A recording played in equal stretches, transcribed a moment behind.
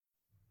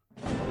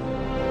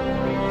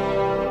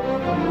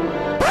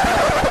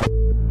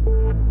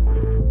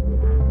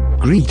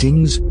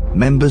Greetings,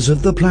 members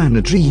of the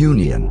Planetary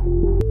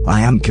Union.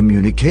 I am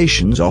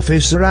Communications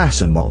Officer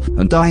Asimov,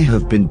 and I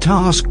have been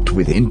tasked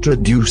with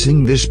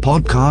introducing this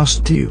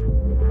podcast to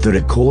you. The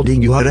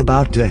recording you are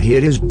about to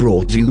hear is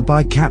brought to you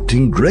by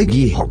Captain Greg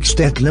E.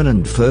 Hochstetler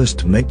and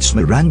First Mates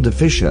Miranda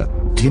Fisher,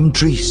 Tim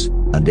Treese,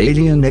 and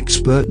alien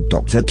expert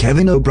Dr.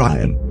 Kevin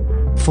O'Brien.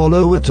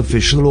 Follow at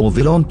Official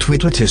Orville on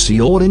Twitter to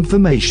see all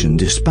information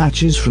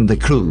dispatches from the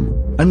crew,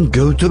 and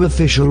go to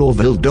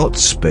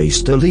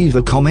officialorville.space to leave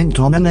a comment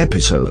on an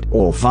episode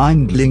or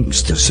find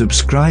links to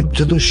subscribe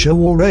to the show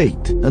or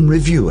rate and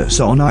review us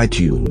on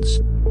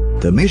iTunes.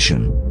 The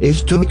mission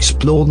is to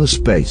explore the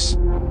space.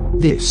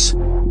 This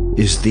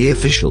is the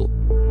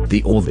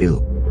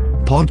Orville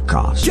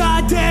podcast.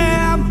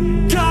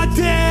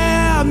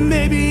 Goddamn,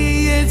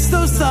 maybe it's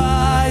those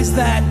thighs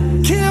that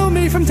kill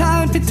me from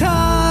time to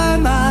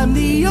time. I'm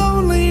the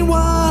only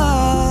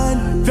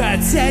one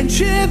that sends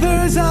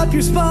shivers up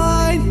your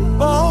spine.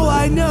 Oh,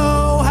 I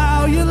know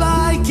how you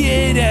like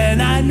it,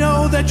 and I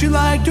know that you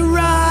like to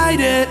ride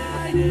it.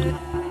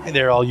 Hey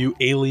there, all you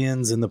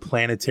aliens in the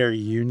Planetary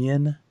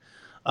Union.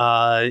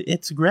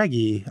 It's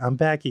Greggy. I'm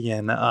back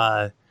again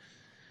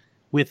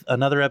with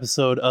another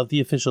episode of the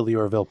Official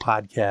Orville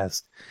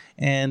podcast.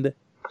 And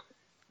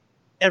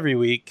every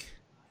week,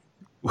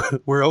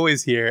 we're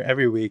always here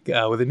every week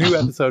with a new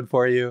episode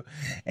for you.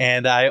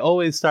 And I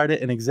always start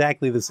it in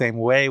exactly the same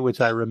way, which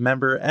I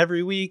remember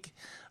every week,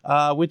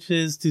 which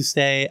is to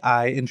say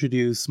I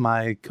introduce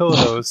my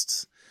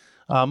co-hosts,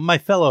 my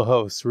fellow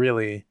hosts,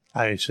 really,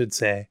 I should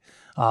say.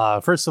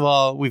 First of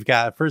all, we've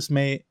got First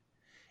Mate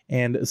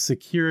and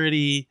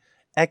security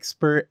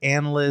expert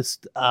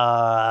analyst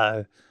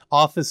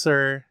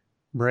officer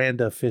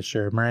Miranda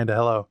Fisher. Miranda,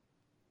 hello.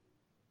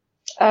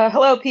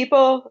 Hello,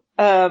 people.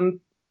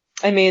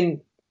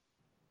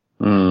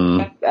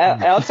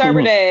 Alex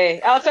Arbor Day.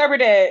 Alex Arbor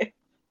Day.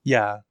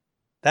 Yeah,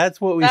 that's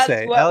what we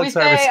say. What Alex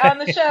we Arbor say Day. on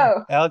the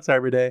show. Alex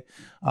Arbor Day.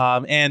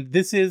 And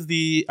this is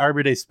the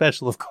Arbor Day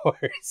special, of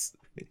course.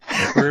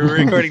 We're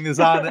recording this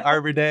on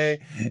Arbor Day.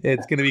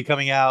 It's going to be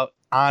coming out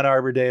on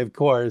Arbor Day, of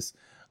course.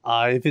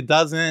 If it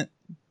doesn't,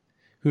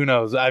 who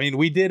knows? I mean,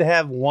 we did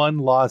have one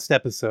lost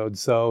episode,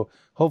 so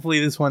hopefully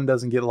this one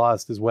doesn't get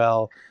lost as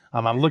well.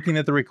 I'm looking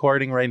at the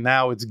recording right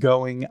now. It's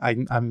going.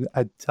 I'm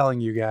telling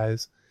you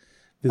guys,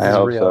 this is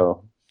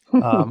real.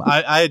 So.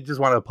 I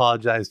just want to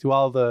apologize to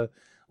all the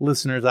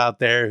listeners out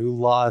there who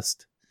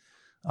lost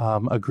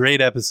a great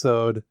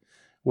episode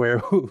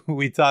where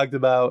we talked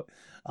about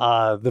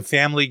the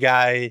Family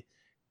Guy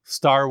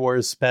Star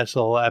Wars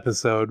special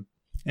episode,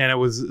 and it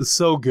was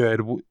so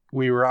good.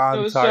 We were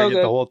on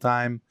target the whole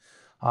time.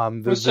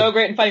 It was so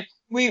great and funny.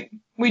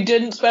 We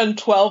didn't spend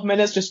 12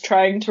 minutes just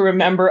trying to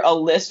remember a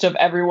list of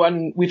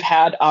everyone we've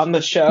had on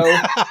the show.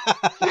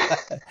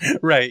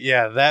 Right,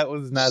 yeah, that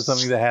was not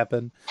something that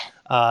happened.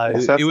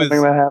 Is that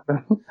something that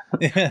happened?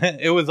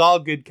 It was all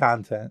good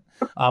content.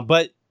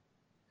 But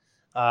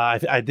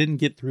I didn't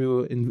get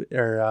through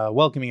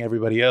welcoming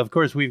everybody. Of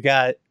course, we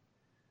don't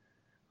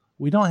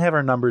have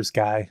our numbers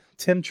guy.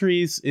 Tim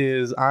Treese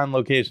is on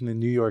location in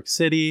New York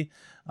City.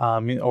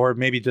 Or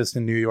maybe just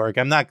in New York.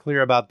 I'm not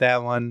clear about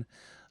that one.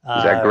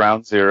 He's at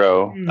Ground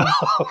Zero.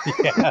 Oh,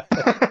 yeah.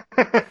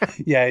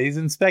 Yeah, he's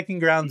inspecting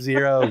Ground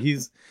Zero. He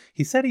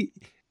said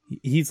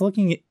he's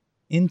looking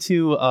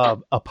into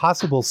a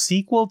possible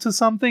sequel to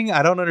something.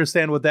 I don't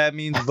understand what that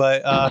means,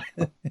 but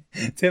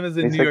Tim is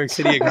in New York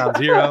City at Ground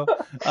Zero.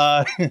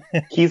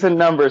 He's a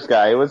numbers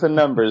guy. It was a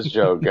numbers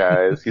joke,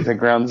 guys. He's at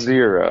Ground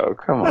Zero.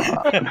 Come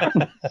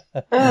on.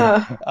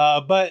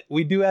 But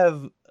we do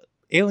have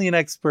alien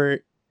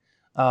expert.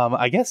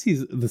 I guess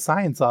he's the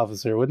science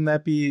officer. Wouldn't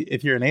that be,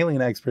 if you're an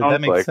alien expert?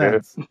 That makes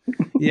sense.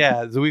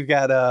 Yeah, so we've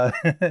got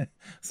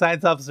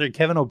science officer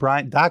Kevin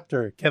O'Brien.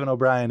 Dr. Kevin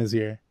O'Brien is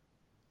here.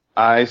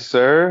 Aye,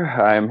 sir.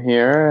 I'm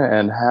here,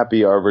 and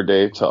happy Arbor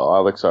Day to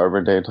Alex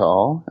Arbor Day to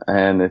all.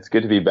 And it's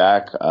good to be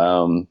back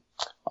on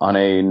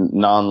a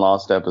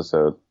non-lost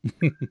episode.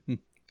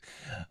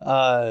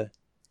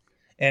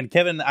 And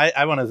Kevin,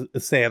 I want to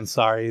say I'm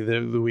sorry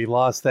that we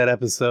lost that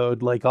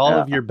episode. Like, all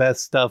of your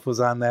best stuff was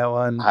on that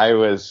one. I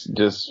was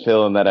just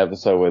filling that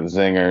episode with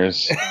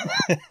zingers.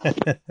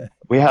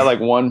 We had like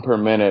one per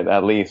minute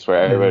at least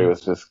where everybody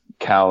was just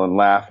cowling,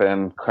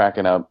 laughing,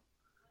 cracking up,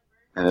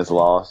 and it's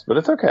lost. But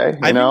it's okay.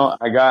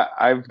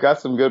 I've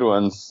got some good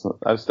ones.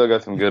 I've still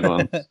got some good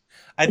ones.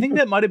 I think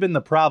that might have been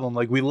the problem.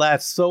 Like, we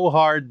laughed so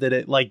hard that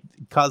it like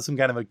caused some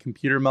kind of a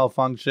computer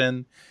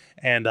malfunction,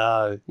 and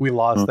we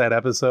lost that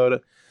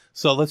episode.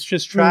 So let's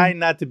just try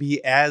not to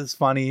be as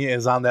funny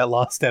as on that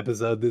lost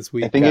episode this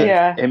week. I think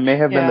it may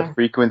have been the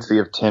frequency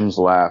of Tim's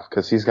laugh,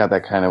 because he's got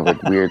that kind of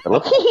like weird kind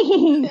of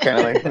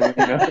like,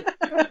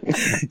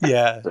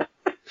 Yeah.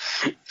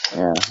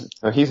 Yeah.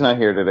 So he's not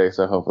here today,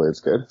 so hopefully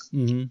it's good.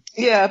 Mm-hmm.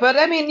 Yeah, but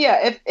I mean,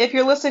 if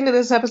you're listening to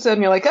this episode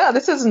and you're like, oh,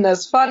 this isn't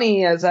as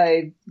funny as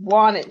I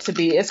want it to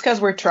be, it's because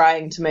we're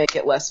trying to make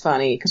it less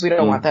funny, because we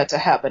don't want that to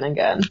happen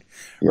again.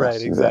 Yes,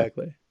 right,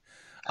 exactly.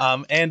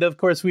 And of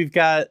course, we've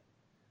got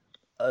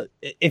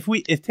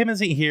if Tim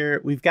isn't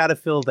here, we've got to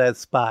fill that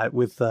spot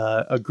with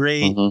a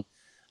great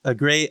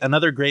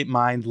another great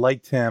mind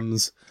like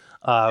Tim's.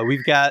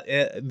 We've got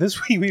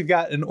this week. We've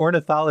got an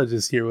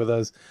ornithologist here with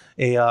us.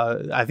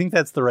 I think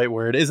that's the right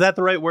word. Is that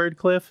the right word,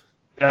 Cliff?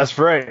 That's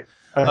right.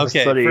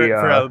 Okay,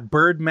 for a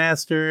bird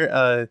master,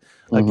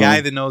 a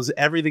guy that knows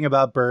everything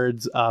about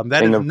birds.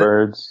 King of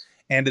birds.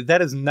 And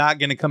that is not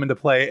going to come into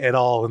play at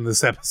all in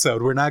this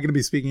episode. We're not going to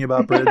be speaking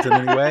about birds in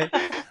any way.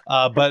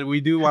 But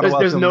we do want to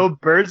welcome... There's no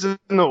birds in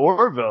the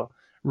Orville.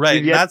 Right,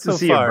 We've yet not to so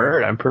see far. a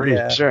bird, I'm pretty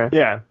sure.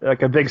 Yeah,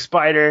 like a big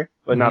spider,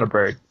 but not a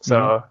bird.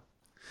 So,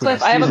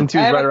 Cliff, I have season 2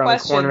 is right a around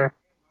question. the corner.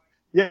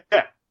 Yeah.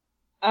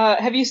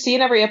 Have you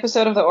seen every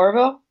episode of the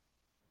Orville?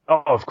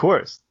 Oh, of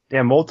course.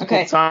 Yeah,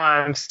 multiple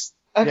times.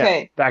 Okay.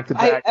 Yeah, back to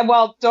back.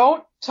 Well,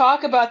 don't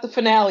talk about the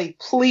finale,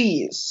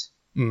 please.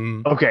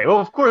 Okay, well,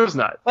 of course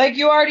not. Like,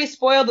 you already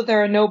spoiled that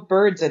there are no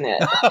birds in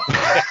it.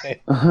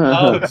 Okay.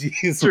 Oh,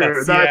 Jesus.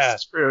 True,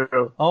 that's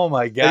true. Oh,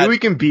 my God. Maybe we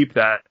can beep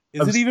that.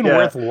 Is it even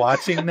worth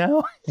watching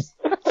now?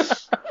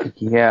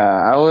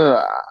 Yeah,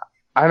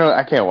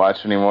 I can't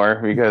watch anymore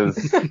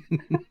because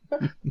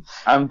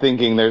I'm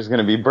thinking there's going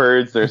to be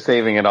birds. They're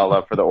saving it all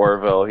up for the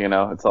Orville. You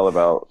know, it's all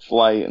about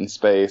flight and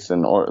space,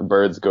 and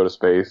birds go to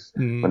space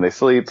when they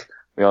sleep.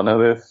 We all know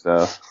this.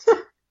 So.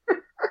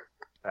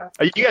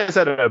 You guys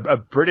had a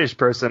British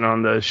person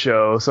on the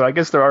show, so I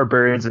guess there are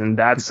birds in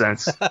that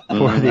sense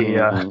for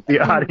the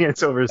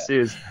audience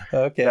overseas.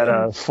 Okay.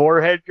 That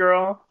forehead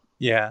girl.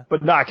 Yeah.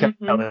 But not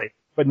Kelly.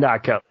 But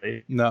not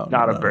Kelly. No.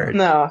 Not a bird.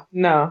 No,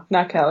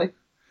 not Kelly.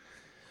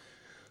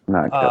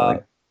 Not Kelly.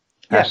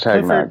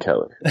 Hashtag not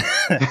Kelly.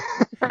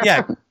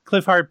 Yeah,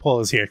 Cliff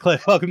Hartpole is here.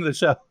 Cliff, welcome to the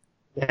show.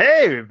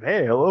 Hey,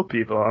 hello,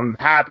 people. I'm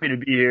happy to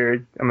be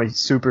here. I'm a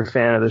super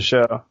fan of the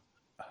show.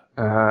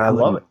 I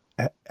love it.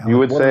 You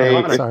would say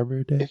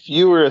if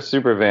you were a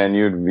super fan,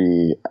 you'd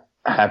be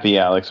happy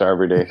Alex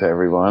Arbor Day to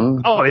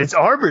everyone. Oh, it's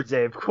Arbor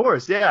Day, of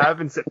course. Yeah, I've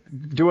been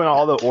doing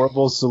all the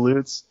Orville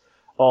salutes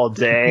all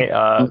day.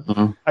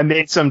 I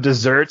made some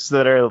desserts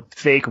that are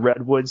fake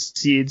redwood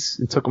seeds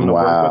and took them to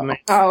work with me.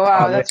 Oh,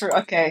 wow. That's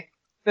okay.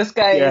 This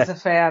guy is a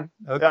fan.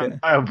 Okay.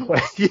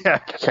 Yeah.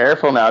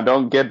 Careful now.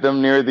 Don't get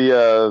them near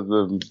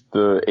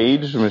the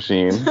age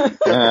machine.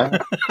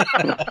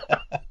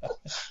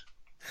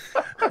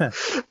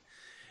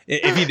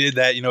 If he did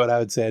that, you know what I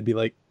would say? I'd be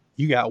like,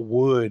 you got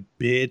wood,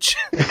 bitch.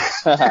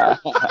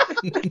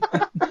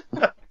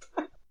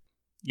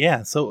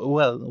 Yeah, so,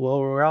 well,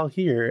 we're all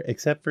here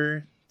except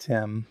for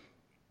Tim.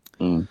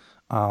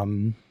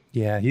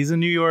 Yeah, he's in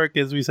New York,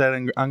 as we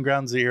said, on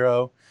Ground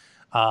Zero.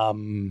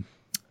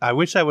 I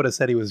wish I would have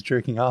said he was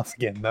jerking off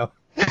again, though.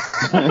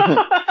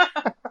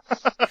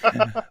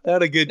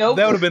 That would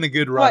have been a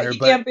good runner.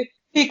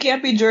 He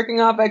can't be jerking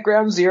off at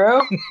Ground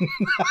Zero.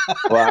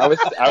 Well,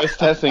 I was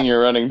testing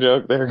your running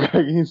joke there,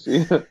 Greg. You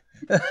see,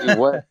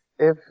 what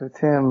if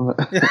Tim?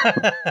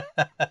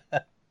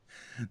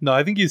 No,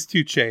 I think he's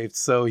too chafed,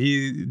 so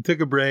he took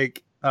a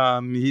break.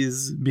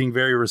 He's being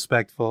very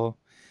respectful,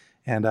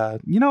 and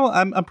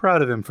I'm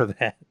proud of him for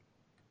that.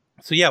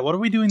 So yeah, what are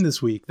we doing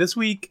this week? This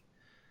week,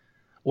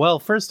 well,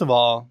 first of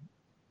all,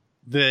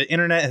 the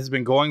internet has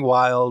been going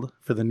wild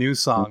for the new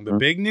song, the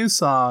big new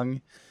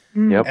song.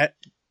 Yep.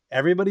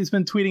 Everybody's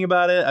been tweeting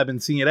about it. I've been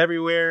seeing it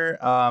everywhere.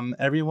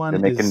 Everyone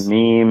They're making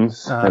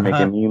memes. They're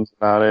making memes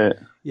about it.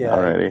 Yeah,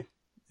 already.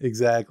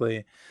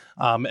 Exactly.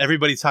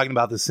 Everybody's talking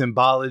about the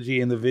symbology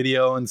in the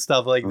video and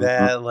stuff like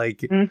that,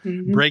 like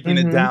breaking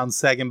it down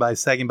second by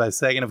second by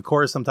second. Of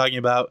course, I'm talking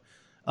about.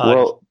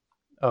 Go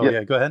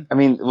ahead. I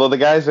mean, the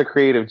guy's a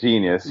creative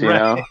genius, you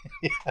know.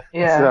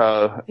 Yeah.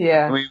 So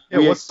yeah. I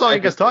mean, what song you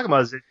guys talking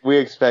about? We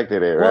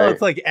expected it, right? Well,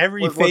 it's like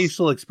every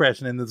facial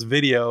expression in this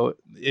video,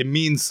 it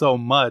means so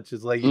much.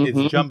 It's like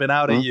it's jumping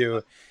out at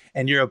you,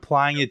 and you're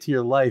applying it to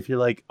your life. You're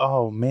like,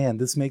 oh man,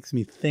 this makes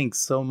me think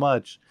so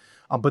much.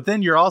 But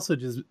then you're also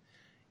just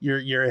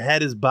your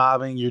head is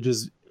bobbing. You're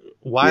just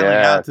wilding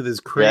out to this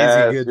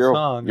crazy good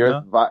song.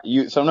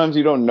 You sometimes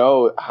you don't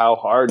know how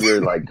hard you're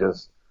like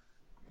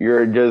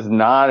you're just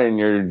nodding,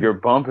 you're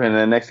bumping, and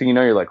the next thing you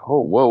know, you're like, oh,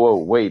 whoa,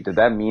 wait, did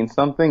that mean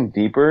something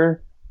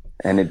deeper?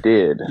 And it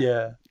did.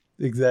 Yeah,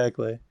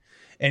 exactly.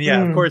 And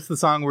yeah, of course, the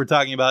song we're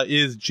talking about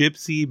is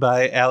Gypsy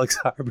by Alex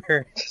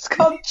Arbor. It's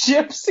called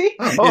Gypsy?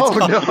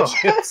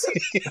 Gypsy.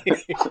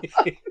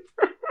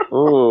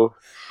 Ooh.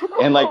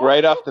 And like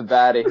right off the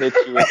bat, it hits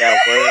you with that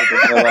word,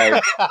 and you're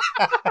like,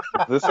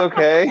 is this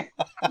okay?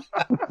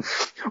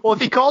 Well,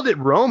 if he called it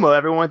Roma,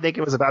 everyone would think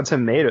it was about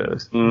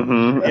tomatoes.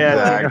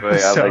 Yeah, exactly.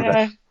 I like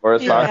that. Or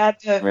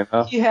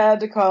you had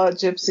to call it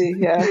Gypsy,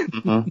 yeah.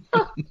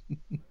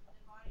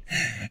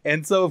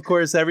 And so, of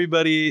course,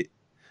 everybody,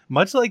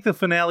 much like the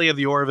finale of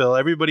the Orville,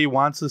 everybody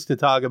wants us to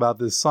talk about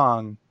this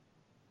song.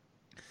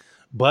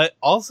 But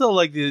also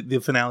like the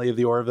finale of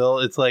the Orville,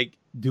 it's like,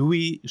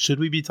 should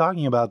we be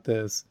talking about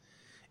this?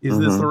 Is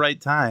this the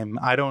right time?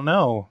 I don't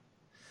know.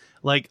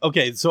 Like,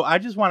 okay, so I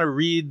just want to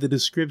read the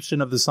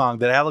description of the song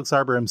that Alex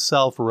Arbor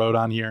himself wrote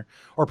on here,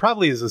 or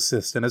probably his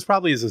assistant. It's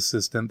probably his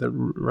assistant that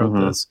wrote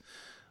this,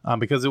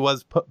 because it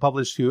was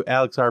published to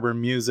Alex Arbor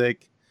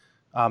Music.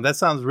 That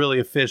sounds really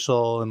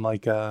official and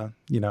like,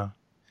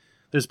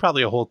 There's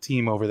probably a whole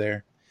team over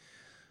there.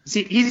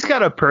 See, he's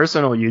got a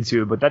personal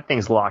YouTube, but that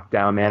thing's locked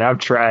down, man. I've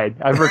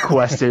tried. I've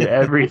requested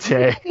every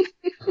day.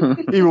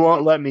 He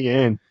won't let me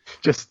in.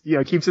 Just,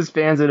 keeps his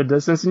fans at a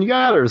distance, and you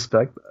gotta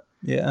respect that.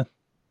 Yeah.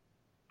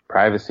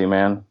 Privacy,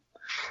 man.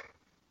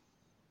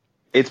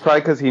 It's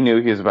probably because he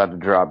knew he was about to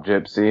drop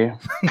Gypsy.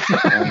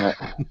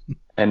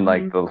 and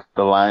like,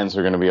 the lines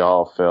are going to be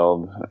all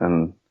filled,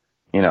 and,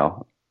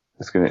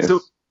 it's going to...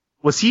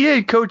 Was he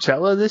at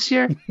Coachella this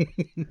year?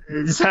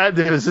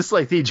 Was this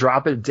like they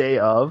drop it day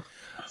of?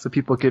 So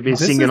people could be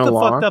singing along. This is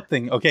the fucked up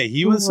thing. Okay,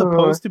 he was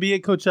supposed to be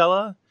at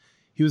Coachella.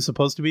 He was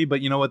supposed to be,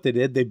 but you know what they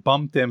did? They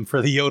bumped him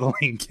for the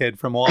yodeling kid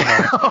from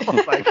Walmart.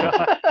 Oh my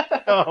god!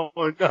 Oh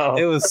no!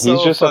 It was so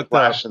He's just fucked a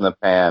flash up. in the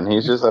pan.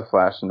 He's just a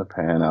flash in the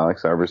pan.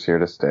 Alex Arbor's here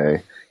to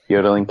stay.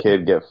 Yodeling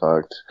kid, get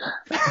fucked.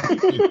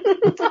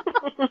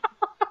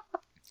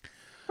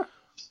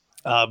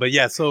 But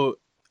yeah, so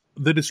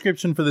the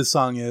description for this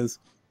song is,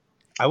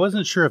 I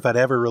wasn't sure if I'd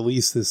ever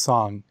release this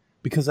song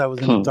because I was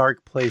in a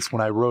dark place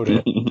when I wrote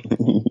it.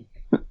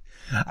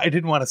 I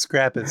didn't want to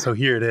scrap it, so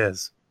here it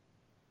is.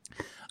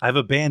 I have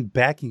a band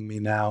backing me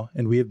now,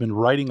 and we have been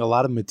writing a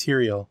lot of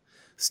material.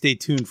 Stay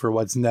tuned for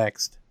what's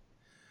next.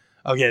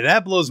 Okay,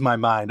 that blows my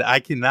mind. I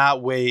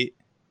cannot wait.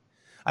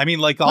 I mean,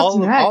 like,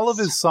 all of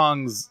his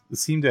songs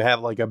seem to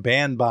have, like, a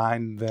band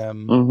behind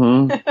them.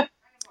 Mm-hmm.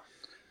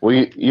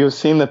 Well, you've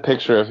seen the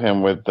picture of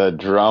him with the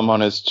drum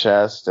on his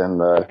chest and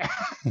the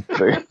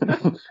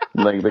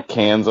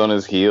cans on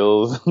his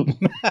heels.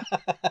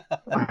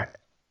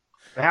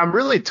 I'm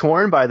really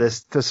torn by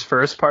this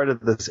first part of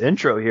this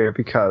intro here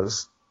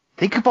because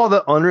think of all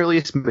the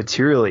unreleased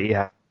material he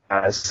has.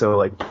 So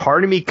like,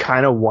 part of me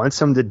kind of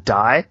wants him to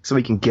die so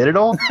we can get it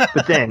all.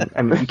 But then,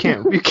 I mean,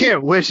 you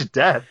can't wish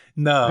death.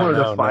 No, one of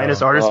the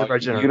finest artists of our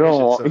generation. You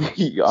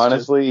don't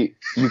honestly,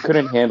 you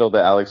couldn't handle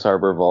the Alex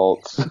Arbor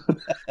vaults.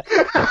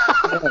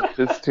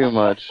 It's too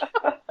much.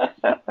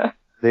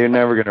 They're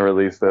never gonna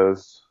release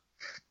those.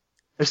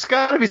 There's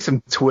got to be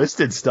some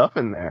twisted stuff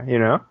in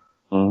there,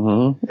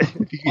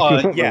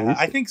 Mm-hmm. Yeah,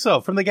 I think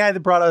so. From the guy that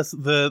brought us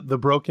the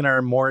Broken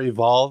are more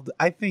evolved,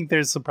 I think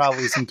there's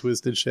probably some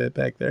twisted shit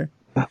back there.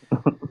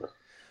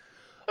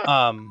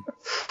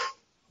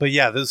 But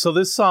yeah, so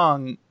this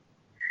song,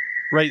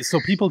 right?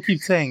 So people keep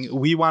saying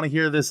we want to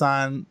hear this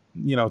on,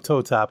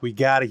 Toe Top. We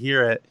got to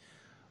hear it.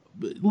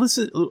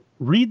 Listen,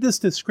 read this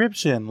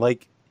description,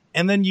 like,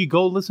 and then you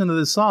go listen to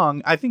this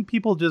song. I think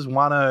people just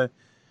want to.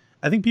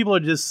 I think people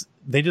are just.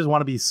 They just want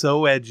to be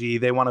so edgy.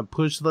 They want to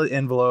push the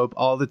envelope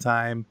all the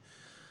time.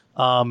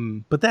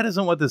 But that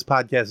isn't what this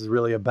podcast is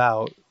really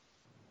about.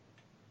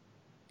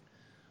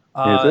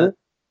 Is it?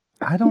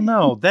 I don't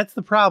know. That's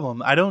the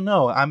problem. I don't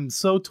know. I'm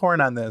so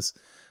torn on this.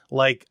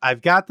 Like,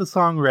 I've got the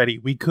song ready.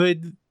 We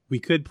could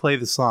play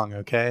the song,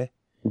 okay?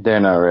 They're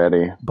not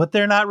ready. But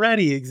they're not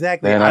ready.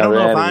 Exactly. I don't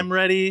know if I'm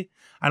ready.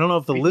 I don't know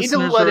if the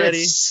listeners are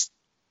ready.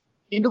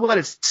 You need to let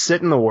it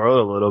sit in the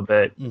world a little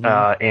bit.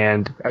 Mm-hmm.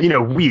 And,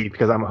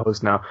 because I'm a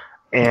host now.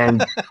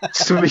 And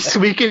so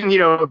we can,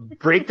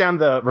 break down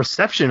the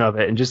reception of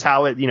it and just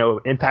how it,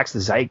 impacts the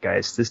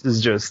zeitgeist. This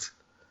is just,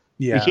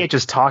 we can't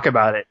just talk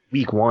about it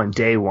week one,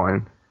 day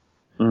one.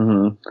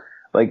 Mm-hmm.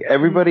 Like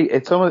everybody,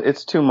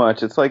 it's too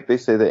much. It's like they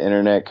say the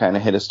internet kind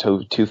of hit us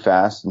too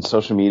fast, and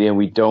social media,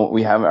 and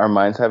our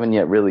minds haven't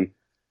yet really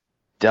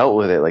dealt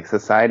with it. Like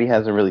society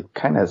hasn't really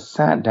kind of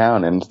sat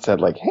down and said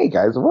like, hey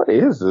guys, what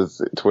is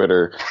this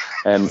Twitter?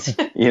 And,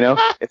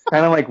 it's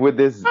kind of like with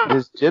this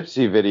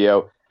Gypsy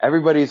video.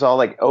 Everybody's all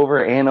like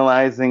over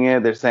analyzing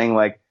it. They're saying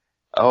like,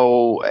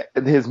 oh,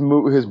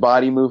 his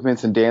body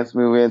movements and dance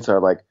movements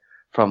are like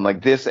from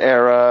like this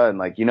era, and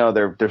like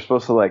they're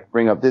supposed to like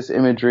bring up this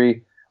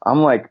imagery. I'm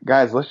like,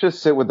 guys, let's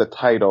just sit with the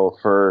title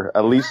for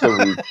at least a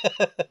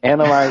week,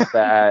 analyze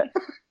that,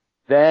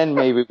 then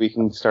maybe we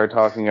can start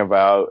talking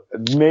about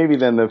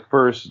the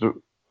first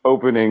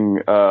opening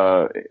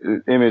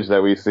image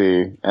that we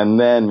see, and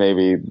then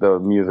maybe the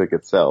music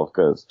itself.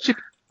 Because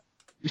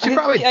we should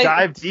probably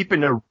dive deep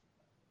into.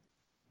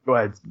 Go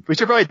ahead. We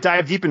should probably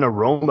dive deep into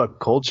Roma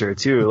culture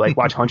too, like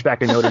watch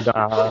Hunchback of Notre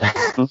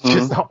Dame,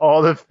 just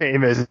all the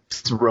famous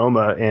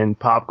Roma in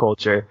pop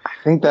culture.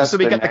 I think that's so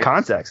we get the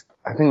context.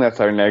 I think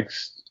that's our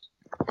next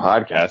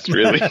podcast,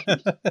 really.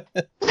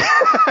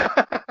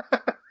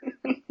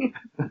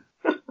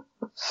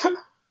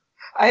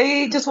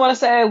 I just want to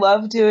say I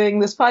love doing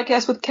this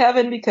podcast with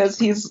Kevin because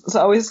he's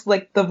always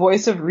like the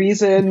voice of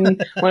reason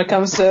when it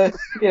comes to,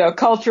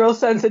 cultural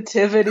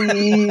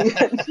sensitivity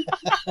and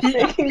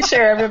making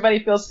sure everybody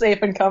feels safe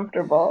and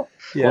comfortable.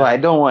 Yeah. Well, I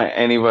don't want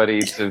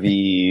anybody to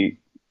be,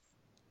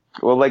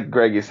 well, like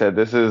Greg, you said,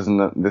 is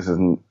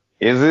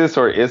this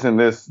or isn't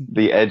this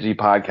the edgy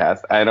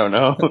podcast? I don't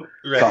know.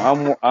 Right.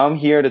 So I'm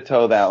here to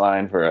toe that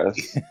line for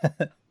us.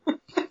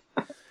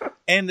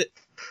 And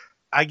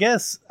I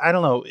guess, I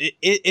don't know.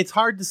 It's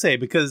hard to say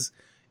because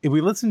if we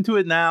listen to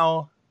it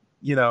now,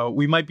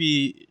 we might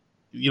be,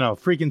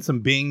 freaking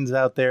some bings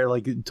out there,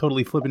 like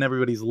totally flipping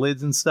everybody's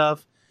lids and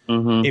stuff.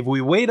 Mm-hmm. If we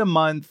wait a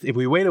month, if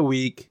we wait a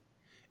week,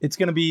 it's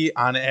going to be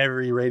on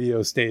every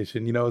radio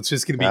station. You know, it's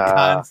just going to be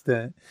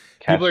constant.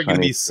 People are going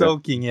to be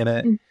soaking in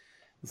it.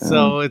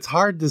 So it's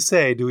hard to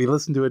say. Do we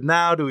listen to it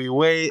now? Do we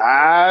wait?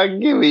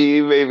 Give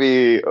me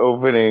maybe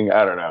opening.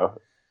 I don't know.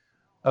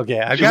 Okay,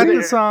 I got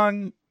the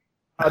song.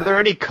 Are there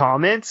any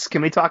comments?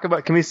 Can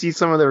we see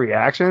some of the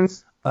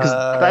reactions? Because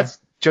that's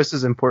just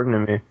as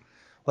important to me.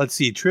 Let's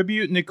see.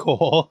 Tribute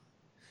Nicole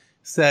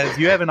says,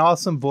 you have an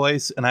awesome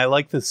voice, and I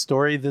like the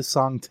story this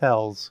song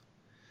tells.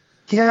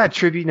 Yeah,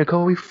 Tribute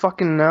Nicole, we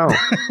fucking know.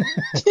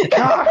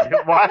 God,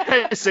 why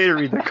did I say to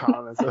read the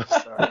comments? I'm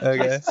sorry.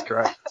 Okay. Jesus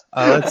Christ.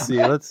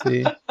 Let's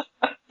see.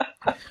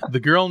 The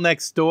girl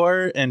next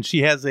door, and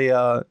she has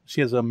a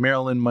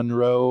Marilyn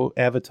Monroe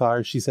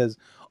avatar. She says,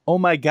 "Oh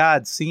my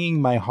God,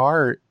 singing my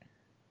heart."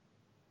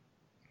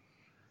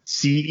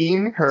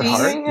 Seeing her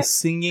heart?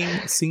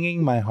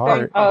 Singing my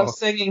heart.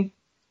 Singing.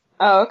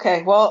 Oh,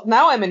 okay. Well,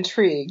 now I'm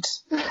intrigued.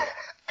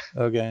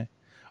 Okay.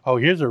 Oh,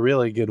 here's a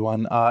really good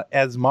one.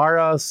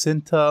 Asmara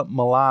Sinta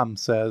Malam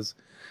says,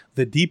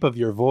 "The deep of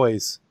your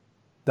voice, ...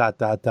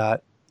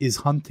 is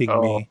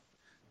hunting me. ...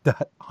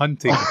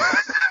 Hunting. ...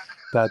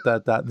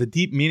 The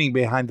deep meaning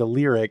behind the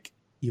lyric, ...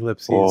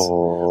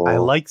 I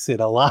likes it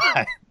a lot."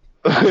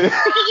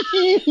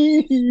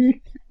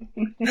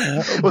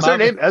 Was her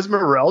name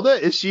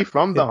Esmeralda? Is she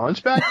from The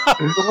Hunchback?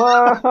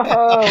 Whoa.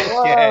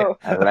 Okay.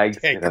 I like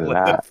it a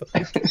lot.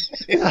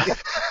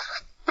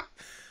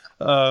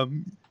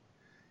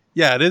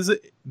 Yeah, it is.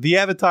 The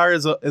avatar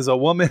is a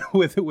woman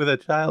with a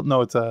child.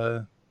 No, it's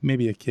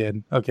maybe a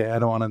kid. Okay, I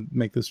don't want to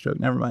make this joke.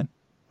 Never mind.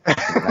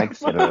 I like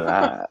it a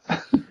lot.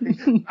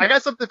 I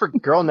got something for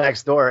girl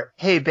next door.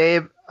 Hey,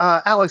 babe,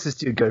 Alex is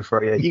too good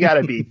for you. You got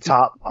to be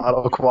top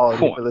model quality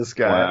for this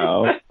guy.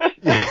 Wow.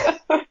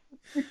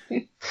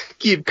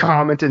 Keep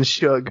commenting,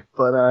 Shug,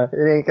 but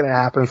it ain't gonna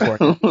happen for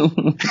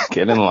you.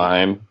 Get in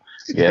line.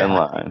 Get in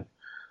line.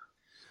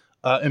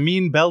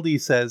 Amin Beldi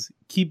says,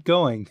 "Keep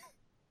going."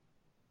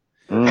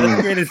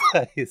 That's great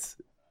advice.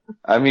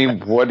 I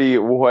mean, what do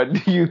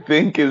you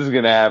think is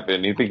gonna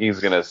happen? You think he's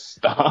gonna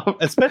stop?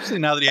 Especially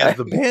now that he has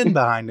the band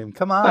behind him.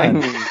 Come on. I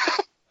mean,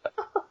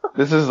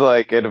 this is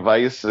like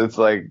advice. It's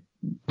like,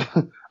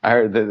 I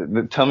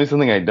heard. Tell me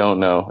something I don't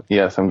know.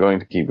 Yes, I'm going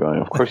to keep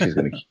going. Of course, he's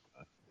gonna keep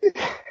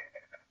going.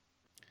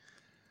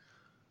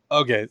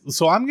 Okay,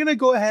 so I'm going to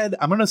go ahead.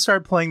 I'm going to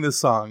start playing this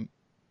song.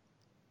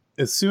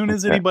 As soon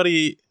as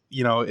anybody,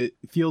 it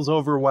feels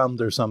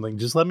overwhelmed or something,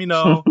 just let me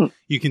know.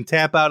 You can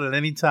tap out at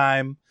any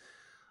time.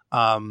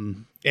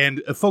 And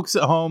folks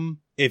at home,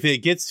 if it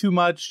gets too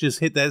much, just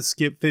hit that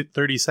skip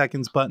 30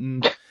 seconds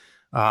button.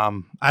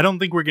 I don't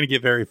think we're going to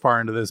get very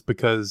far into this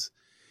because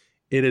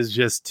it is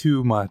just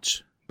too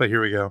much. But here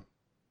we go.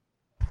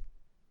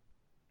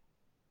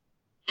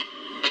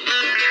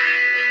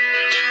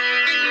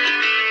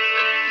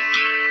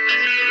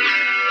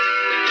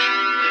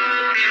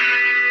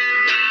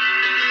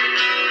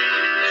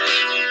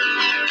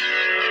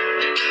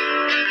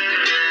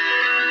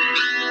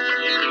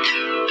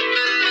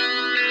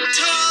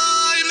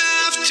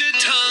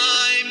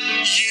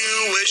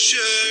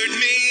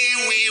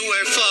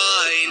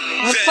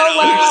 It's so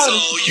loud.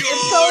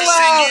 It's so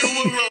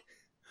loud.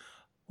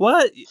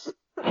 What?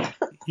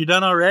 You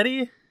done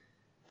already?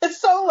 It's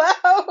so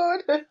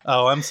loud.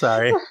 Oh, I'm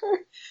sorry.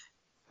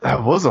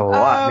 That was a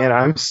lot, man.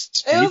 I'm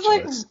speechless. It was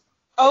like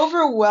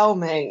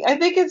overwhelming. I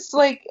think it's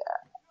like,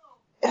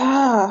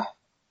 I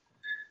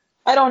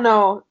don't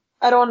know.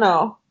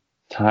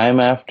 Time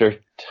after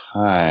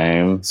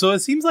time. So it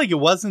seems like it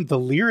wasn't the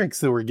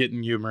lyrics that were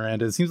getting you,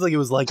 Miranda. It seems like it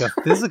was like a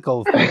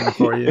physical thing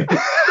for you.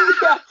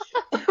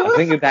 I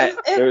think that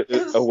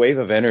a wave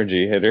of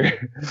energy hit her.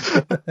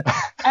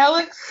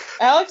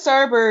 Alex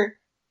Arbor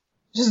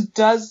just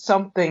does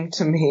something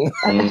to me.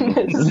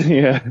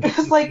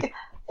 It's like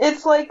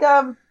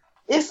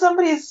if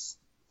somebody's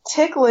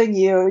tickling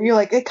you, you're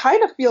like, it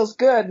kind of feels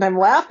good, and I'm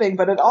laughing,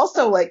 but it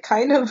also like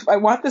kind of I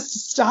want this to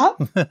stop.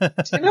 Do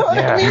you know what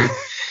I mean?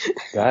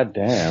 God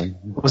damn.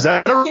 Was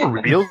that a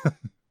real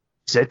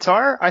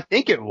sitar? I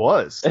think it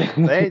was.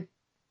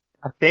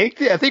 I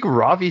think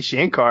Ravi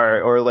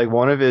Shankar or like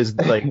one of his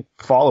like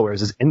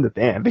followers is in the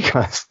band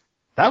because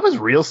that was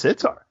real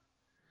sitar.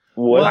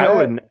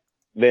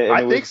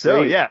 I think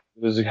so. Yeah,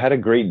 it had a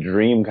great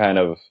dream kind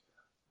of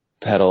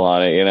pedal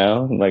on it,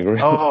 Like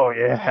oh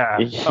yeah.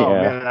 Oh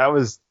man, I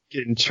was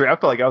getting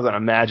trapped like I was on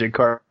a magic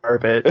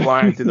carpet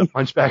flying through the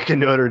Hunchback in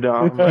Notre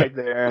Dame right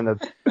there in the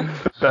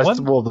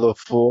Festival of the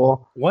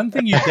Fool. One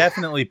thing you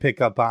definitely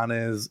pick up on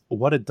is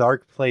what a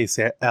dark place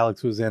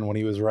Alex was in when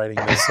he was writing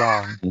this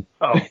song.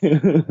 Oh.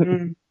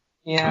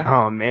 Yeah.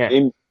 Oh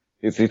man.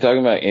 Is he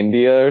talking about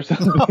India or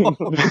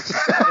something?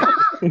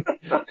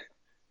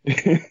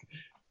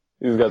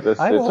 He's got this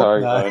sitar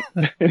going.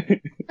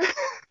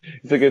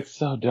 He's like, it's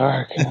so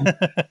dark.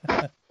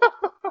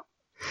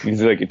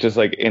 He's like, just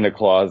like in a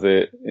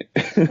closet.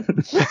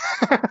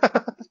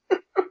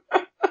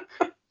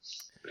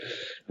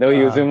 No,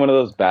 he was in one of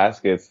those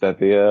baskets that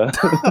that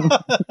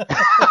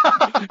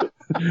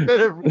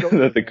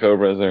the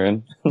cobras are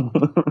in.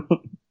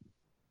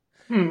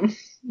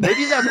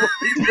 Maybe that's what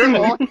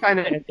we're all kind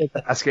of in the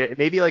basket.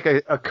 Maybe like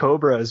a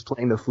cobra is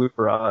playing the flute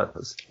for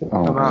us. Oh,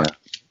 Come on. man.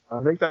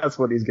 I think that's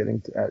what he's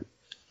getting at.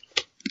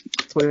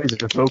 That's what he's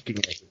evoking.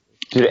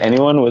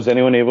 Was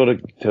anyone able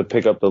to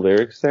pick up the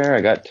lyrics there?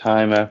 I got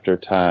time after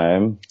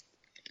time.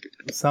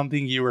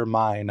 Something you were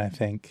mine, I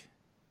think.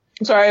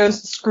 I'm sorry, I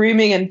was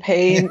screaming in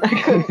pain.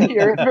 I couldn't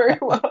hear it very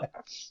well.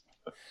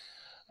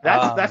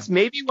 That's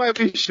maybe why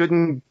we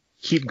shouldn't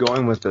keep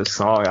going with this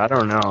song. I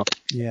don't know.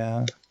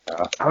 Yeah.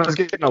 I was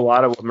getting a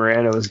lot of what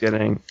Miranda was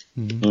getting.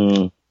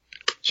 Mm.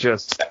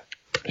 Just,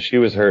 She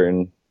was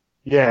hurting.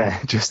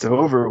 yeah, just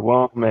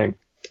overwhelming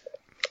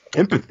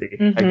empathy,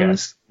 I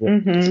guess.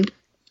 Mm-hmm.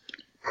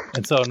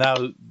 And so now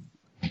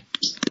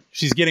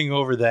she's getting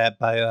over that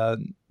by,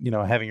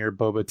 having her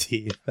boba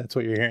tea. That's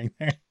what you're hearing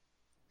there.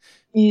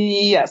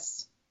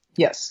 Yes.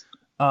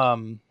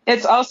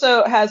 It's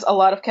also has a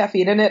lot of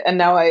caffeine in it, and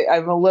now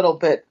I'm a little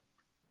bit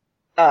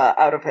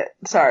out of it.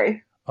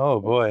 Sorry. Oh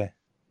boy.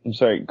 I'm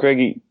sorry,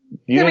 Greggy.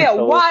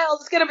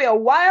 It's gonna be a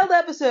wild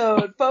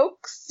episode,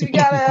 folks. We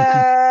got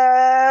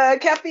a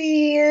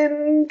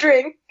caffeine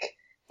drink,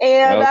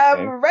 and Okay.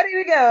 I'm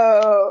ready to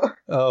go.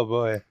 Oh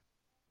boy.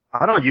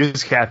 I don't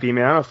use caffeine,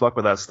 man. I don't fuck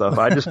with that stuff.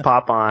 I just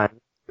pop on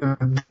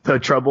The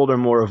Troubled or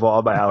More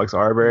Evolved by Alex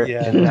Arbor.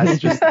 Yeah. And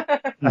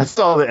that's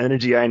all the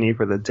energy I need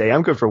for the day.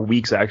 I'm good for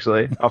weeks,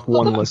 actually, off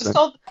one listen. It's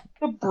called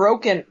The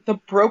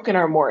Broken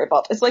are more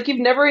evolved. It's like you've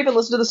never even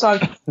listened to the song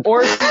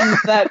or seen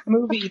that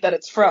movie that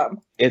it's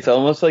from. It's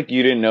almost like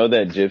you didn't know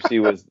that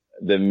Gypsy was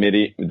the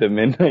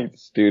Midnight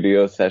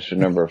Studio session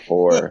number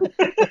 4.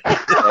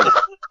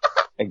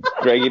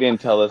 Greggy didn't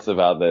tell us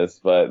about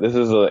this, but this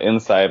is an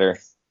insider.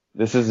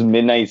 This is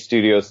Midnight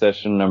Studio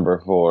session number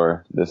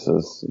 4. This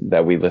is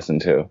that we listened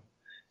to.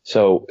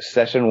 So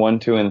session 1,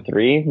 2, and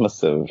 3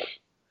 must have.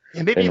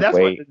 And maybe that's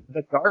what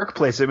the dark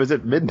place. It was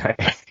at midnight.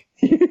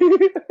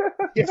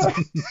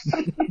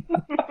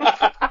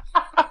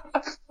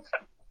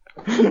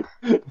 I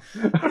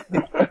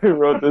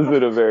wrote this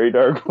in a very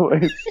dark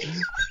place.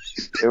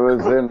 It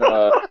was in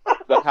the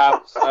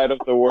half side of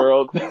the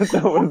world that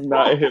was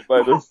not hit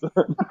by the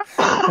sun.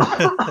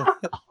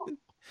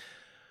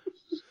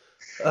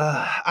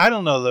 I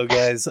don't know though,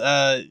 guys.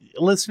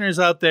 Listeners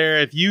out there,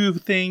 if you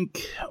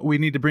think we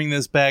need to bring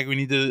this back, we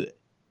need to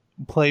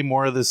play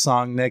more of this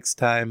song next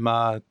time,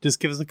 just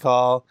give us a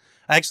call.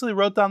 I actually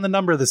wrote down the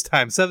number this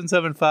time,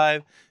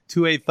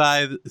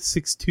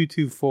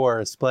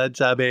 775-285-6224. Splat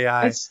Job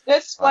AI. It's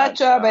Splat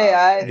Job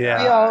AI.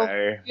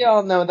 Yeah. We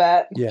all know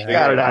that. Yeah. You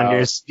got it on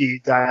your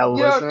speed dial,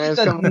 You don't need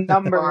listeners. the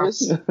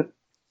numbers.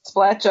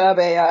 Splat Job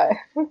AI.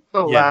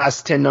 The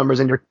last 10 numbers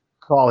in your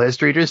call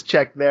history, just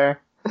check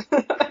there.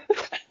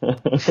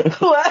 The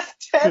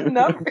last 10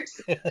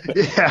 numbers.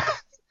 Yeah.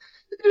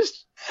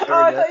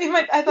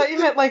 I thought you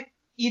meant like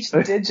each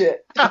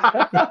digit.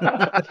 Like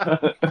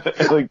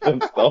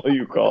that's all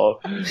you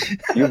call.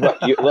 You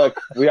look.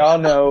 We all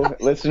know,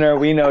 listener.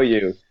 We know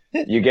you.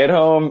 You get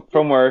home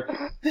from work.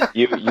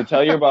 You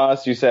tell your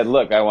boss. You said,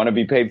 "Look, I want to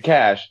be paid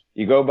cash."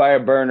 You go buy a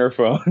burner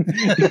phone.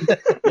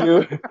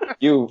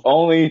 you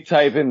only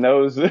type in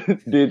those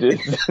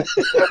digits,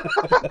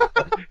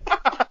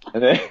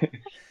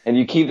 and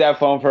you keep that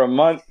phone for a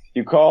month.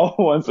 You call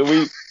once a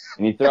week,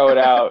 and you throw it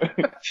out.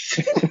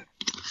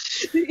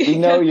 We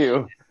know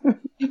you.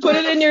 You put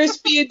it in your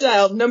speed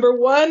dial. Number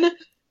 1,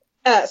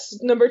 S.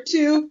 Number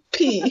 2,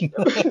 P.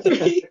 Number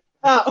 3,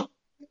 O.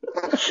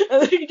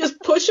 And then you just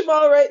push them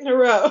all right in a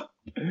row.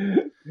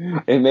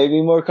 It may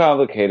be more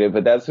complicated,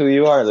 but that's who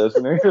you are,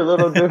 listener. You're a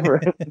little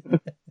different.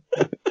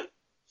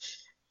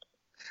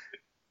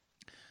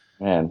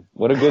 Man,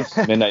 what a good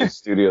midnight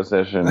studio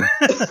session.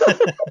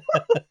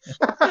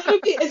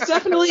 It's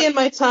definitely in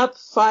my top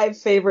 5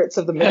 favorites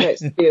of the midnight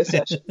studio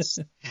sessions.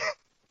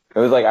 It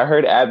was like I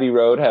heard Abbey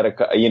Road had a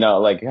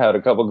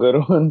couple good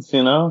ones,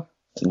 but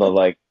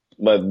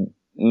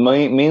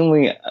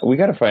mainly we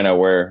got to find out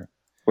where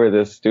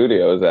this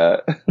studio is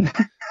at.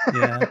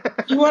 Yeah.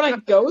 You want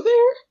to go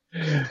there?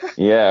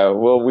 Yeah,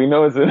 well, we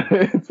know it's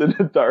in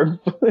a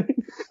dark place.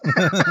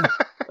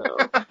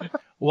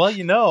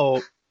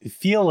 Well,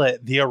 Feel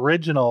It, the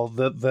original,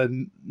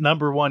 the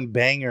number 1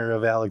 banger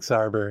of Alex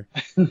Arbor.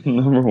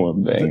 Number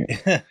 1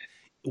 banger.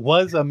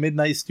 Was a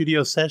midnight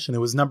studio session. It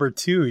was number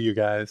 2, you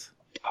guys.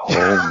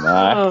 Oh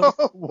my!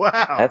 Oh,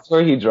 wow. That's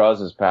where he draws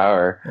his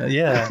power.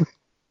 Yeah.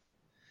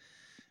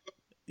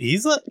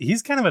 He's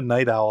kind of a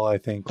night owl, I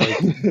think.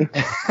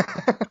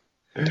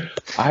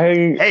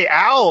 Hey,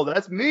 owl,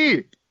 that's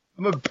me.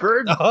 I'm a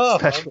bird. Oh,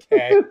 special.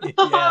 okay.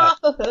 Yeah.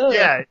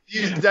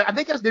 Yeah, I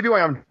think that's maybe why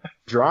I'm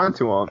drawn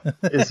to him.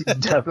 Is he's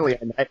definitely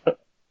a night owl.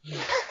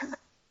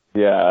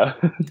 Yeah.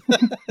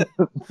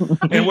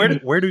 And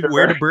where do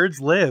birds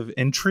live?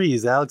 In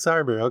trees, Alex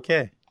Arbor.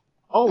 Okay.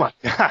 Oh my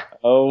god.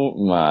 Oh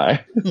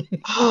my.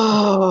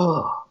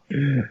 Oh.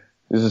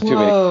 This is too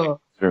many things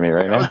for me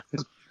right now.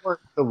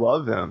 To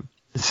love him.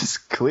 This is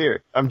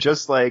clear. I'm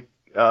just like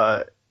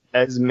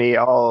Esme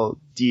all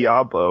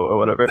Diablo or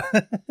whatever.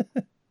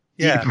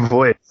 Yeah. Deep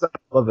voice. I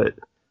love it.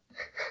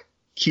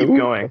 Keep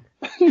going.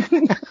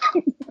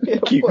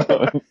 Keep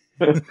going.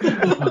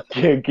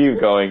 Keep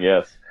going.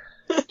 Yes.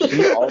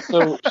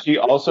 She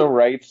also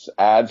writes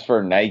ads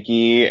for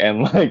Nike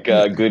and like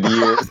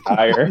Goodyear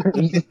tires.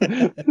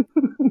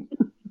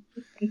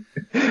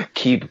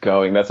 Keep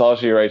going. That's all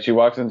she writes. She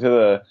walks into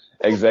the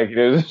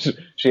executives.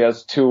 She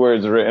has 2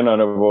 words written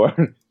on a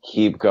board.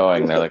 Keep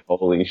going. They're like,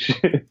 holy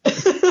shit.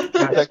 She's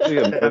actually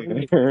a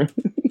millionaire.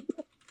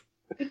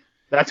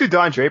 That's who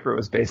Don Draper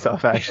was based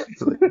off,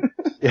 actually.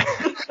 Yeah.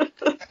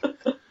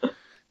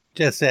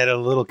 Just added a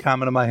little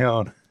comment of my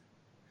own.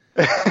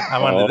 I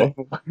wanted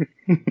to.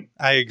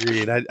 I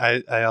agreed.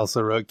 I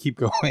also wrote, keep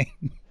going.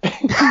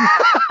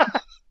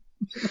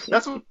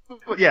 That's what,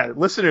 yeah,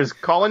 listeners,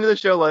 call into the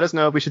show, let us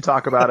know if we should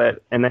talk about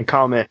it, and then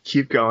comment,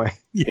 keep going.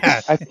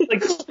 Yeah. I feel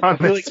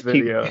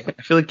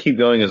like keep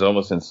going is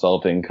almost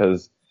insulting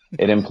because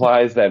it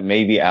implies that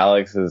maybe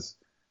Alex is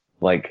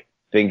like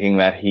thinking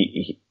that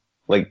he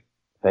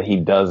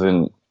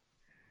doesn't,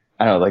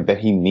 I don't know, like that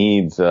he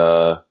needs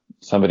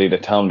somebody to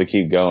tell him to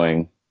keep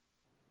going.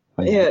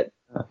 Yeah.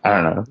 I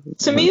don't know.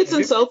 To me, it's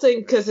insulting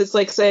because it's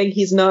like saying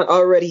he's not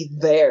already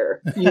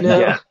there, you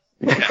know?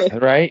 Yeah.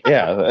 Right?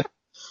 Yeah.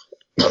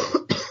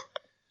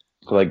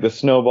 Like the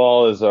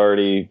snowball has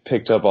already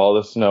picked up all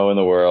the snow in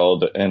the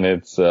world and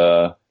it's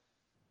living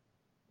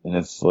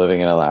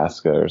in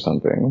Alaska or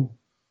something.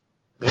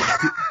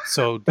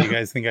 So do you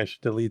guys think I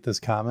should delete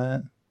this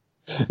comment?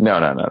 No.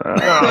 No,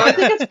 I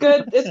think it's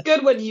good. It's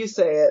good when you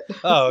say it.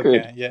 Oh,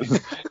 okay. Yeah.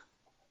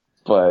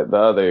 But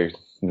that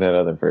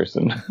other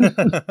person.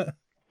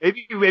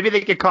 Maybe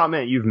they could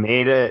comment, you've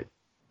made it.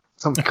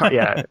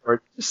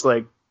 Or just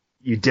like,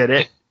 you did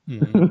it.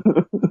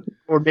 Mm-hmm.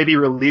 Or maybe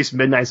release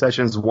Midnight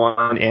Sessions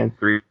 1 and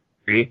 3,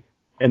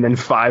 and then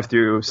 5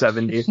 through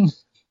 70.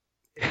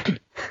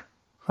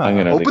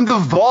 Open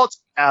the vault,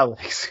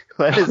 Alex.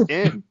 Let us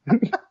in.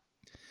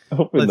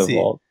 Open the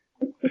vault.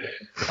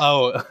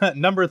 Oh,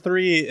 number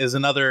 3 is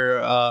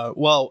another.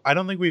 Well, I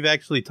don't think we've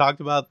actually talked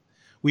about.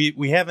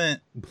 We haven't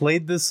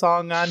played this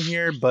song on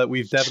here, but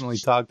we've definitely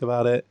talked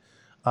about it.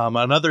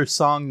 Another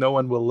song no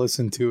one will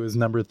listen to is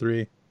number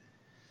 3.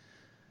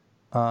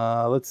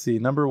 Let's see.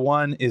 Number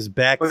 1 is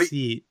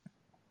Backseat.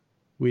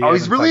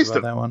 He's released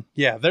them. That one.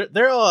 Yeah,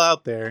 they're all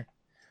out there.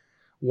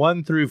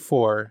 1 through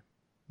 4.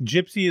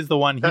 Gypsy is the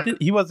one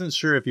he wasn't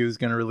sure if he was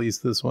going to release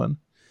this one,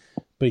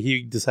 but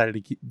he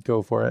decided to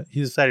go for it.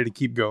 He decided to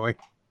keep going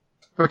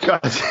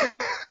because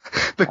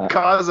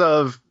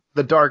of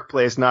the dark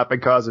place, not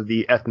because of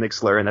the ethnic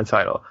slur in the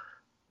title.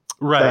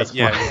 Right? That's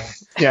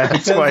yeah,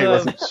 that's why he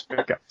wasn't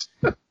sure.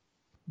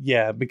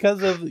 Yeah,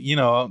 because of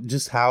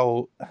just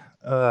how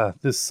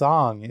this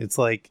song. It's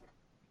like,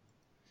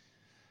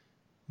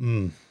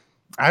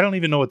 I don't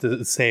even know what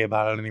to say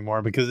about it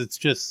anymore because it's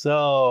just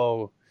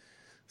so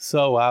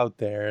out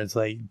there. It's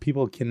like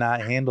people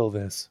cannot handle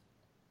this.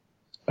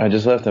 I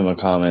just left him a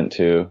comment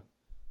too.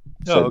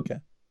 Okay.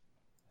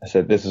 I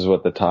said, "This is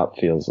what the top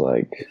feels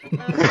like."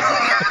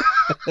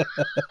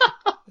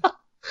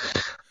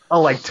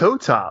 Oh, like toe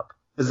top.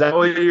 Is that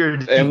what you're?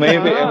 And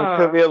maybe it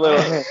could be a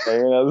little hint.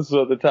 This is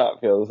what the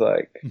top feels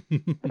like.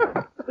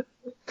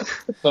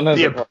 Sometimes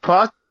the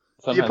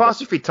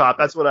apostrophe top.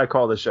 That's what I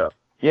call the show.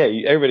 Yeah,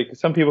 everybody.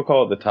 Some people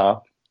call it the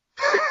top.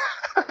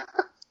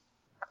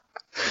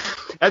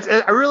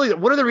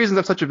 One of the reasons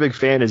I'm such a big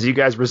fan is you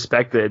guys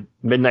respected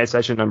Midnight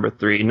Session number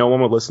 3. No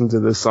one would listen to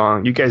this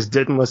song. You guys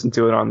didn't listen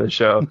to it on the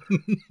show.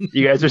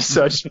 You guys are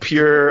such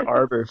pure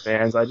Arbor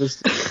fans. I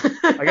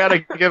gotta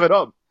give it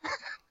up.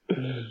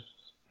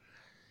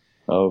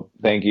 Oh,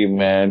 thank you,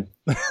 man.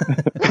 That's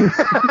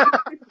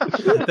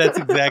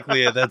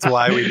exactly it. That's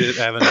why we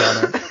haven't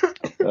done it.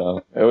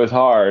 It was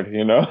hard,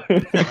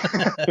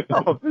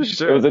 Oh, for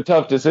sure. It was a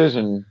tough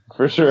decision,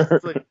 for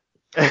sure.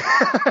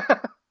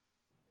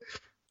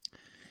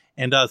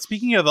 And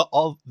speaking of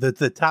all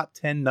the top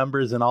 10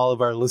 numbers in all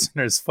of our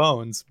listeners'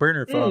 phones,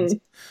 burner phones,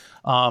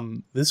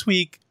 this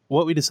week,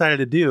 what we decided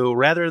to do,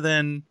 rather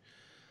than,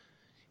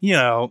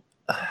 I'll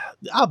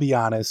be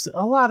honest,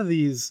 a lot of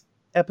these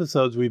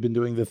episodes we've been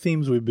doing, the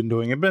themes we've been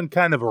doing, have been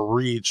kind of a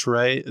reach,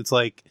 right? It's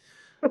like,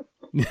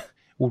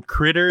 well,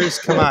 critters,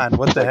 come on,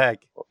 what the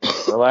heck?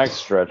 Relax,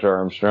 Stretch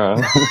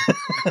Armstrong.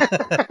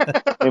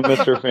 Hey,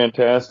 Mr.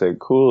 Fantastic,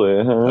 cool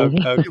it, huh?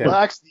 Okay.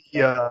 Relax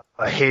the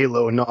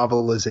Halo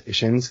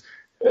novelizations.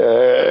 All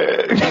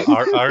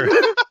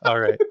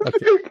right.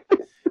 Okay.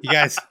 You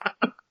guys,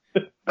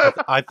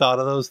 I thought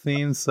of those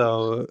themes,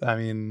 so, I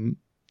mean,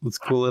 let's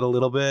cool it a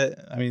little bit.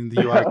 I mean,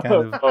 you are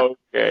kind of...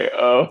 Okay,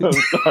 I'm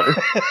sorry.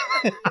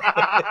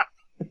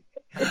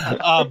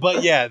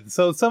 But yeah,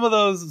 so some of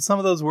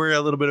those were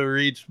a little bit of a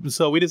reach.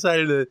 So we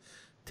decided to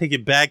take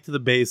it back to the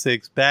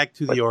basics, back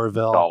to the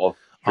Orville.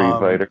 Street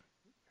Fighter.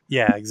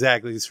 Yeah,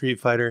 exactly. Street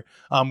Fighter.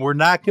 We're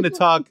not going to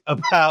talk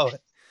about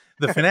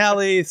the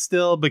finale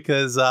still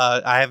because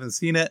I haven't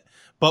seen it.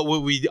 But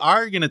what we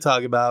are going to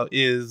talk about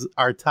is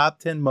our top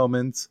 10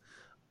 moments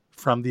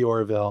from the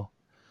Orville.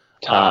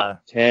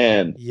 Top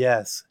 10.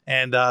 Yes.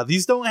 And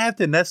these don't have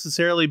to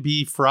necessarily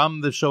be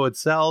from the show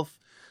itself.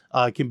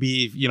 It can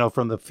be,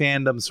 from the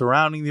fandom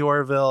surrounding the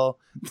Orville.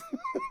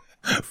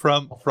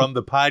 from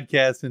the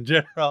podcast in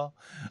general.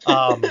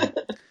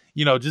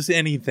 Just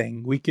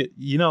anything we could,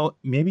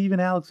 maybe even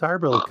Alex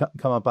Harbour will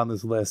come up on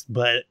this list,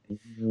 but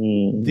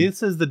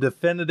this is the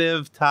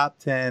definitive top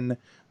 10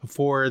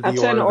 for the top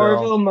 10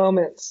 Orville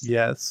moments.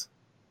 Yes.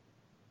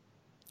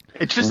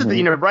 It's just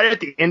right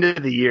at the end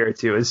of the year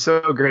too. It's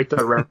so great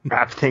to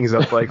wrap things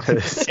up like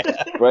this.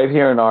 Right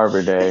here in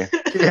Arbor Day.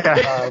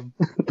 Yeah.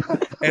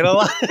 And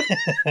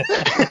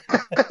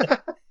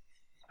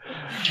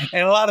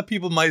a lot of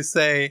people might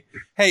say,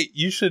 "Hey,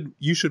 you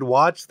should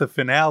watch the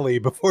finale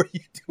before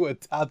you do a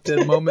top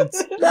 10 moments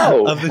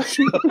of the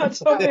show." That's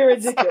totally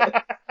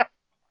ridiculous.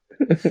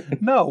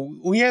 No,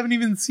 we haven't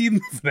even seen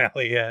the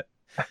finale yet.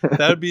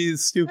 That would be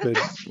stupid.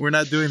 We're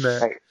not doing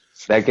that.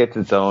 That gets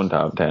its own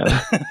top 10.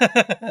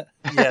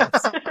 Yes.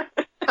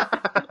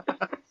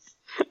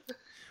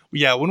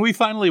 Yeah, when we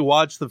finally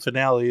watch the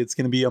finale, it's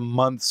going to be a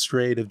month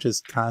straight of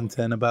just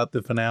content about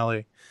the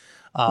finale.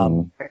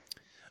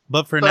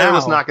 But for now,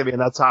 it's not going to be in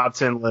that top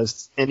 10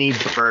 list. Any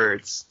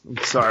birds? I'm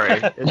sorry.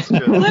 It's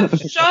just...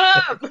 Cliff,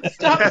 shut up!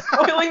 Stop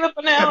spoiling the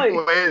finale.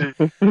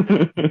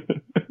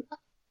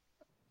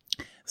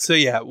 So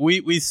yeah,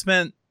 we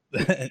spent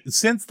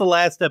since the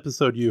last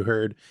episode you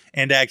heard,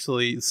 and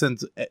actually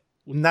since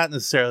not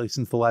necessarily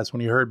since the last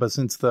one you heard, but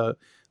since the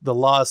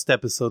Lost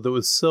episode that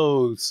was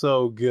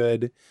so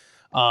good,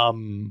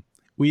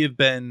 we have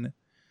been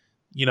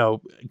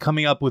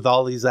coming up with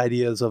all these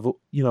ideas of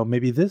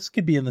maybe this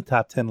could be in the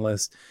top 10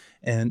 list,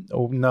 and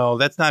oh no,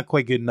 that's not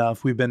quite good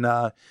enough. We've been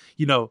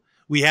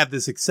we have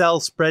this Excel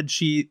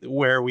spreadsheet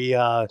where we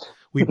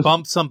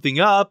bump something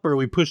up or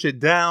we push it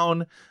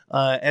down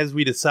as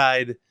we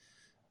decide.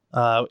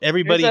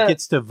 Everybody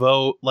gets to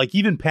vote. Like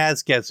even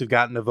past guests have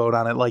gotten to vote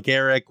on it. Like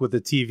Eric with the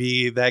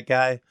TV, that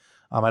guy.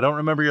 I don't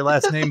remember your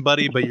last name,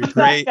 buddy, but you're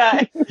great.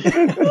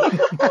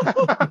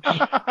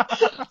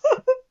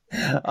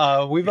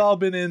 We've all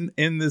been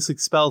in this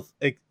expel.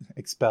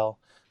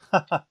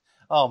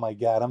 Oh my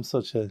God, I'm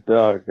such a.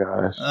 Oh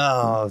gosh.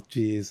 Oh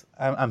geez,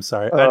 I'm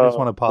sorry. I just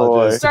want to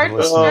apologize. Start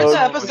the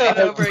episode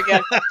over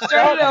again.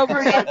 Start it over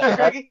again.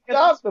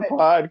 Stop the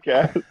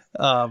podcast.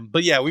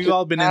 But yeah, we've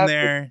all been in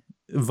there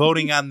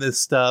voting on this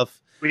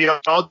stuff. We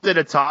all did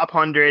a top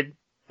 100,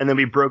 and then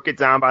we broke it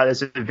down by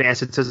this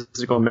advanced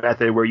statistical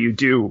method where you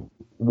do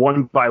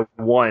one by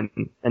one,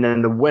 and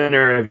then the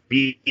winner of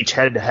each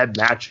head-to-head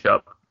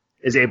matchup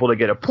is able to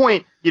get a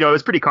point.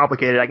 It's pretty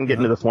complicated. I can get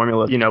into the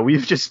formula.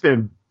 We've just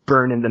been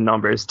burning the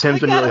numbers.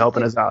 Tim's been really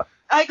helping us out.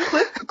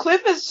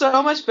 Cliff is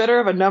so much better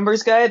of a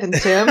numbers guy than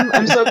Tim.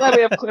 I'm so glad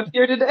we have Cliff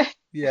here today.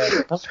 Yeah.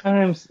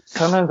 Sometimes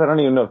I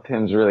don't even know if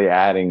Tim's really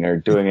adding or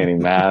doing any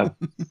math.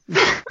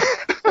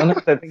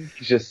 Sometimes I think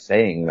he's just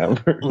saying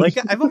numbers. Like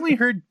I've only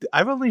heard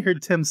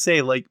Tim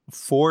say like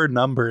 4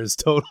 numbers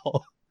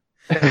total.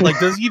 Like,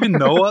 does he even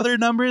know other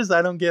numbers?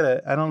 I don't get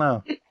it. I don't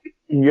know.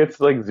 He gets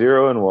like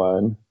 0 and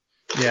 1.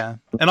 Yeah,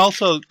 and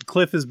also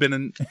Cliff has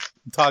been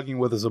talking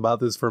with us about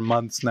this for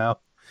months now.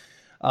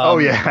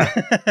 Yeah.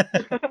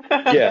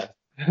 Yeah.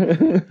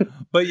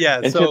 But yeah,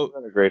 and so Tim's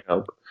been a great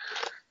help.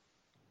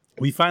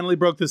 We finally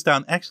broke this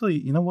down. Actually,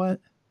 you know what?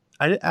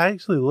 I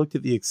actually looked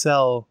at the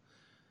Excel,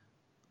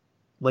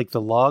 like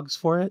the logs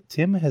for it.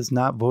 Tim has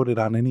not voted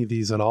on any of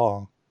these at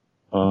all.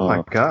 Oh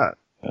my God.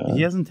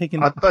 He hasn't taken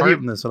part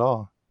in this at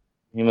all.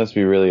 He must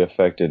be really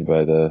affected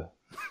by the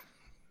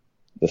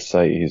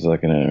site he's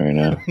looking at right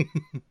now.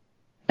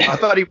 I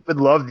thought he would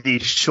love the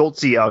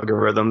Schultz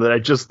algorithm that I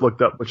just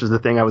looked up, which is the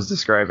thing I was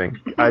describing.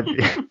 I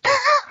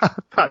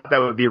thought that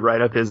would be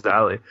right up his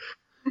alley.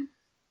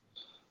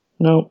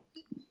 No,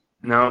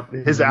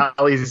 his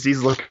alley,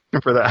 he's looking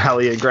for the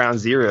alley at ground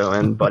zero,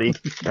 and buddy,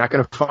 you're not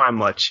going to find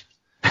much.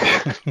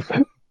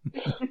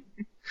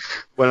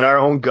 When our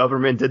own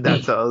government did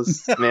that to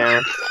us,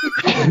 man.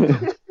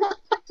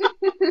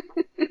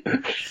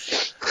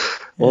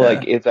 Well,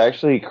 like, it's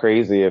actually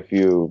crazy if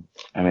you,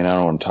 I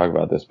don't want to talk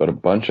about this, but a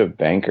bunch of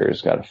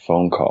bankers got a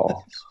phone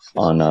call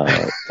on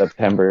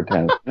September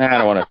 10th. I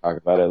don't want to talk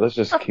about it. Let's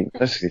just keep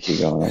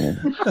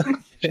going.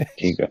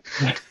 Keep going.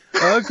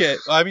 Okay.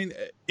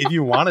 If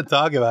you want to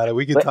talk about it,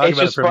 we can talk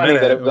about it for a minute. It's just funny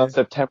that it was on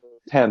September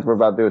 10th. We're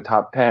about to do a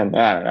top 10.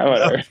 I don't know.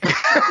 Whatever.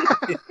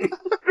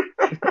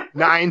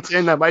 9,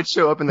 10, that might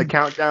show up in the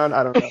countdown.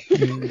 I don't know.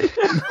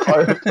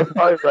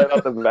 Probably right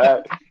off the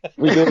bat.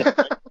 We did.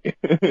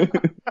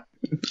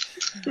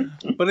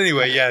 But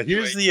anyway, yeah,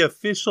 here's the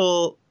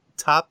official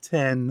top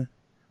 10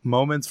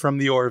 moments from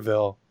the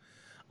Orville.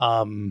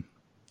 And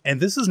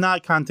this is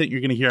not content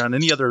you're going to hear on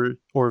any other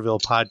Orville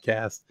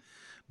podcast,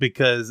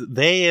 because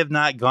they have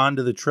not gone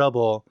to the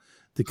trouble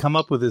to come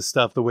up with this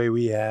stuff the way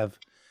we have.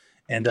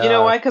 And you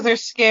know why? Because they're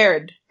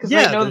scared. Because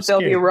they know that they'll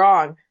be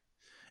wrong.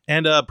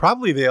 And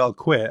probably they all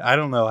quit. I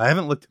don't know. I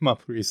haven't looked them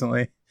up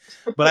recently,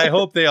 but I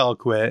hope they all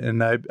quit.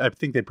 And I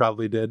think they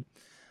probably did.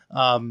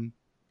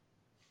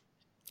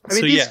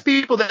 These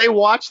people, they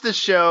watch the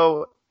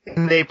show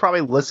and they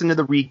probably listen to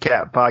the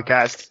recap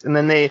podcast. And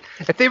then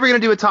if they were going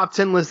to do a top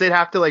 10 list, they'd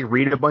have to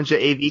read a bunch of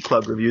AV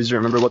Club reviews to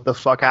remember what the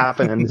fuck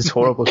happened in this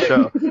horrible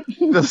show.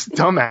 Those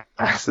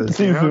dumbasses,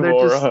 you These know,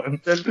 morons.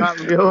 they're not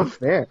real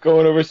fans.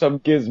 Going over some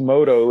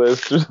Gizmodo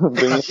list or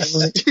something.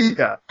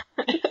 Yeah,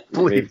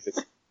 please.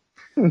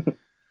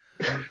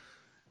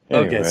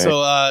 Okay,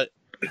 so I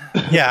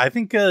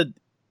think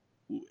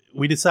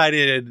we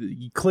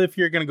decided, Cliff,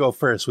 you're gonna go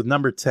first with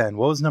number 10.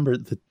 What was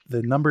the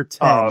number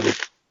 10?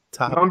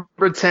 Top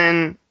Number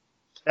 10.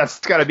 That's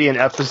got to be in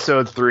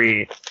episode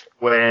 3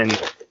 when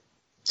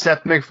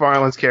Seth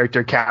MacFarlane's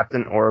character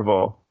Captain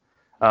Orville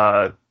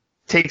does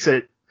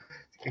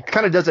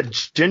a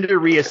gender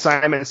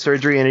reassignment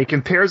surgery, and he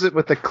compares it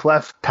with the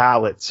cleft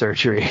palate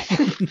surgery.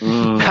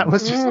 That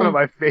was just one of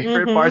my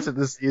favorite parts of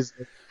this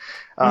season.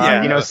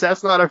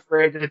 Seth's not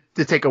afraid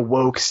to take a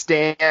woke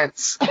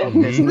stance.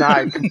 It's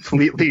not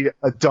completely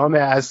a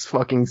dumbass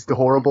fucking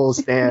horrible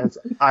stance.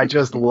 I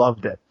just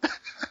loved it.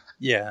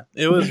 Yeah,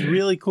 it was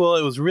really cool.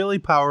 It was really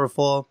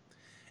powerful.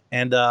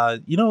 And,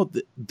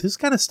 this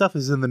kind of stuff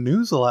is in the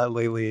news a lot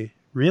lately,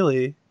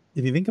 really,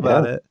 if you think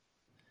about it.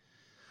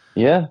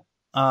 Yeah.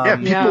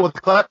 People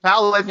with cleft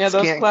palates. Yeah,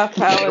 those cleft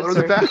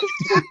palates.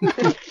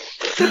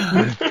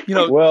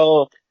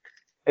 Well,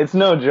 it's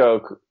no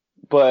joke,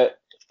 but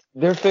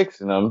they're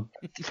fixing them,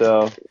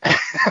 so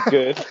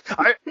good.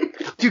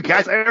 Dude,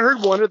 guys, I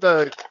heard one of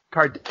the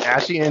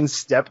Kardashian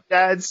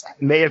stepdads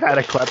may have had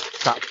a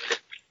cleft palate.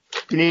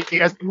 Can you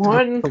guys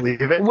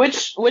believe it?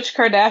 Which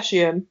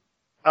Kardashian?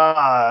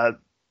 I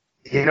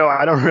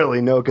don't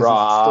really know because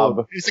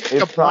Rob. it's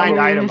like a blind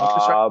item.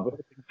 Rob.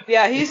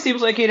 Yeah, he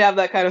seems like he'd have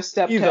that kind of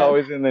stepdad. He's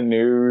always in the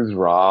news,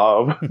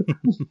 Rob.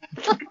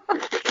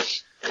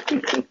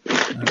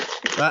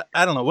 But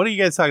I don't know. What are you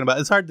guys talking about?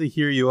 It's hard to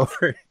hear you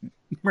over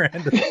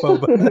Miranda's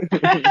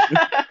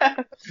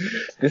boba.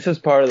 This is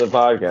part of the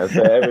podcast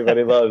that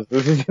everybody loves.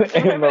 This is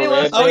Everybody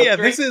loves Oh yeah,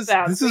 drink this is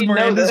sounds. We know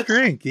Miranda's this.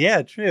 drink.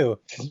 Yeah, true.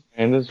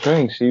 Miranda's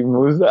drink. She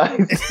moves the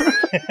ice.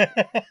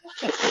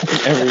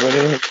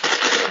 Everybody.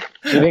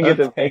 She didn't get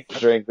to make the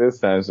drink this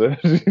time, so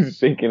she's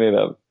shaking it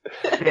up.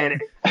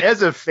 And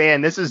as a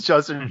fan, this is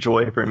just a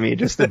joy for me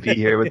just to be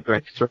here with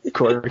the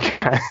recorder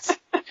guys.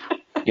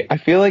 Yeah, I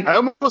feel like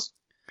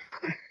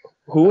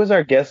who was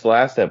our guest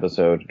last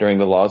episode during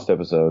the Lost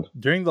episode?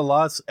 During the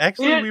Lost,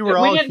 actually, we were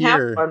all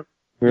here.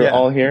 We were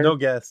all here? No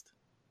guest.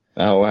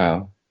 Oh,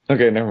 wow.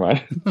 Okay, never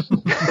mind.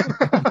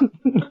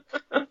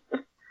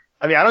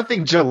 I mean, I don't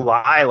think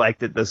July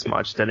liked it this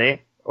much, did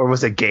he? Or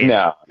was it Gabe?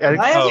 No.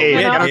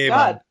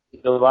 God.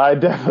 July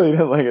definitely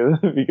didn't like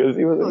it because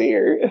he wasn't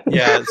here.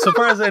 Yeah, so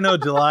far as I know,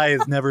 July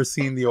has never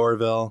seen the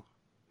Orville.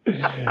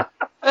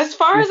 As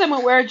far as I'm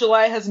aware,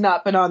 July has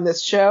not been on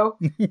this show,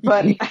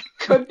 but I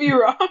could be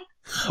wrong.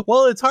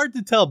 Well, it's hard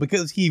to tell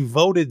because he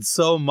voted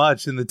so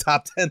much in the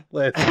top 10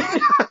 list.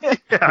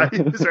 Yeah,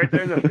 he was right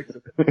there in the mix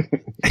of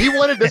it. He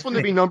wanted this one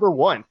to be number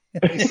 1.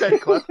 He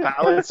said cleft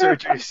palate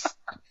surgeries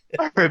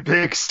are a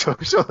big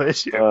social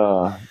issue.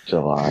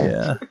 July.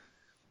 Yeah.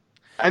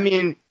 I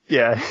mean,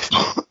 yeah.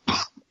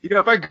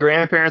 If our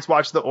grandparents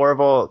watched the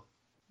Orville,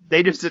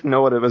 they just didn't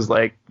know what it was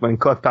like when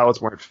cleft palates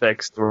weren't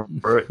fixed or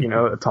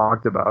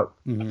talked about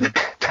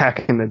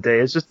back in the day.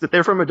 It's just that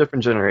they're from a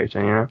different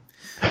generation,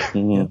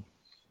 Mm-hmm.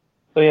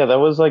 So yeah, that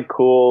was like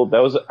cool.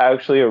 That was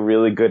actually a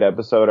really good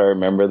episode. I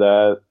remember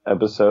that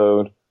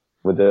episode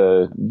with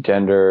the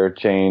gender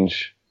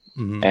change.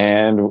 Mm-hmm.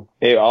 And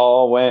it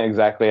all went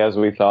exactly as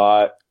we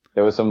thought.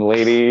 There was some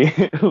lady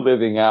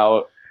living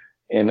out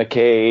in a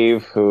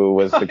cave who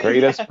was the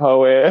greatest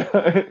poet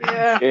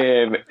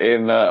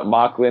in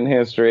Mocklin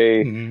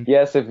history. Mm-hmm.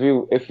 Yes,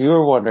 if you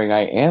were wondering,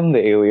 I am the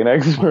alien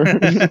expert.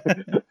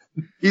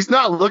 He's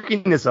not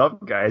looking this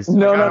up, guys.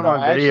 No.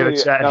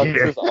 Actually,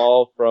 this is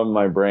all from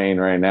my brain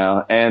right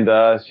now. And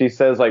she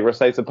says,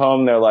 recites a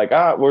poem. They're like,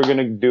 we're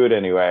gonna do it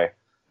anyway.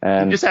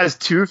 And he just has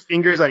 2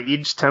 fingers on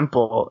each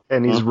temple,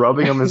 and he's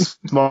rubbing them in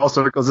small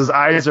circles. His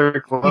eyes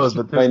are closed,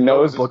 but my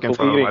nose is looking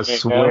for him, I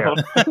swear.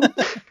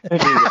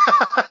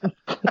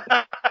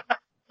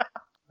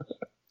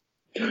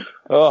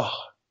 Oh.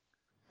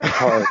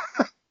 Hard.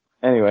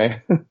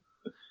 Anyway.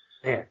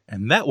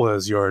 And that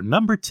was your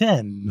number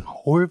 10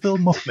 Orville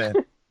moment.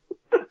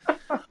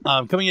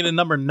 Coming in at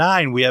number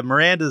 9, we have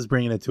Miranda's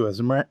bringing it to us.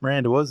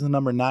 Miranda, what was the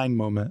number 9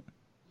 moment?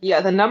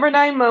 Yeah, the number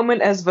 9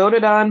 moment, as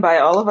voted on by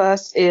all of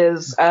us,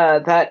 is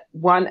that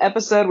one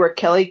episode where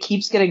Kelly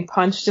keeps getting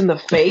punched in the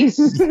face.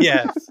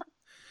 Yes.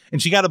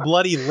 And she got a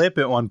bloody lip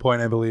at one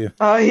point, I believe.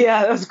 Oh,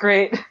 yeah, that was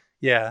great.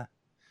 Yeah.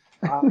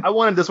 I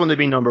wanted this one to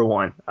be number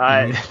 1.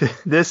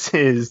 This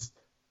is,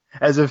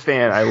 as a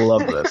fan, I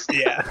love this.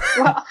 Yeah.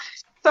 Well,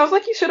 sounds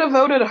like you should have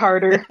voted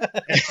harder.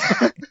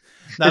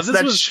 Now, it's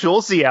that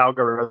Schulze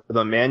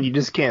algorithm, man. You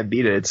just can't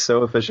beat it. It's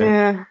so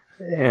efficient.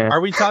 Yeah. Are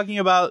we talking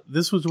about,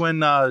 this was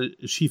when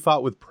she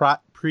fought with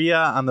Priya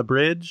on the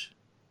bridge?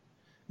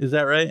 Is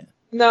that right?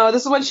 No,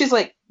 this is when she's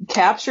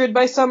captured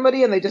by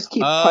somebody and they just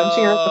keep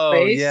punching her in the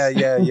face.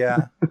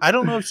 Yeah. I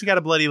don't know if she got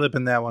a bloody lip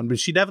in that one, but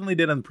she definitely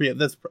did on Priya.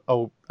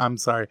 I'm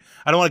sorry.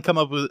 I don't want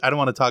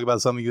to talk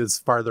about something that's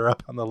farther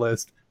up on the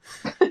list.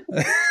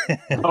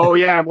 Oh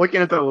yeah, I'm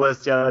looking at the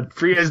list. Yeah,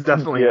 Priya's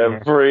definitely. Yeah,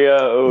 Priya.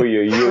 Oh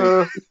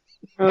yeah.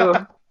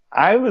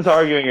 I was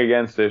arguing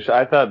against it.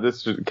 I thought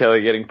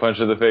Kelly getting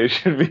punched in the face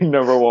should be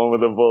number one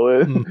with a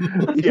bullet.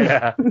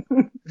 Yeah.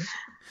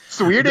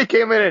 It's weird it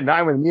came in at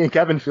 9 when me and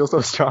Kevin feel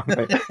so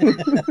strongly.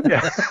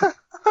 Yeah.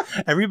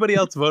 Everybody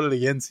else voted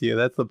against you.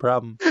 That's the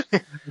problem.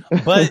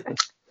 But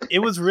it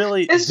was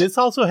really. This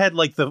also had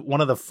like one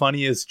of the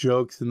funniest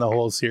jokes in the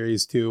whole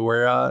series too,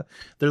 where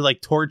they're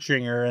like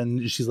torturing her,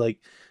 and she's like,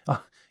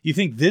 "You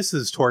think this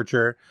is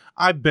torture?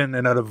 I've been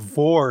in a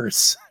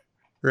divorce."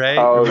 Right?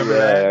 Oh, Remember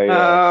that?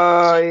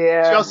 yeah. Oh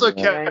yeah. She also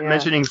kept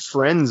mentioning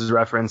Friends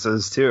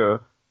references too.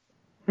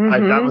 Mm-hmm.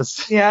 Like that was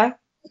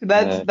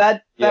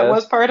that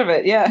was part of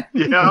it. Yeah.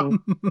 Yeah.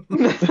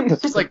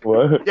 It's like,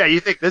 What? yeah,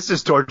 you think this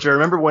is torture?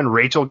 Remember when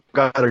Rachel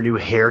got her new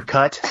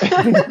haircut?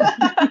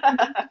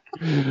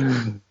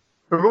 Remember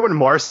when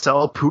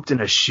Marcel pooped in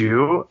a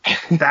shoe?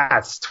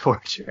 That's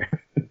torture.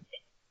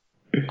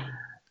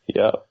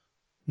 Yeah.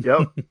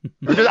 Yep.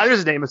 I'm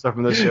just naming stuff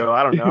from this show.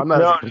 I don't know. I'm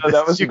not. No,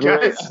 that was you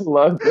great. guys. I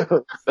love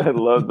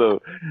the.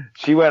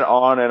 She went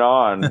on and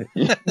on.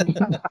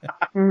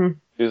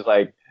 She was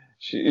like,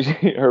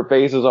 her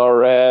face is all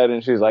red,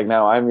 and she's like,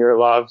 "Now I'm your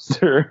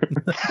lobster."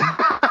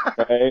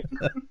 Right?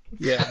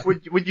 Yeah.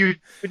 Would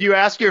you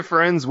ask your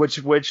friends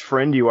which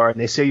friend you are, and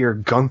they say you're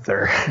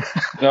Gunther?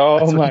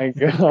 Oh my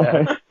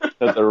god,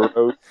 that's a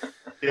roast.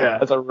 Yeah.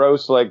 That's a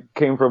roast like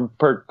came from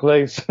Perk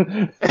Place.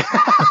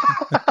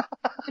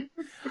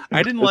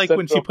 I didn't like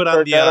when she put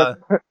on the.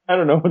 I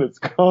don't know what it's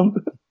called.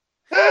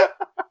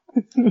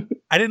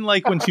 I didn't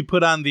like when she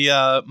put on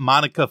the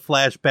Monica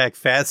flashback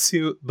fat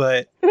suit,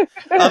 but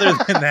other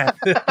than that,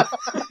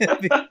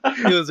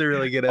 it was a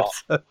really good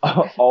episode.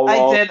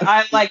 I did.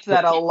 I liked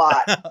that a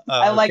lot.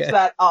 I liked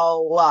that a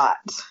lot.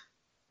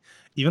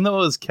 Even though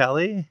it was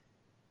Kelly?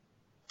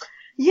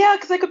 Yeah,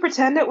 because I could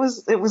pretend it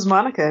was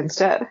Monica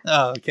instead.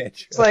 Oh, okay.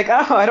 True. It's like,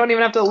 oh, I don't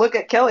even have to look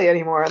at Kelly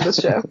anymore on this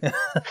show.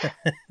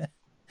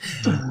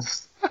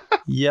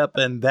 Yep,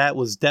 and that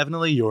was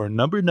definitely your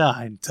number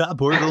 9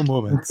 top Orville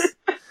moments.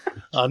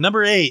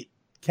 Number 8,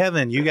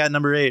 Kevin, you got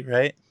number 8,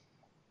 right?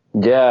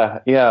 Yeah.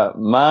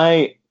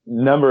 My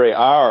number 8,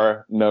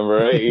 our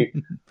number 8,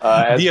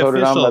 as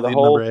voted on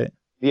by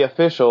the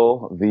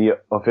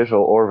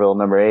official Orville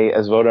number 8,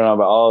 as voted on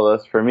by all of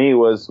us. For me,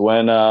 was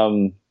when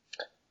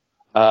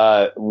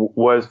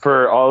was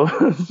for all of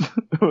us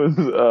was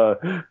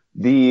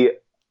the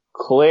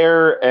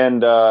Claire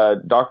and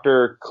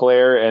Dr.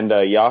 Claire and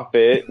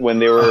Yaphet when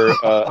they were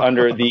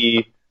under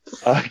the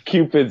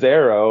Cupid's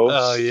arrow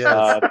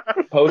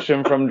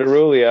potion from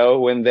Derulio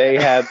when they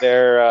had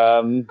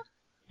their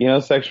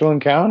sexual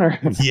encounter.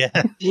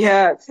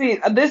 Yeah. See,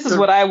 this is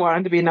what I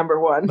wanted to be number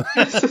 1.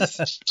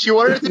 She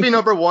wanted it to be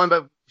number 1,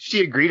 but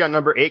she agreed on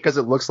number 8 because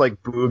it looks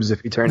like boobs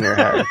if you turn their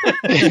head.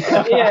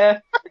 Yeah.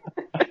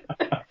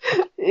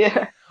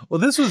 Yeah. Well,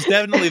 this was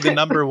definitely the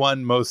number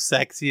 1 most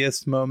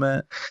sexiest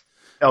moment.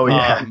 Oh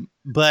yeah.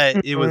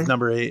 But it was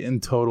number 8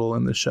 in total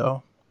in the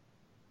show.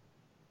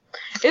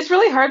 It's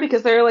really hard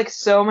because there are like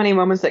so many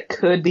moments that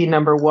could be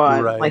number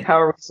 1. Right. Like,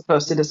 how are we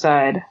supposed to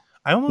decide?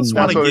 I almost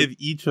want to give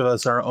each of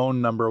us our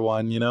own number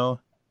 1, you know?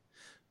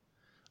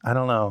 I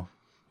don't know.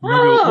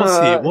 Maybe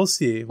we'll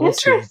see.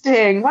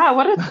 Interesting. Wow,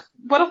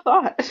 what a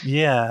thought.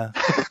 Yeah.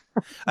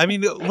 I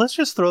mean, let's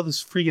just throw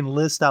this freaking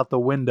list out the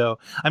window.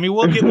 I mean,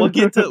 we'll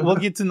get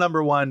to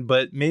number 1,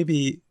 but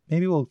maybe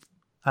we'll,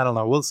 I don't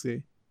know, we'll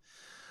see.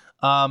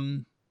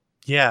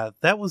 Yeah,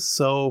 that was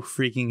so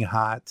freaking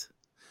hot.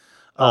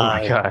 Oh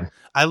my god.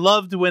 I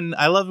loved when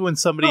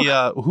somebody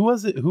who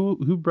was it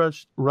who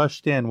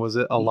rushed in? Was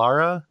it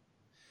Alara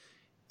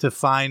to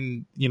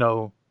find,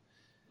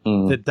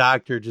 the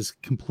doctor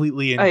just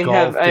completely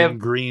engulfed in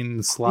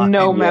green slime?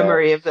 No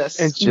memory of this.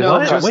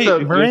 Wait,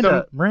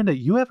 Miranda,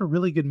 you have a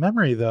really good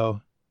memory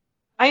though.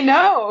 I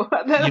know.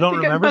 You don't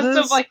remember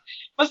this?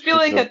 Must be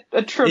like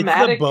a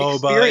traumatic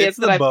experience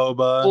that I've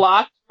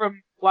blocked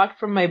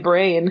from my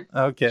brain.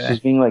 Okay. She's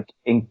being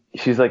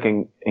she's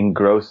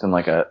engrossed in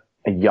like a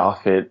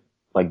Yaphet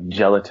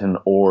gelatin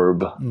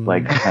orb,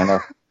 kind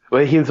of.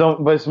 But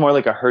it's more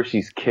like a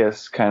Hershey's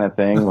Kiss kind of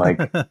thing. Like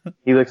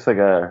he looks like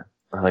a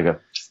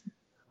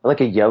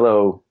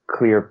yellow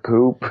clear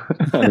poop.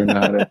 I don't know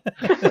how to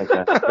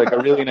like a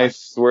really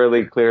nice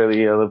swirly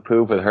clearly yellow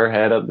poop with her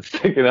head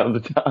sticking out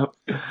the top.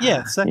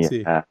 Yeah,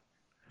 sexy.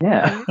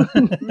 Yeah.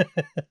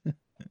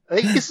 I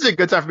think this is a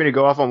good time for me to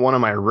go off on one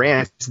of my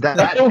rants. That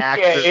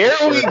actress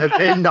should have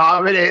been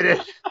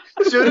nominated.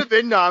 Should have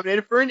been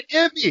nominated for an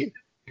Emmy.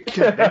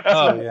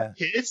 Oh yeah.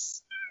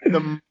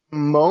 The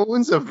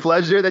moans of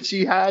pleasure that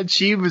she had.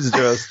 She was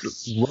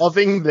just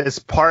loving this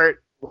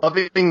part,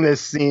 loving this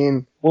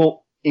scene.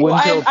 Well,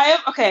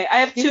 I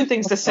have 2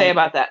 things to say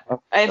about that.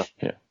 I have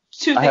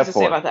 2 things to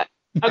say about that.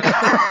 Okay.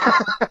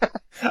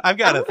 I've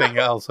got a thing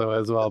also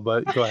as well,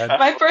 but go ahead.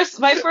 My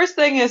first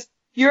thing is,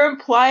 you're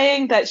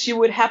implying that she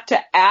would have to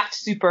act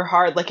super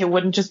hard, like it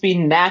wouldn't just be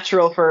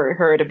natural for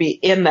her to be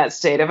in that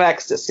state of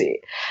ecstasy.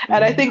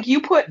 And I think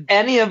you put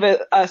any of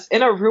us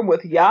in a room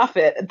with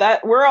Yaphet,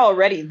 that we're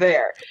already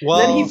there. Well,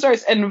 then he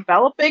starts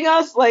enveloping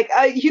us, not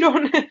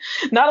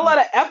a lot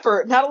of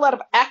effort, not a lot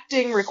of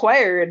acting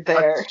required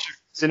there.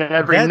 He's in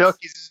every nook.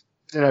 He's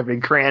in every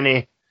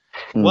cranny.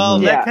 Well,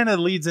 that kind of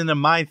leads into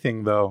my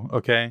thing, though.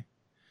 Okay,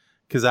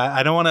 because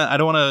I don't want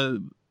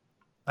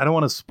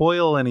to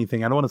spoil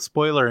anything. I don't want to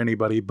spoiler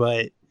anybody,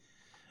 but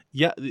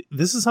yeah,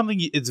 this is something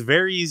it's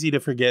very easy to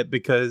forget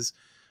because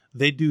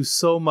they do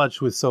so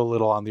much with so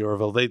little on the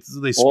Orville. They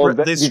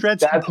stretch.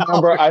 That's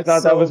number. I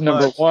thought that was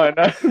number one.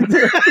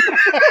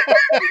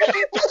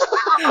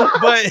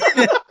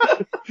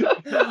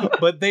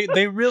 but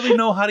they really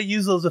know how to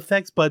use those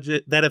effects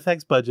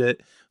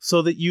budget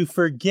so that you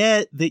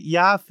forget that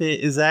Yaphet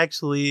is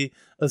actually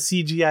a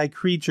CGI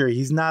creature.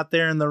 He's not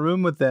there in the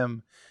room with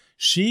them.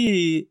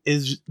 That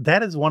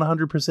is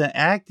 100%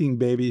 acting,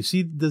 baby.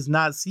 She does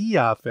not see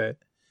Yaphet.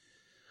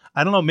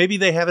 I don't know. Maybe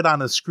they have it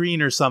on a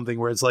screen or something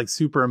where it's like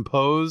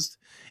superimposed.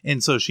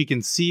 And so she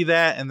can see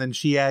that. And then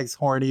she acts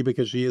horny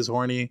because she is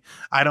horny.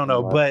 I don't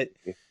know. But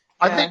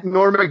I think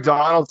Norm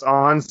Macdonald's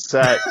on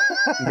set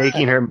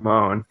making her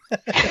moan.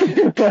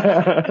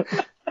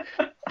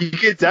 You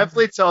could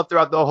definitely tell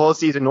throughout the whole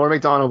season, Norm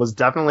Macdonald was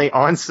definitely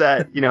on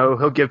set. You know,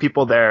 he'll give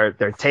people their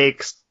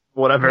takes,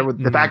 whatever.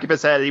 With the back of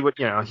his head, he would,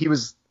 he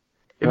was.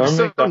 It was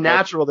so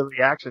natural, the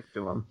reaction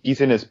to him.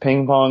 He's in his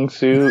ping pong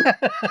suit,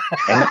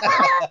 and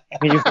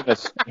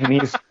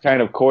he's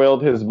kind of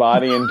coiled his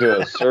body into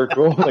a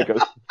circle, like a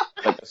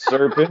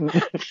serpent.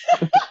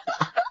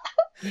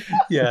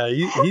 Yeah,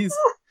 he's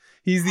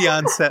the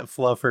on-set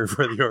fluffer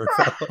for the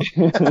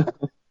Orville.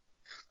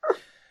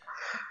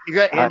 You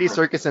got Andy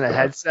Serkis in a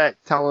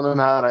headset telling him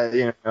how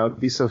to,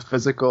 be so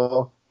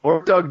physical,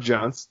 or Doug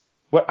Jones.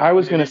 What I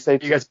was going to say,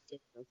 you guys.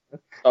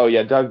 Oh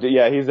yeah, Doug.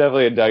 Yeah, he's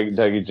definitely a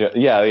Dougie Jones.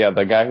 Yeah,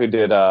 the guy who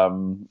did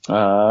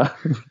the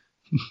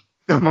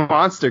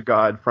Monster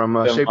God from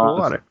Shape of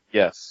Water.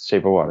 Yes,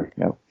 Shape of Water.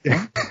 Yeah.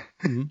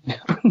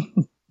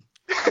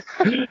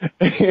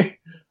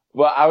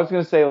 Well, I was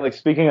gonna say, like,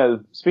 speaking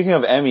of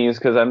Emmys,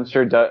 because I'm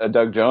sure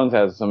Doug Jones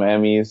has some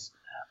Emmys.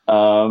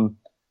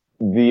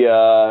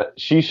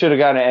 She should have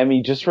gotten an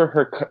Emmy just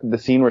for the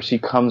scene where she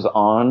comes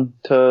on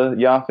to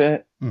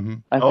Yaphet. Mm-hmm.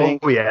 I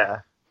think. Oh yeah.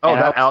 Oh,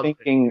 and that I was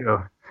thinking,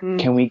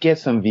 can we get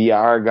some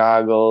VR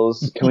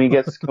goggles? Can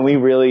we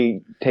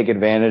really take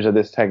advantage of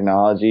this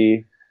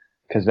technology?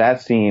 Because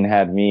that scene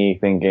had me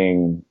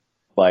thinking,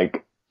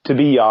 like, to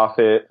be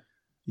Yaphet,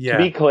 to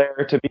be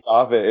Claire, to be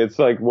Yaphet. It's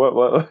like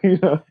what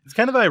It's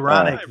kind of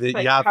ironic that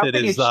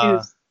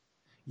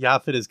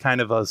Yaphet is kind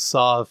of a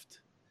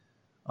soft,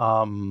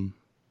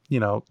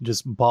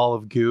 just ball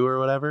of goo or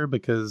whatever.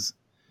 Because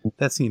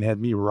that scene had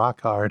me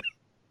rock hard.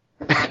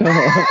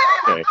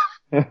 Okay.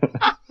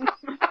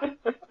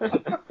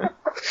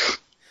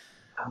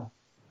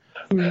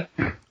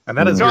 And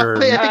that is your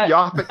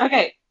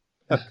okay.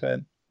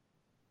 Okay.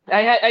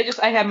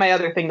 I had my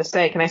other thing to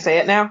say. Can I say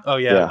it now? Oh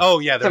yeah. Oh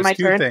yeah. There's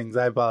two turn? things.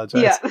 I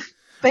apologize. Yeah.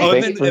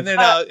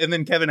 And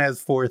then Kevin has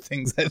 4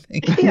 things. I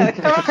think. Yeah.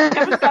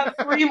 Kevin's got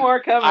 3 more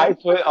coming. I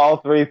put all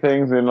 3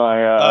 things in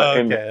my.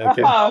 Okay.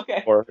 Oh,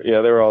 okay.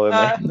 Yeah, they were all in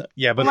there.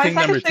 Yeah, but thing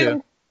number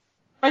 2.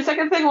 My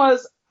second thing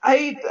was,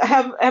 I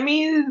have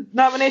Emmy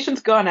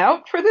nominations gone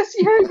out for this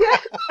year yet?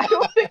 I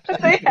don't think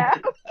that they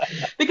have,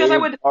 because I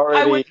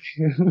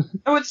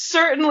would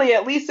certainly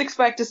at least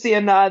expect to see a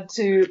nod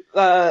to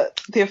the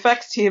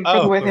effects team for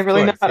the way they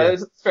really know how to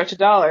stretch a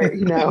dollar.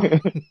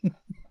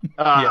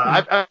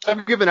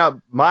 I've given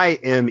out my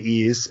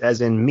Emmys,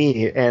 as in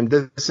me, and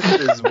this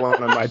is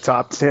one of my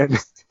top 10.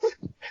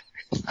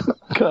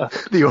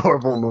 The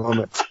Orville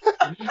moment.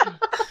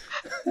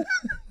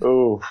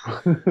 Oh.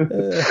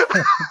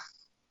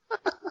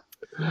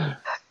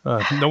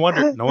 No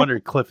wonder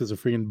Cliff is a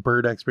freaking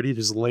bird expert. He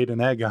just laid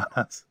an egg on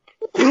us.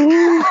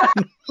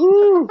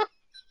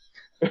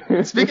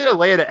 Speaking of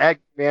laying an egg,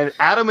 man,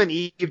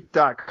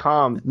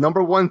 AdamandEve.com,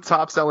 #1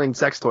 top selling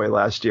sex toy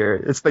last year.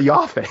 It's the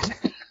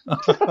Yaphet.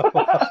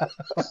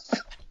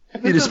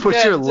 You just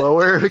put your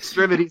lower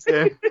extremities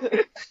in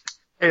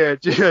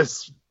and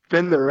just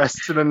spend the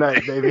rest of the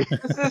night, baby.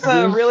 This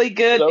is really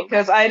good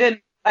because I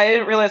didn't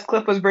realize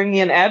Cliff was bringing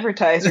in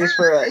advertisers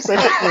for us.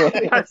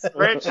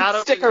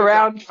 Stick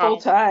around full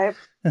time.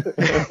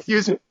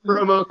 Use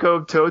promo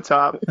code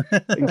TOETOP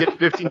and get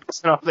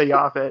 15% off the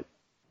Yaphet.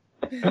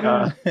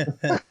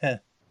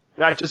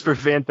 Not just for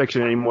fan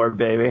fiction anymore,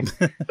 baby.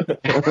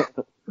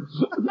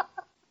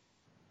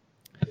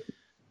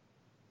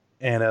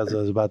 And as I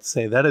was about to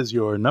say, that is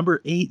your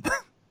number 8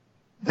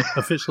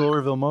 official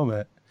Orville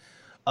moment.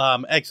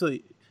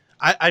 Actually,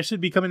 I should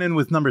be coming in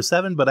with number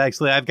 7, but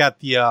actually I've got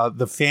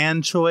the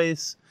fan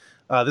choice.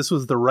 This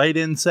was the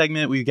write-in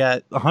segment. We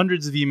got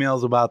hundreds of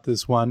emails about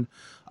this one,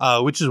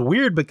 which is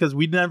weird because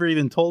we never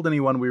even told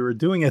anyone we were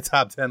doing a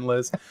top 10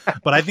 list.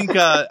 But I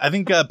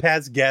think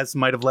past guests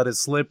might have let it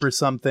slip or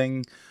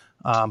something.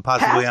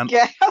 Possibly on.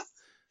 Gas?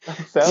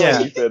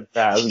 You said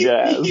past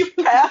gas. You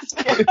passed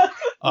gas.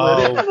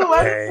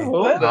 Okay.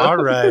 All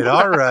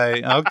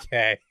right.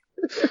 Okay.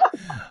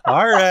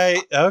 All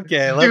right.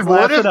 Okay. Let's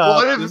laugh it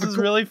up. This is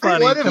really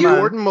funny. What if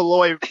Jordan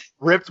Malloy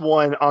ripped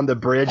one on the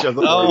bridge of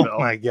the Orville? Oh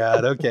my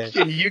God. Okay.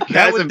 Can you guys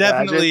that would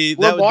definitely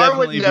be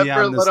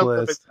on this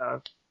list.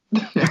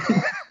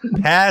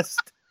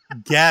 Past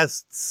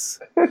guests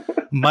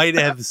might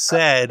have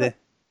said,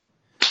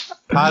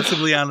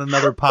 possibly on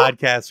another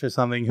podcast or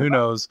something, who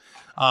knows.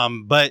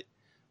 But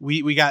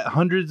we got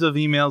hundreds of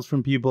emails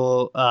from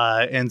people,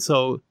 and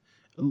so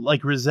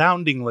like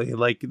resoundingly,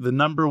 like the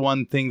number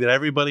one thing that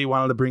everybody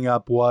wanted to bring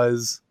up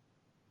was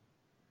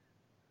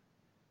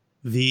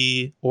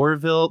the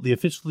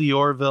official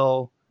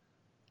Orville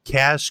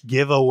cash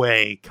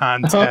giveaway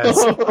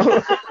contest.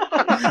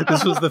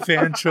 This was the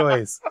fan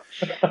choice.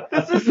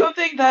 This is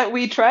something that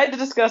we tried to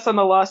discuss on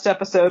the lost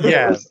episode, but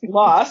it was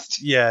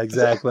lost. Yeah,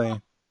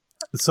 exactly.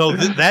 So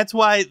that's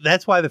why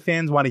the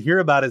fans want to hear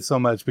about it so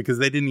much, because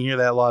they didn't hear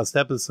that lost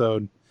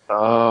episode.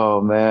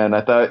 Oh man,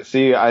 I thought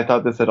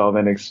this had all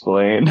been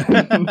explained.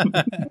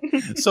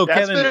 So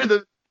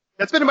Kevin,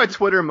 that's been in my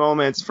Twitter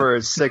moments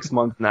for 6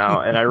 months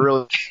now, and I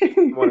really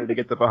wanted to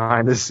get the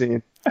behind the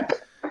scene.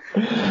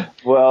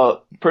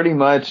 Well, pretty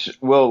much.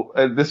 Well,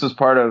 this was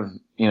part of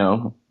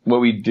what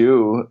we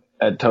do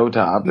at Toe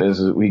Top is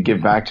we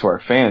give back to our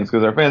fans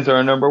because our fans are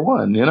our number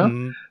one.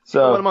 Mm-hmm.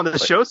 So let them on the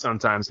show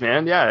sometimes,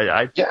 man.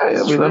 Yeah,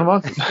 we let them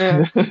on.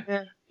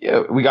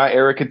 Yeah, we got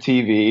Erica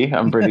TV,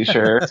 I'm pretty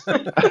sure.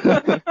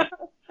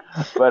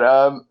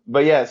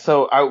 But yeah,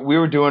 so we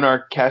were doing our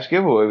cash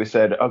giveaway. We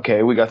said,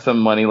 okay, we got some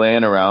money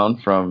laying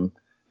around from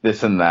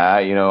this and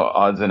that,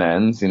 odds and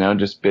ends,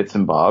 just bits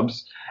and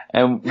bobs.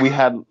 And we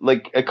had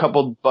like a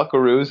couple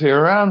buckaroos here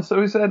around. So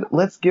we said,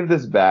 let's give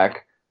this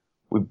back.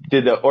 We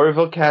did the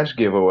Orville cash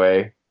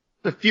giveaway.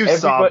 A few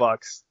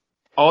sawbucks.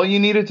 All you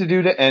needed to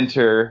do to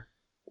enter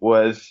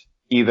was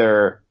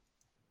either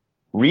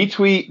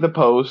retweet the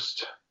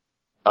post,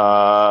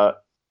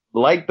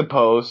 like the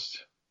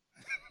post,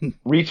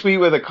 retweet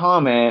with a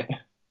comment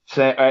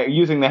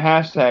using the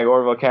hashtag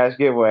Orville Cash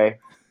Giveaway,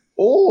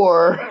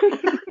 or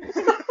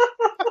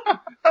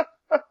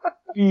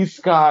be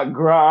Scott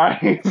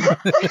Grimes.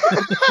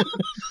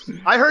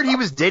 I heard he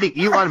was dating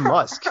Elon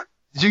Musk.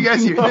 Did you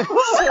guys hear this?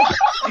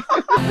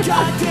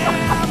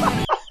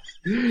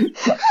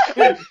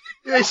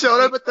 They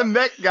showed up at the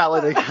Met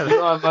Gala together.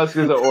 Elon Musk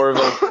is an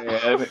Orville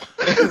fan.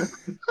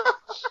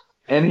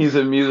 And he's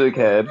a music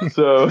head,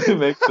 so it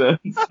makes sense.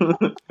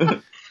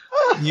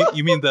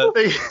 You mean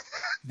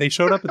they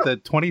showed up at the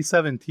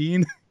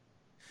 2017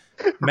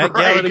 Met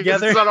Gala right,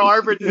 together? It's on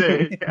Arbor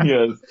Day.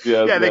 Yes.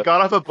 Yeah, they got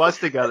off a bus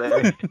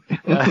together.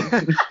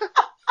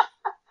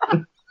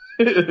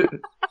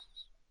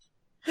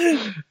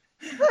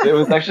 It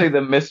was actually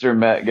the Mr.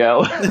 Met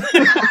Gala.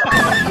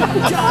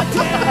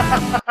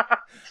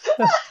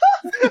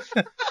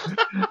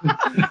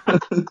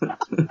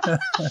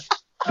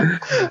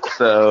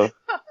 So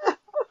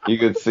you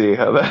could see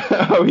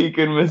how he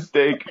could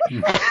mistake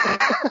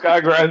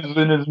Scott Grimes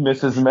and his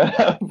Mrs.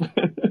 Met.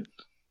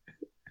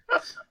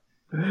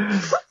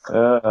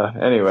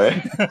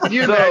 Anyway. Can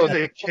you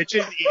imagine the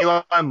kitchen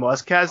Elon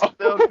Musk has,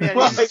 though? Man,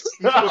 he's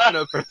open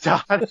up for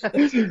Todd.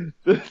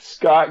 The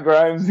Scott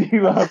Grimes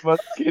Elon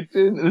Musk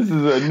kitchen. This is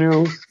a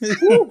new.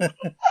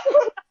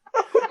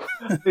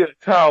 See a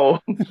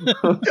towel.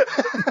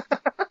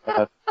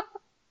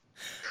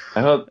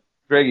 I hope,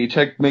 Greggy,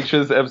 make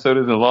sure this episode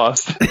isn't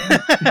lost.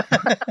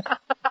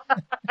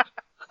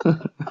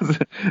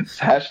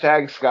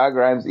 Hashtag Scott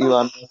Grimes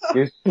Elon Musk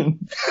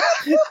kitchen.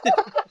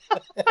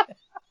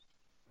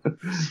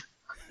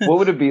 What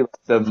would it be, like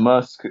the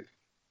Musk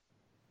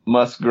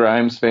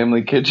Grimes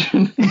family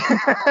kitchen?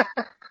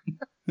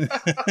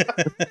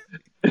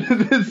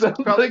 It sounds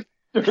like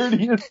the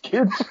dirtiest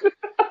kitchen.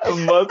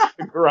 Musk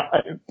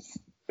Grimes.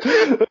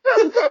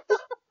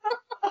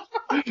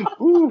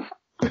 Oof.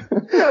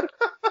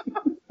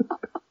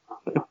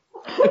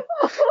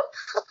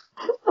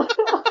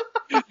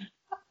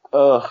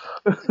 Ugh.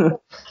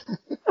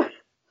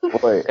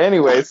 Boy.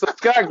 Anyway, so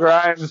Scott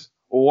Grimes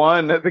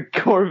won the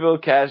Orville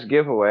cash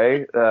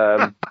giveaway.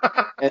 I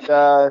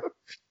don't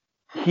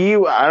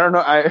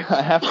know, I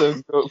have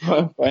to go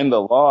find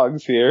the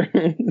logs here.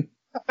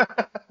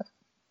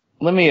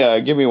 Let me,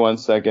 give me 1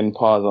 second,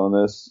 pause on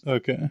this.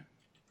 Okay.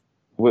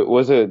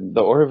 Was it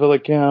the Orville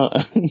account?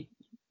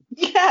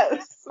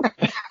 Yes.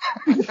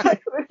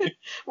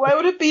 Why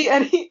would it be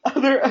any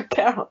other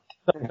account?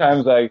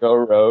 Sometimes I go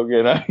rogue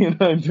and I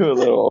do a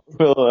little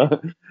Orville.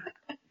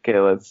 Okay,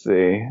 let's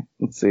see.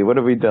 What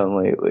have we done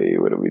lately?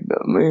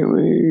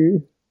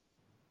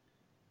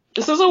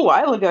 This was a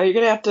while ago. You're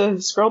going to have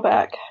to scroll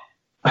back.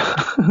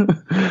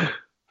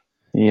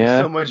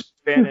 Yeah. So much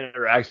fan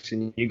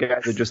interaction. You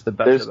guys are just the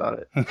best about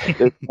it.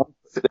 There's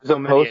so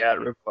many ad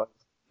replies.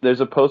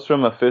 There's a post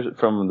from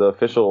the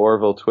official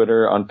Orville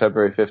Twitter on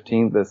February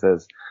 15th that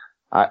says,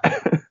 I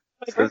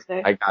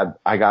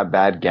got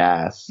bad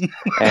gas.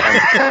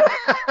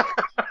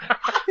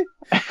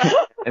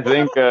 And I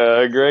think,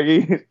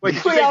 Greggy.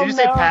 Wait, did you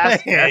say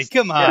past? Hey,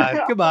 come on.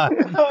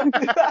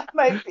 That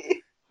might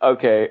be.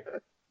 Okay,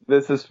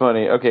 this is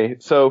funny. Okay,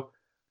 so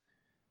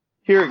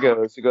here it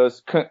goes. It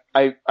goes,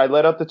 I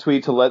let up the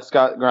tweet to let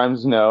Scott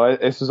Grimes know.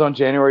 This was on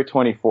January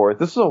 24th.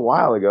 This was a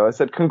while ago. I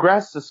said,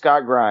 congrats to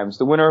Scott Grimes,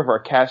 the winner of our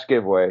cash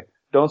giveaway.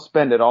 Don't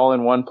spend it all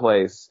in one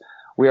place.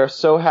 We are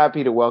so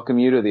happy to welcome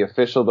you to the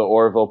official The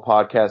Orville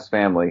podcast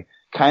family.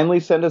 kindly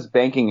send us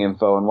banking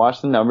info and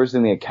watch the numbers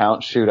in the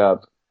account shoot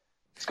up.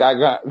 Scott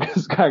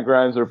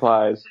Grimes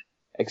replies,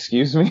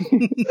 excuse me?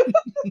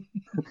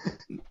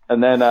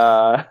 and then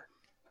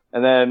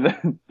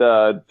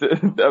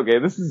okay,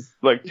 this is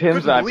like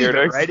Tim's not here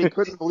to right? He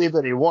couldn't believe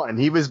that he won.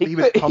 He was pumping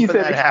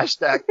that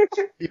hashtag.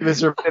 He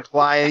was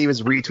replying. He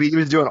was retweeting. He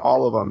was doing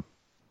all of them.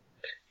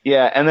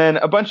 Yeah, and then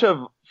a bunch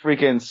of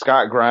freaking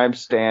Scott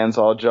Grimes stands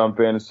all jump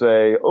in and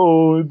say,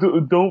 "Oh,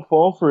 don't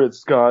fall for it,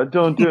 Scott.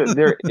 Don't do it."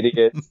 They're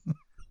idiots,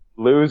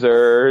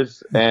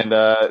 losers, and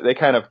they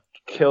kind of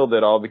killed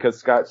it all because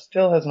Scott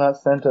still has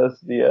not sent us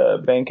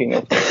the banking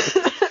info.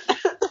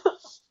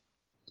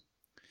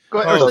 Go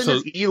ahead, or send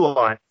us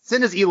Elon.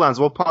 Send us Elon's.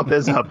 We'll pump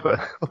his up. We'll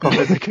pump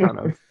his account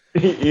up.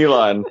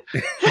 Elon.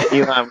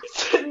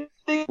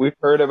 We've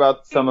heard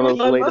about some of those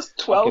latest.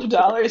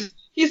 $12.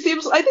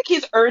 I think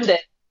he's earned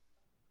it.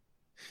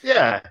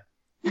 Yeah.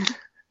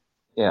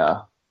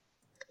 Yeah.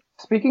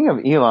 Speaking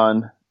of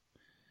Elon,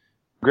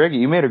 Greggy,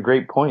 you made a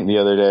great point the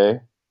other day.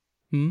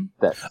 Yeah.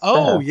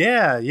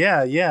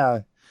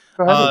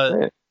 Go ahead and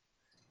say it.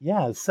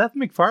 Yeah, Seth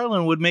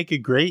MacFarlane would make a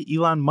great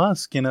Elon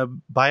Musk in a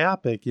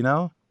biopic, you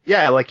know?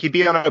 Yeah, like he'd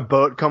be on a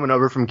boat coming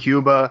over from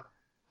Cuba.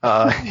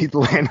 He'd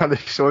land on the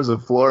shores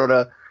of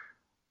Florida.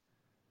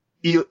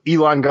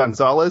 Elon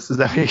Gonzalez, is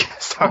that what you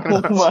guys talking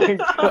about? Oh my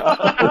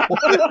god.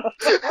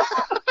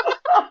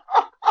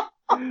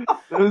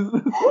 This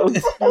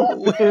is so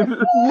stupid.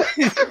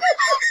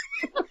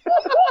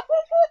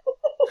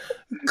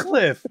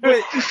 Cliff,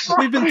 wait,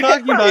 we've been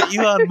talking about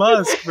Elon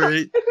Musk for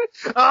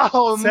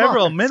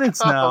several minutes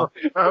now.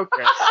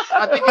 Okay.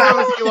 I think that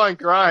was Elon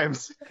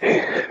Grimes.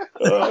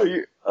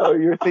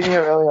 You're thinking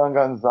of Elian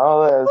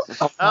Gonzalez.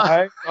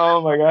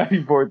 Oh my god,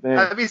 you poor thing.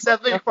 I mean,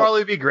 Seth MacFarlane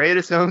would be great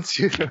as him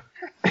too.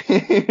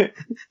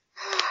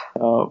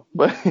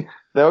 But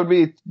that would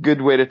be a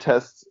good way to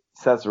test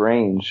Seth's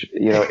range.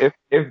 You know,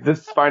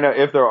 find out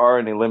if there are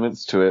any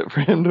limits to it for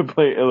him to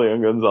play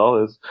Elian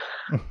Gonzalez.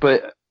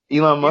 But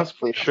Elon Musk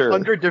for sure.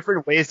 100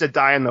 different ways to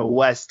die in the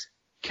West,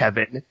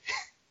 Kevin.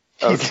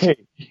 Okay.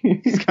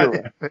 He's got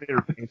infinite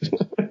range.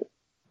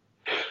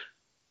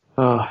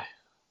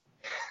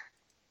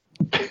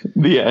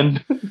 The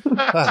end.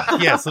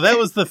 Yeah, so that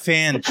was the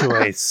fan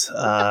choice.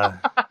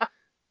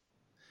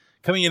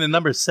 Coming in at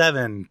number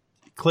 7,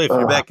 Cliff,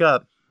 you're back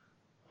up.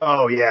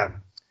 Oh, yeah.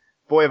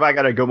 Boy, have I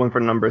got a good one for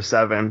number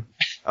 7.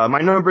 My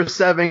number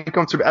 7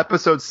 comes from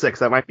episode 6.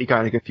 That might be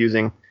kind of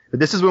confusing. But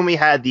this is when we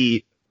had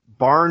the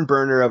barn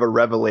burner of a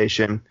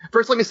revelation.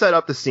 First, let me set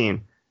up the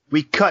scene.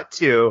 We cut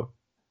to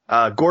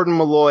Gordon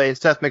Malloy,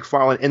 Seth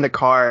MacFarlane in the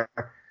car,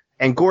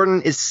 and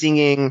Gordon is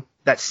singing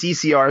that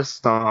CCR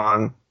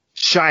song,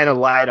 Shine a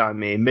Light on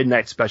Me.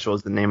 Midnight Special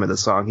is the name of the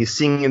song. He's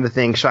singing the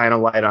thing, Shine a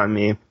Light on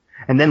Me.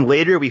 And then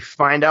later we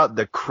find out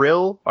the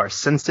krill are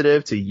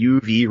sensitive to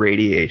UV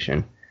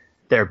radiation.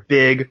 Their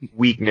big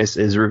weakness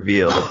is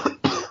revealed.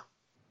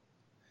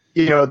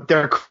 You know,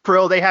 they're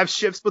krill, they have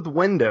ships with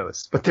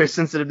windows, but they're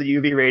sensitive to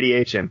UV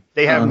radiation.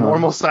 They have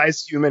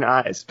normal-sized human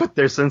eyes, but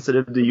they're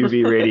sensitive to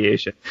UV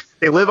radiation.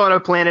 They live on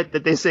a planet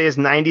that they say is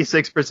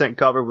 96%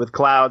 covered with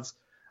clouds,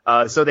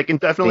 so they can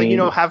definitely,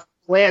 have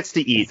plants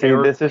to eat.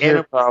 This is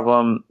your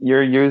problem.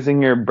 You're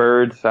using your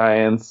bird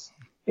science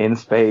in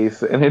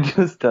space, and it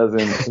just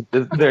doesn't.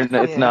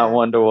 It's not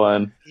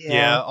one-to-one.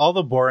 Yeah, all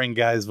the boring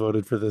guys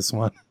voted for this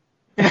one.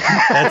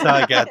 That's how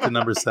I got to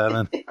number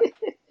 7.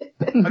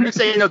 I'm just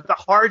saying, the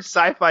hard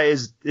sci-fi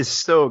is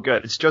so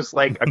good. It's just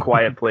like A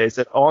Quiet Place.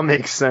 It all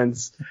makes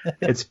sense.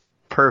 It's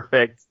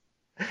perfect.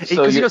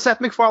 Because, Seth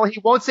MacFarlane, he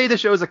won't say the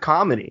show is a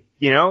comedy,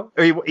 Or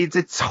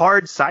it's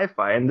hard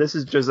sci-fi, and this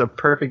is just a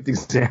perfect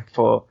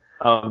example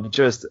of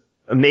just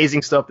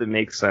amazing stuff that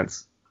makes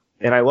sense.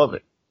 And I love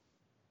it.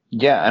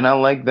 Yeah, and I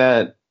like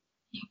that,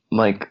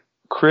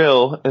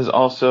 krill is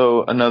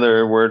also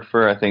another word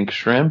for, I think,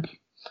 shrimp.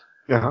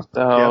 Uh-huh.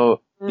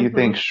 So you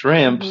think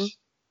shrimps,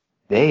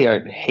 they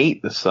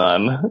hate the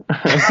sun.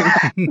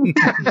 They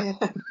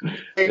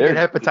get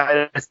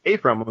hepatitis A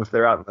from them if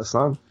they're out in the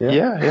sun.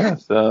 Yeah.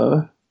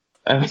 So,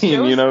 I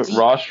mean,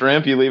 raw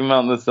shrimp, you leave them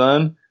out in the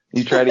sun,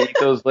 you try to eat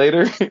those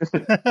later. It's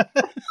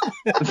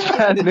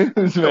bad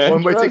news, man.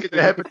 One way to get the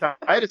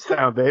hepatitis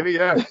down, baby,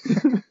 yeah.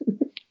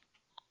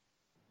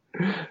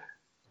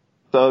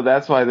 So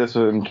that's why this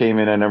one came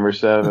in at number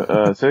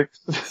 7, 6?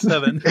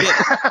 7.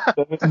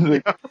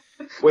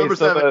 Wait, number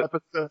 7,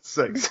 episode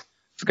 6.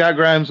 Scott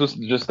Grimes was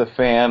just a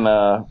fan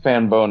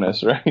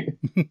bonus, right?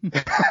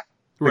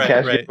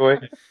 Right. Boy?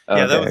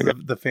 Yeah, that was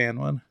the fan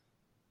one.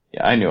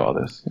 Yeah, I knew all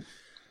this.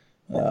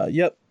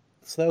 Yep.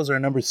 So that was our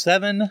number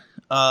 7.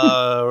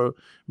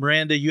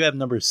 Miranda, you have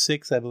number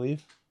 6, I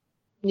believe.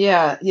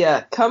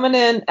 Yeah. Coming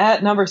in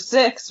at number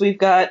 6, we've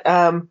got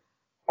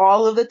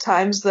all of the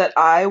times that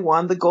I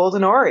won the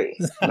Golden Ori.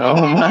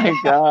 Oh my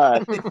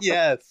god.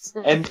 Yes.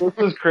 And this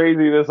was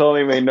crazy. This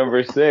only made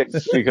number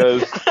 6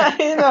 because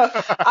I know.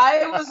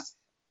 I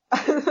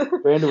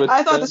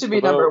thought this would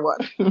be number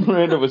 1.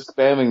 Miranda was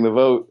spamming the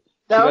vote.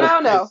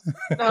 No.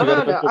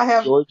 I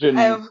have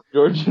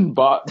Georgian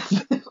bots. I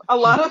have a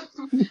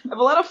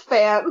lot of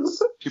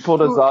fans. She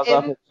pulled a Zaza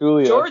in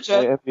Pachulia.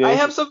 Georgia. I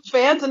have some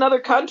fans in other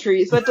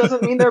countries. That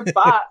doesn't mean they're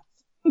bots.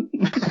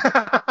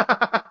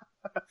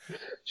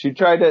 She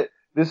tried to.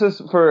 This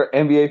is for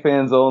NBA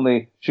fans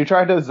only. She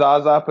tried to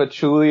Zaza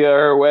Pachulia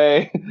her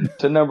way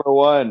to number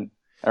 1.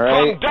 All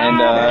right,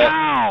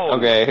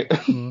 okay.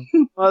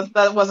 Well,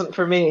 that wasn't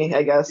for me,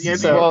 I guess.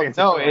 So. Well,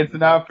 no, it's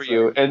not for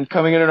you. And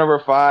coming in at number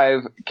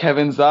 5,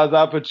 Kevin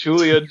Zaza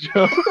Pachulia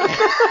joke.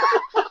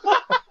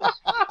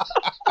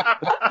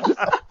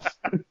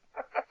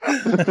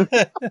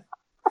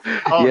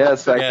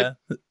 Yes, The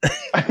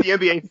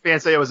NBA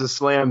fans say it was a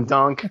slam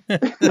dunk, a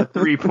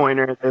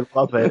 3-pointer. They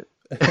love it.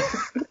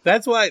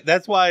 That's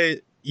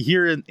why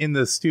here in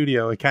the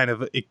studio,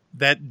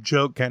 that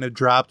joke kind of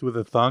dropped with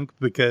a thunk,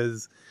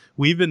 because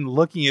we've been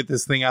looking at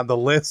this thing on the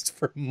list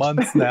for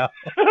months now.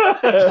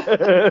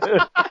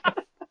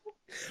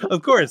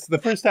 Of course, the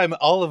first time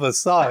all of us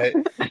saw it,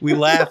 we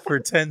laughed for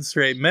 10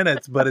 straight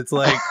minutes, but it's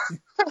like,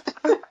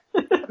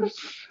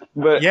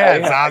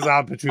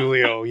 Zaza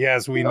Pachulia.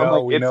 Yes, we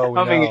know, we know.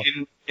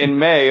 Coming in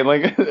May,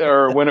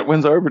 or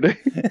when's Arbor Day?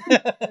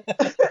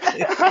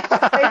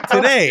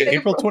 Today,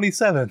 April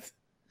 27th.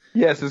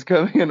 Yes, it's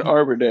coming in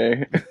Arbor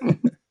Day.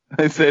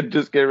 I said,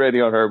 just get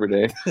ready on Arbor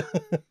Day.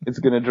 It's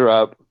gonna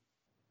drop.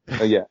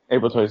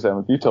 April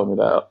 27th. You told me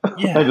that.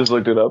 Yeah. I just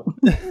looked it up.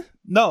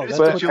 No, that's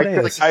what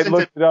it is. I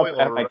looked it up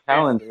at my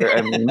calendar.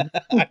 I mean,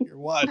 your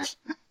watch.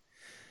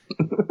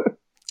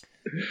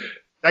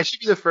 That should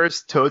be the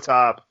first toe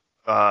top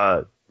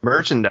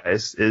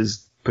merchandise.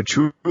 Is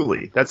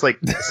patchouli? That's like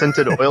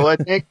scented oil, I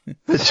think.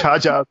 The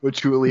Jaja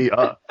patchouli.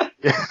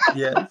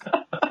 Yeah.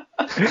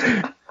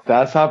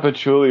 That's not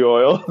patchouli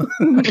oil.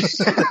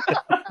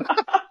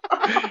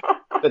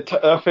 The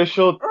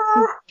official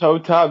toe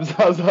top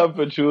Zaza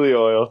patchouli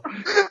oil.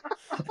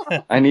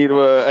 I need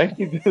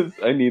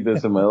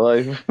this in my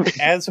life.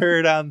 As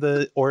heard on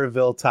the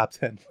Orville top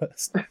 10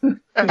 list.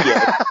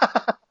 Yeah.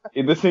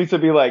 This needs to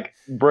be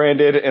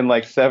branded in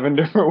 7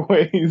 different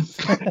ways.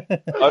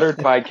 Uttered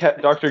by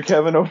Dr.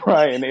 Kevin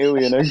O'Brien,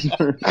 alien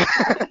expert.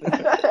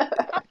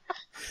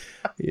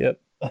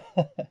 Yep.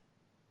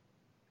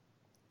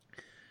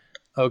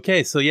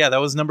 Okay, so that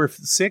was number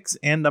 6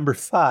 and number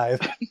 5.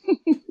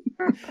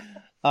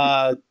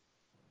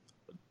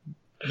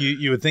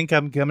 You would think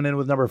I'm coming in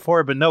with number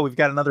 4, but no, we've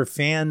got another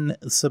fan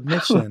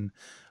submission.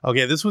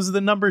 Okay, this was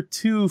the number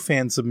 2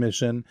 fan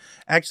submission.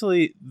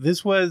 Actually,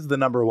 this was the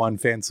number 1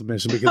 fan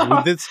submission,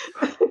 because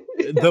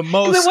the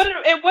most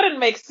it wouldn't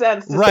make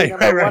sense. Right.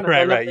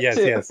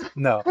 Yes.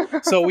 No.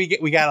 So we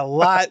got a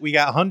lot. We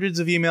got hundreds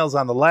of emails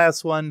on the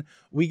last one.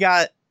 We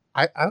got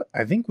I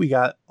think we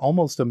got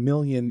almost 1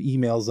 million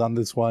emails on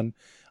this one,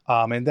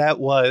 and that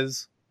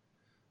was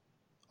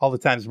all the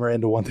times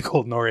Miranda won the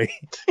Golden Ori.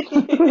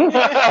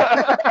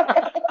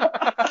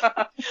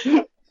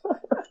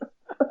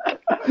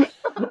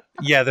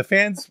 Yeah, the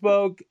fans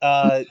spoke.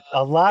 A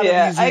lot of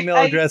these email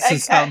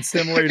addresses sound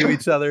similar to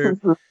each other.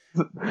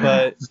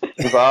 But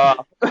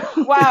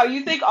wow,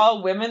 you think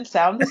all women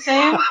sound the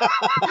same?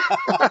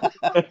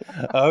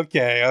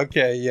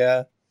 Okay,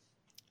 yeah.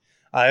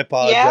 I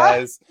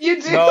apologize. Yeah,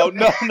 you do.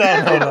 No.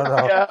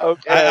 Yeah,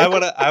 okay. I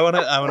want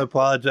to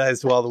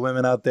apologize to all the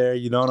women out there.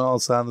 You don't all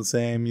sound the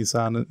same. You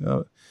sound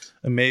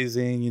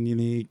amazing and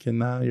unique, and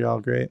you're all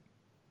great.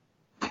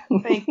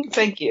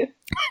 Thank you.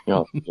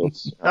 Yeah,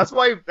 that's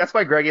why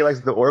Greggy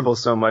likes the Orville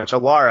so much.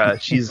 Alara,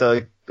 she's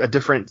a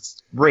different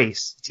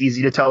race. It's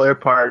easy to tell her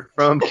apart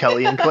from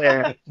Kelly and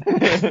Claire.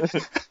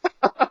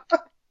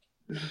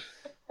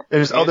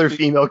 There's other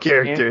female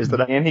characters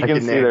that and he can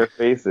see their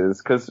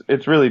faces, because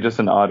it's really just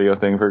an audio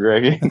thing for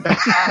Greggy.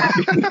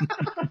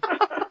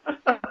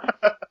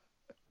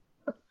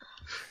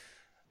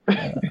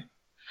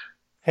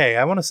 Hey,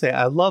 I want to say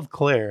I love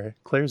Claire.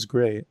 Claire's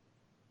great.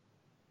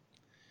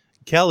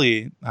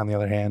 Kelly, on the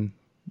other hand,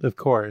 of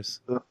course.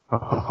 What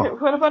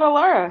about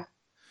Alara?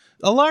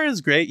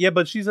 Alara's great, yeah,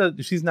 but she's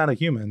not a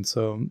human,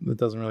 so that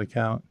doesn't really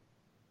count,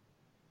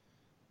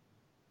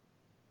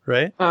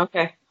 right?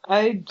 Okay,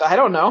 I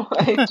don't know.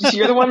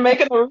 You're the one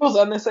making the rules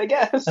on this, I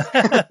guess.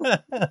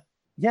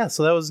 Yeah,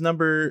 so that was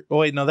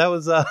that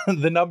was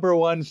the number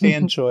 1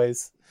 fan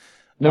choice.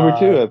 Number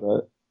 2, I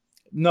thought.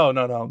 No.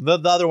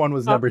 The other one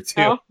was number 2.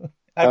 Oh.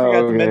 I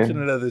forgot to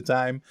mention it at the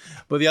time,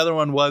 but the other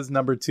one was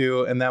number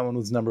 2, and that one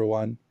was number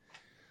 1.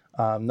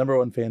 Number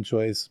 1 fan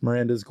choice,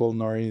 Miranda's Golden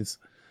Oris.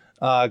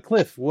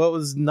 Cliff, what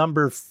was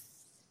number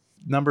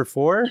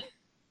 4?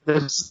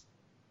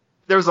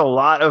 There was a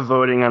lot of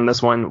voting on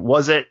this one.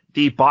 Was it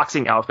the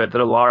boxing outfit that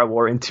Alara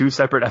wore in 2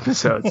 separate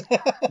episodes?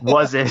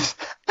 Was it?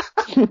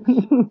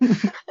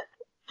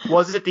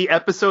 Was it the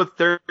episode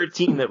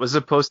 13 that was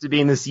supposed to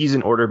be in the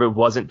season order but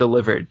wasn't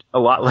delivered? A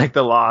lot like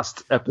the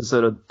lost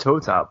episode of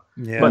Toe Top.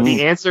 Yeah. But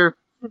the answer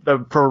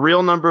for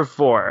real number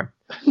 4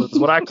 was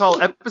what I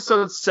call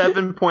episode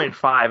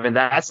 7.5, and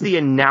that's the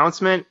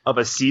announcement of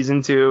a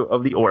season 2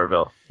 of the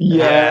Orville.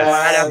 Yes.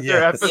 Right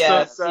after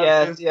episode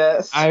 7.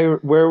 Yes.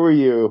 Where were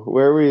you?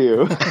 Where were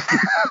you?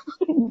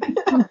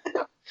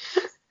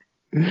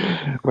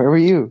 Where were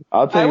you?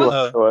 I'll tell you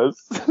what it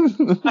was.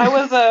 I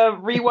was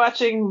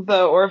rewatching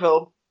the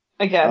Orville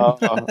again. Oh,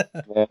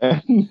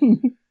 man.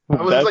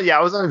 I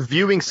was on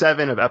viewing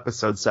 7 of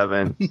episode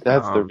 7.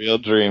 That's the real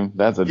dream.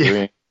 That's a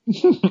dream.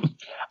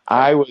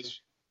 I was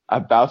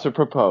about to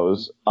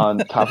propose on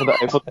top of the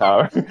Eiffel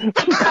Tower.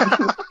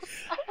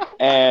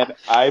 And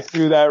I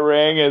threw that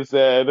ring and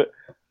said,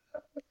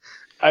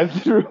 I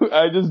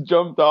just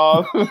jumped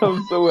off.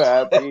 I'm so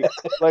happy.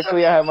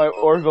 Luckily, I had my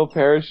Orville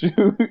parachute.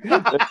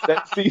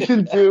 That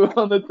season 2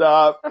 on the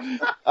top.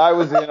 I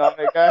was in on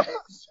it, guys.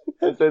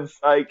 It said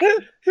psych.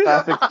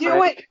 Classic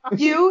psych.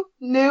 You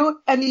knew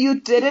and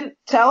you didn't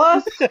tell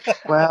us?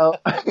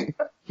 Well,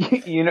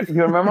 you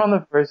remember on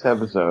the first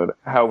episode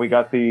how we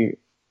got the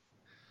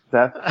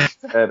Seth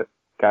said,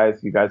 guys,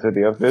 you guys are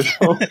the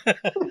official.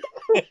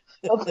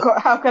 Of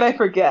course, how could I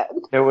forget?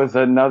 There was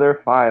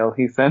another file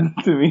he sent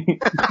to me.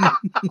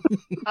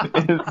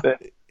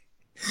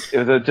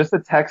 It was just a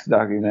text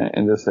document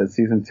and just said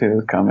season 2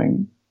 is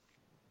coming.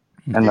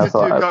 And that's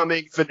all.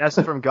 Coming.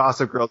 Vanessa from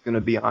Gossip Girl is going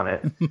to be on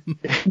it.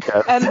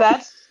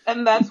 Yes.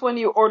 And that's when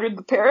you ordered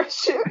the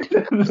parachute.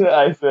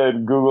 I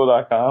said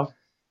Google.com.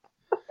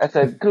 I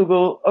said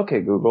Google.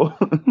 Okay, Google.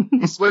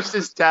 He switched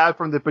his tab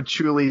from the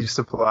patchouli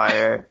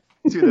supplier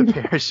to the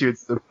parachute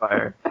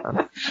supplier.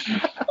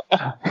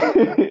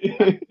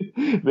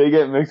 They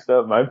get mixed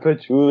up, my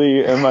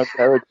patchouli and my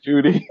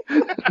parachute.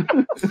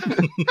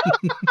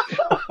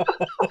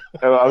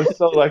 Oh, I was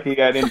so lucky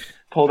I didn't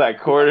pull that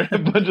cord and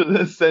a bunch of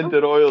the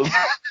scented oils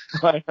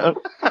fly out.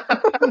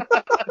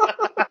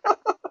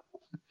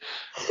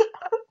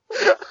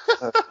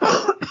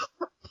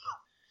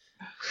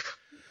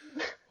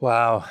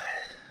 Wow.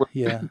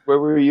 Yeah. Where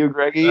were you,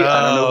 Greggy?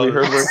 I don't know if we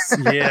heard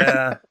where.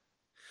 Yeah.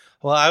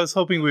 Well, I was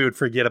hoping we would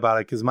forget about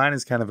it because mine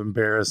is kind of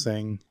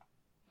embarrassing.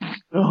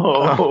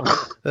 Oh.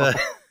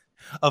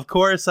 Of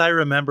course, I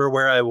remember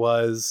where I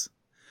was.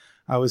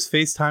 I was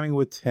FaceTiming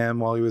with Tim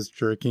while he was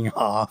jerking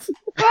off.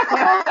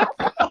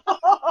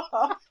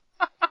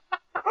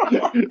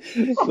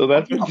 So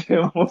that's what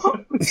Tim was.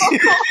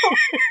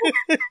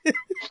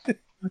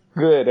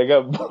 Good, I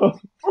got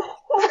both.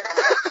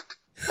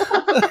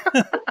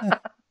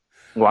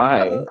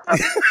 Why?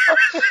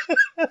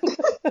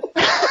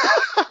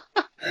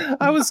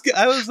 I was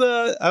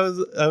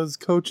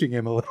coaching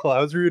him a little. I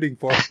was rooting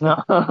for him.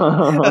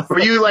 Were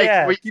you like?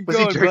 Yeah, was he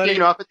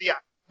jerking off at the?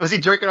 Was he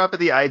jerking off at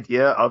the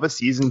idea of a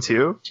season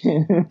 2?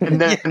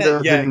 And then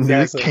the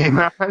news came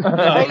out.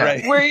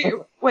 Right.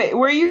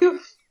 Were you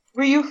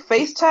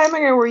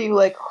FaceTiming or were you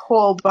like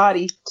whole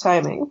body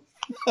timing?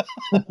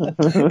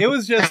 It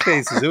was just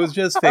faces.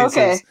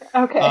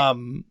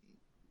 Okay.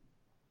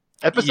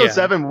 Episode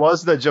 7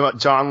 was the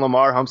John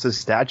Lamar Humps'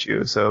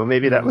 statue, so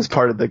maybe that was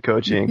part of the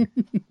coaching.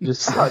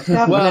 Just work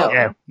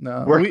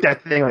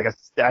that thing like a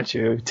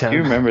statue. Do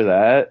you remember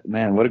that?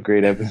 Man, what a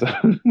great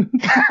episode.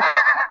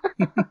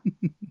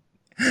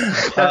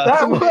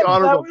 That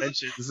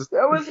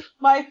was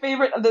my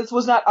favorite. This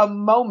was not a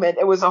moment.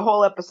 It was a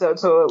whole episode,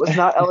 so it was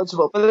not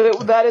eligible.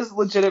 But that is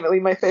legitimately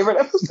my favorite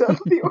episode of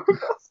the Orville.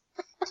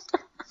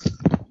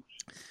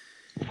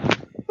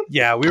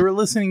 Yeah, we were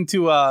listening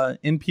to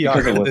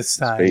NPR at this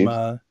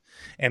time,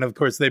 and of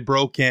course they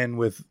broke in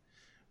with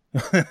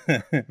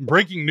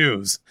breaking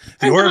news: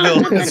 the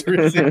Orville has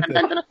received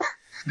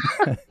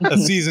a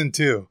season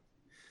 2.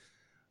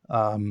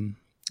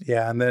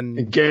 Yeah, and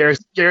then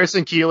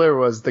Garrison Keillor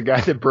was the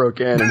guy that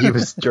broke in, and he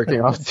was jerking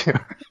off too.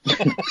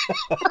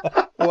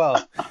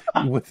 Well,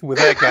 with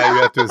that guy,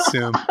 you have to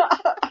assume.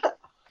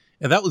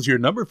 And that was your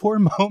number 4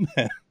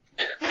 moment.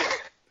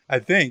 I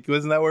think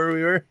wasn't that where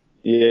we were?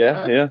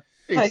 Yeah.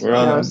 We're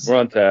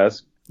on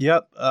task.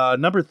 Yep.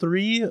 Number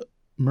 3,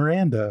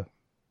 Miranda.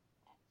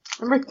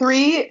 Number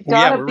 3,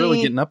 we're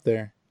really getting up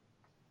there.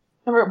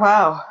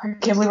 Wow, I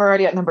can't believe we're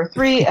already at number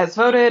 3 as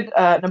voted.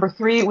 Number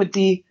 3 would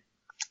be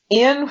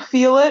 "And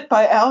Feel It"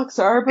 by Alex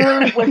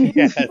Arbor when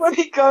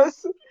he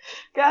goes,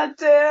 "God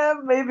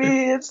damn,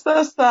 maybe it's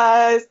the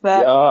size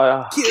that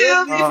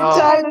kills me from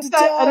time to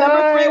time." And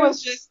number 3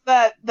 was just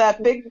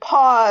that big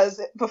pause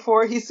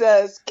before he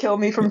says, "Kill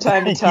me from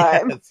time to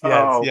time."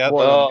 Yes.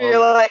 You're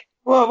like,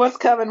 whoa, what's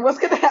coming? What's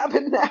going to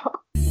happen now?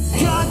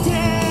 God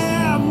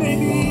damn,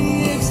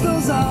 maybe it's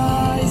those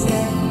eyes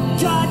that.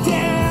 God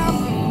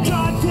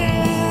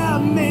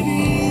damn,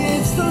 maybe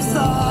it's those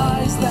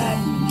eyes that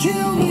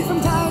kill me from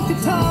time to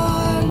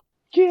time.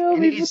 Kill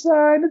me from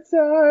time to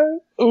time.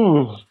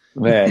 Ooh,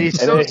 man. He's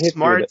so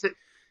smart.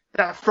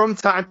 That from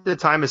time to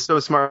time is so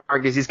smart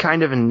because he's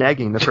kind of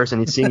negging the person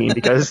he's singing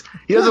because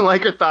he doesn't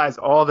like her thighs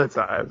all the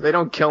time. They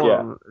don't kill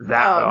him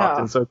that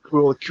often. No. So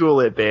cool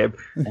it, babe.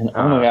 And,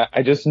 oh my God,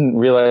 I just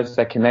realized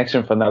that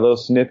connection from that little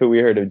snippet we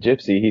heard of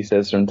Gypsy. He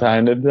says from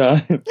time to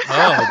time.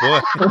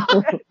 Oh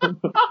boy.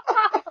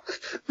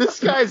 This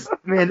guy's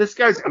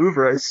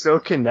oeuvre is so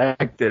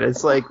connected.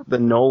 It's like the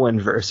Nolan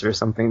verse or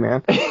something,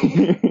 man.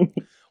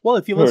 Well,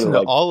 if you listen to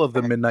like- all of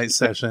the Midnight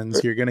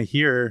Sessions, you're going to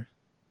hear,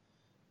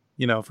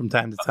 from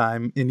time to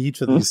time in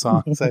each of these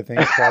songs, I think,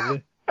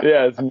 probably.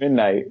 Yeah, it's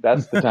midnight.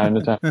 That's the time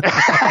to time.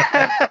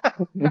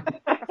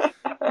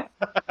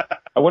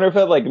 I wonder if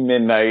at like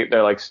midnight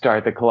they're like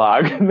start the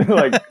clock and they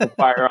like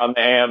fire on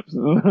the amps.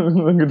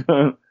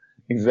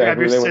 Exactly. Grab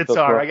your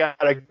sitar. I got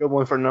a good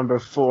one for number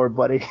 4,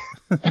 buddy.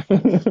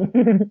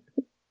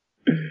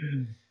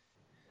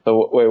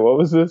 So wait, what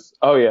was this?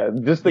 Oh yeah,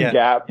 just the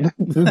gap,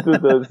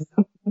 the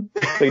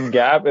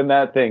gap in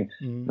that thing.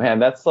 Man,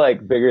 that's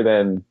like bigger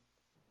than,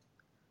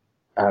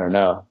 I don't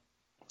know.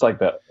 It's like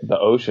the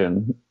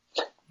ocean.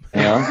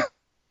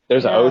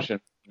 There's an ocean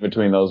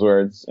between those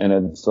words, and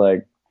it's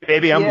like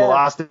maybe I'm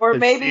lost. Or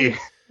maybe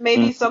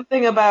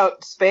something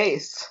about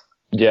space.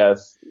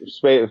 Yes,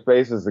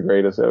 space is the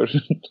greatest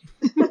ocean.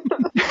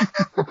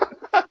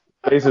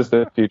 Space is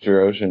the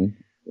future ocean,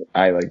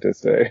 I like to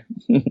say.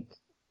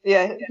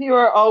 Yeah, you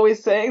are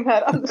always saying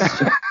that on the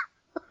show.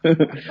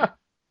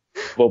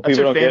 Well, That's people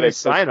your don't get famous it.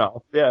 sign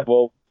off. Yeah.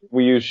 Well,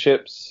 we use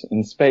ships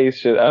and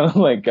space. I'm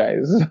like,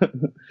 guys,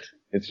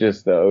 it's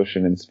just the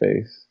ocean and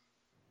space.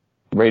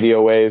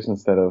 Radio waves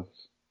instead of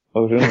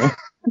ocean waves.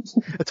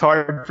 It's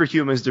hard for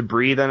humans to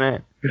breathe in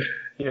it.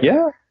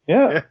 Yeah.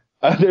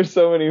 There's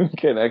so many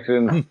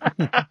connections.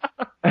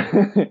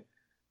 And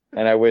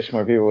I wish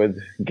more people would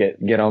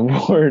get on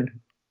board.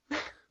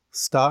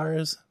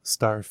 Stars,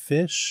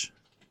 starfish.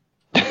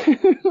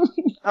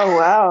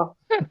 Oh,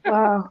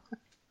 wow.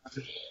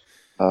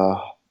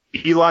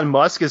 Elon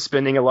Musk is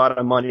spending a lot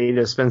of money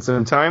to spend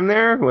some time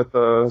there with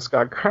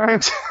Scott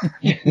Grimes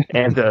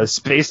and the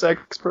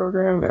SpaceX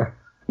program. Yeah.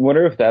 I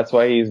wonder if that's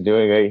why he's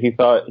doing it. He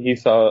thought he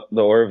saw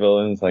the Orville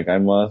and was like, I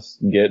must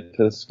get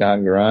to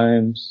Scott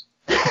Grimes.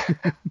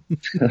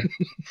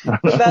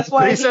 That's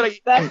why he's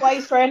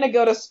trying to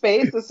go to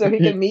space, is so he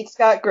can meet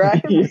Scott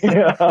Grimes.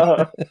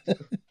 Yeah.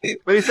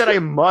 But he said, I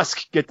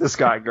must get to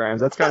Scott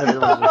Grimes. That's kind of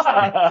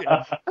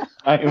yeah.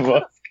 I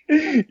must.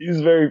 He's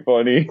very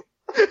funny.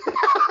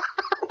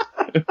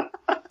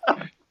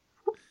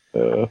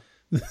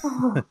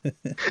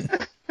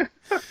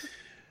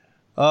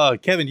 Oh,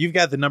 Kevin, you've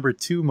got the number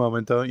 2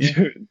 moment, don't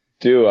you?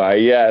 Do I?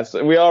 Yes.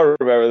 We all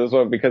remember this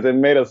one because it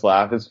made us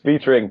laugh. It's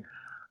featuring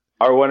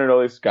our one and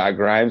only Scott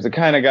Grimes. It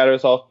kind of got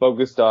us all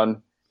focused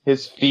on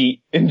his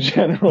feet in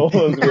general,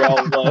 as we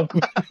all love.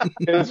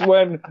 It's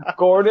when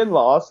Gordon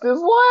lost his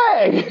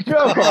leg.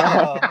 Come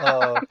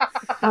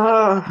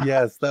on.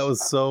 Yes, that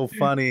was so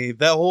funny.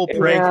 That whole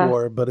prank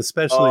war, but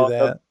especially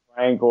that. The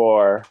prank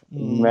war.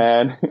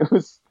 Man, it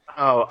was...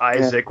 Oh,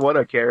 Isaac, what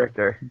a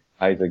character.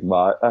 Isaac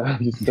Bot.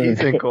 He's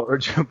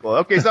incorrigible.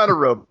 Okay, he's not a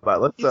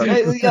robot. Let's be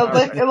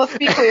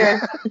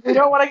clear. We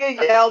don't want to get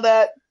yelled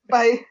at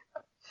by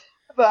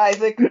the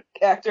Isaac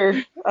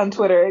actor on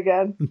Twitter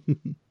again.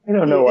 I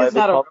don't know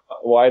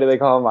why do they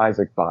call him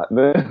Isaac Bot?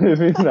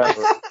 He's not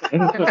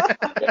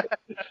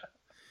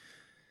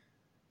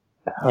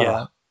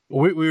Yeah.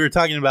 We were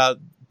talking about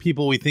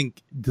people we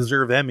think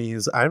deserve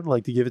Emmys. I would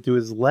like to give it to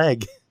his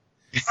leg.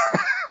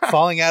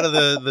 Falling out of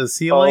the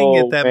ceiling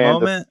at that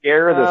moment. The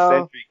scare of the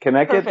century. Can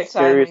I get the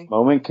scariest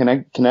moment?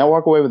 Can I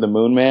walk away with the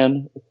Moon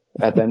Man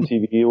at the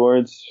MTV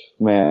Awards?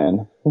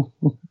 Man.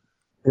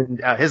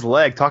 His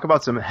leg. Talk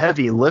about some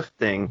heavy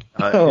lifting.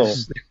 Well,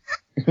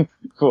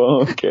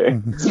 okay.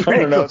 I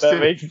don't know if that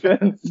makes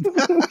sense.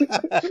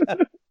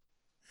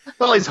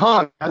 Well, he's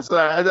hung. That's what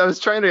I was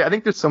trying to. I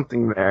think there's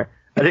something there.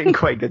 I didn't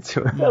quite get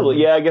to it. Well,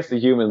 yeah, I guess the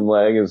human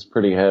leg is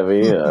pretty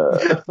heavy.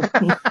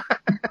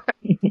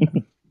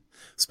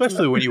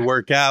 Especially when you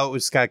work out,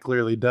 which Scott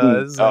clearly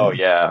does. Oh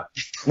yeah,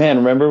 man!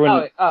 Remember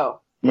when?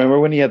 Remember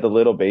when he had the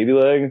little baby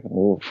leg?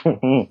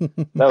 That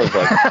was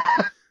like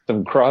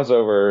some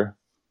crossover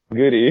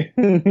goodie,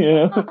 you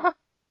know.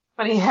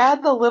 When he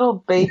had the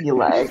little baby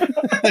leg.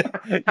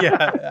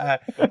 Yeah,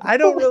 I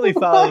don't really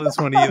follow this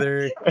one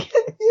either.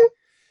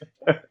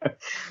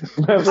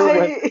 Remember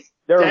when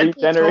they're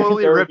regenerating?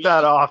 Totally ripped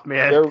that off,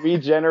 man. They're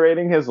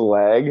regenerating his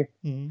leg,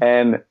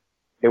 and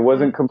it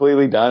wasn't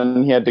completely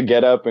done. He had to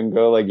get up and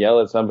go like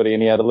yell at somebody,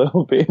 and he had a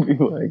little baby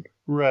leg.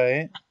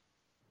 Right.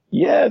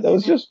 Yeah, that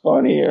was just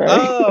funny, right?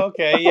 Oh,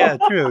 okay. Yeah,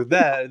 true.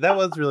 That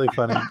was really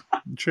funny.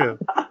 True.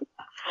 I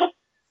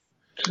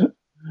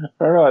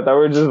don't know. I thought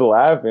we were just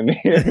laughing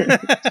here.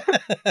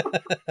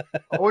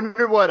 I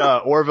wonder what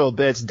Orville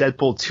Bits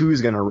Deadpool 2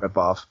 is going to rip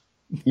off.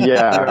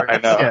 Yeah, I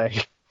know.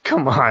 Yeah,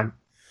 come on.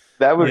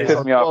 That would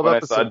piss me off when I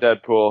saw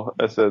Deadpool.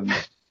 I said,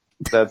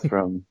 that's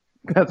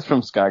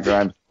from Scott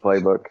Grimes'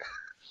 playbook.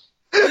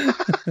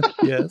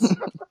 Yes.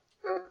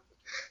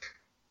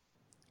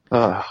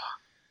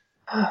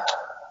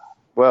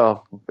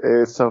 Well,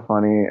 it's so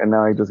funny, and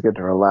now I just get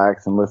to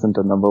relax and listen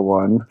to number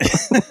 1.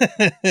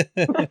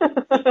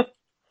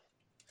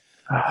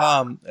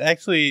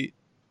 Actually,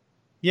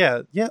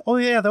 yeah. Oh,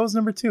 yeah. That was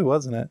number 2,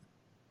 wasn't it?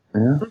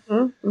 Yeah.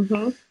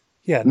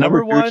 Yeah.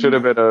 Number 1 should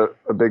have been a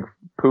big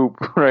poop,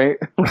 right?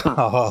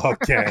 Oh,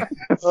 okay.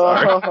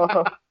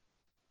 Sorry.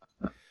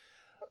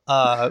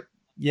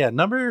 Yeah,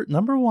 number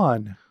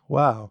one.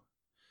 Wow.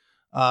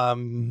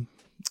 On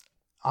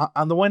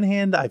the one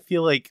hand, I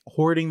feel like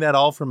hoarding that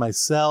all for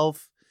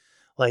myself.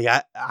 Like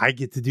I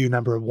get to do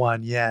number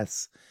one,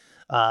 yes.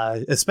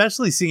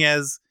 Especially seeing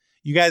as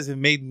you guys have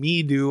made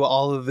me do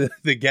all of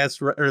the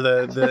guest or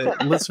the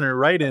listener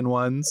write-in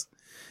ones.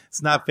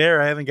 It's not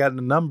fair. I haven't gotten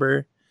a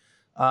number.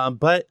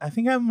 But I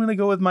think I'm going to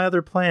go with my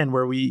other plan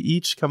where we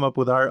each come up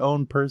with our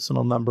own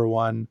personal number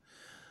one.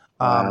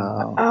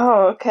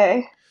 Oh,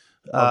 okay.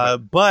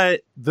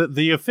 But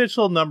the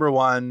official number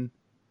one,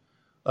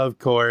 of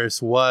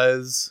course,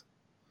 was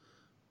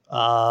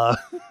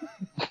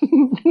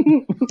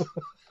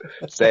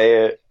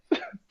Say it.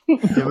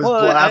 It was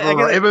Well,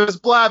 I It was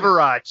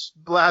Blabberach.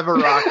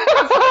 Blabberach.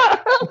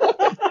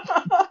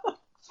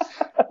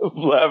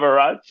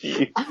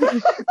 Blaverachi.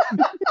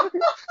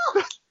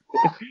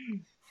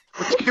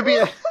 Which could be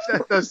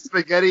the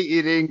spaghetti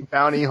eating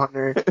bounty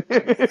hunter.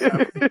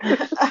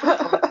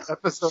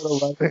 Episode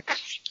 11.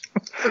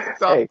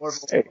 Hey,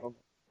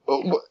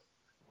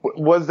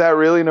 was that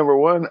really number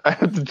one? I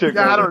have to check.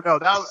 Yeah, I don't know.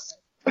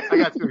 I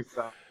got too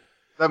excited.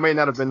 That may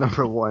not have been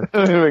number one.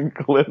 Even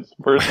Cliff's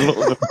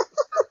personal.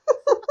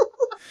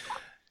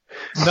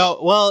 no.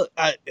 Well,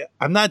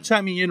 I'm not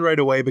chiming in right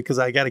away because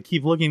I got to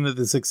keep looking at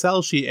this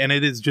Excel sheet, and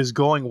it is just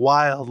going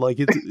wild. Like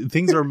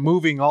things are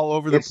moving all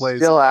over the It's place.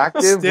 still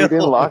active. We didn't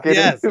lock it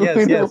Yes, in. yes,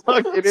 We yes. didn't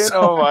lock it in.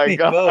 So Oh my many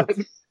god.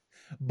 votes.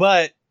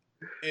 But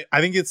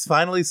I think it's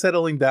finally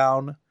settling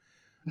down.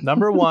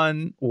 Number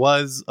one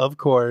was, of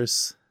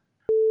course,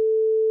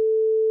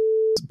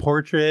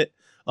 portrait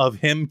of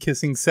him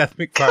kissing Seth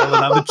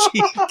MacFarlane on the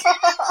cheek.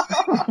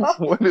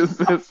 What is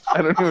this?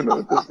 I don't even know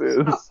what this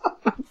is.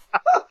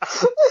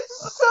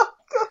 It's so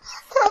good.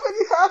 Kevin,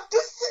 you have to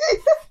see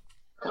it.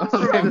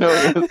 I know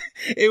this.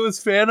 It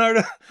was fan art.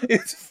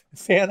 It's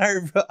fan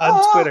art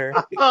on Twitter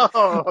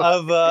Oh,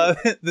 of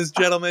this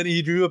gentleman.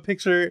 He drew a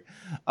picture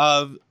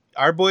of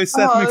our boy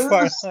Seth Oh,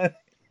 MacFarlane,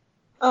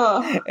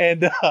 Oh.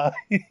 and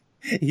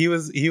he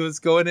was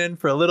going in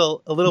for a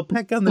little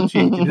peck on the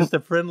cheek and just a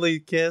friendly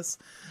kiss.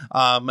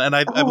 And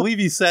I believe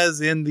he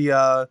says in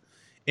the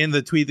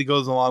tweet that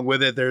goes along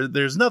with it,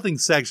 there's nothing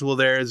sexual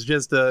there. It's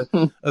just a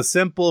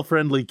simple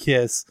friendly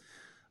kiss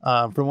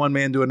from one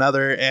man to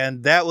another,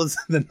 and that was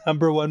the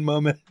number one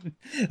moment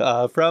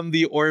from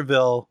the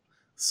Orville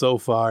so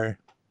far,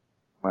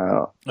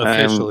 Wow.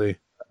 officially.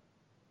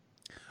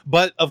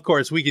 But of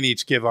course, we can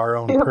each give our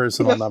own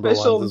personal number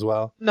Official ones as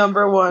well.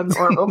 Number one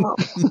Orville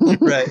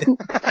moment. Right.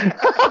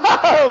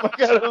 Oh my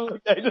god!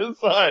 I just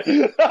saw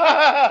it.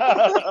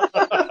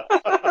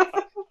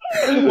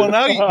 Well,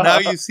 now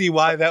you see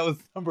why that was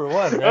number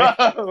one, right?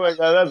 Oh my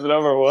god, that's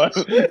number one.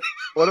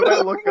 what do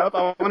I look up?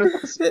 I want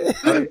to see.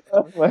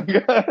 Oh my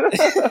god.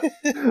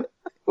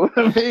 What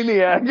a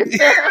maniac.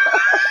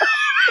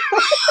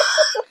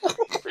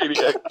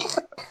 Maniac.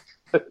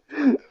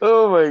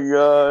 Oh my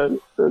god.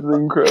 That's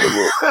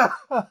incredible.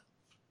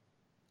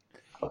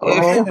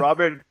 Oh,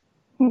 Robert,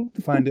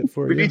 Find it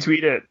for you.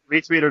 retweet it.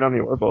 Retweet it on the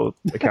Orville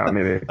account,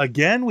 maybe.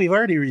 Again, we've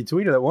already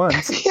retweeted it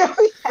once. Yeah,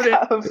 we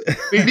have.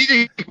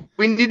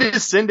 we need to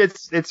send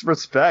its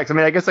respects. I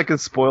mean, I guess I could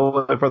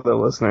spoil it for the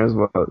listeners,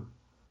 but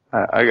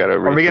I gotta.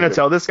 are we retweet gonna it.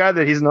 tell this guy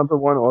that he's number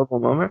one Orville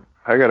moment?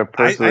 I gotta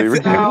personally.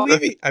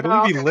 retweet it. I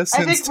believe he No.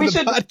 listens I think to we the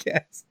should-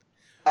 podcast.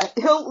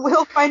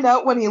 He'll find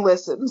out when he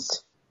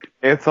listens.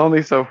 It's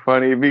only so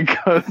funny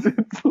because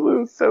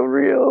it's so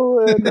real,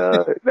 and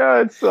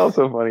no, it's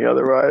also funny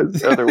other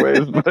ways.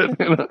 But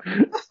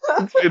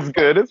it's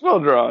good. It's well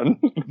drawn.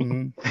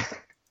 Mhm.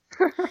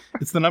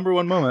 It's the number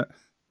one moment.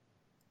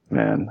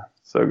 Man,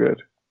 so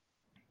good.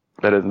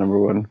 That is number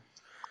one.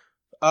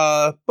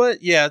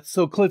 But yeah.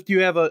 So, Cliff, do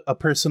you have a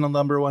personal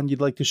number one you'd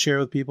like to share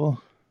with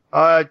people?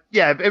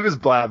 Yeah, it was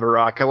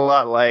Blabberach. A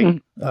lot like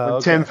when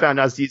Okay. Tim found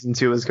out season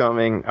 2 was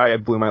coming. I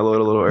blew my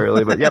load a little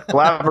early, but yep,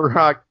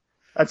 Blabberach.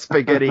 That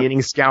spaghetti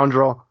eating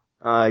scoundrel.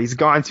 He's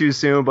gone too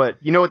soon, but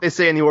you know what they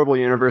say in the Orville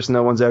universe,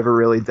 no one's ever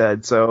really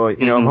dead. So,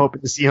 I'm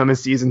hoping to see him in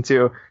season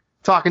 2.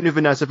 Talking to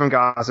Vanessa from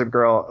Gossip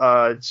Girl.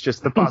 It's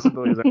just the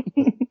possibilities.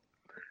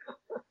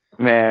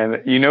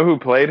 Man, you know who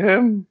played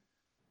him?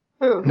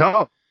 Who?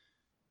 No.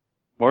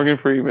 Morgan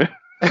Freeman.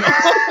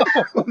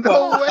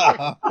 No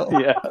way.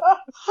 Yeah.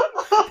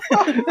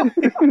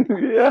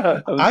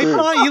 Yeah. I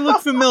thought you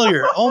looked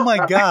familiar. Oh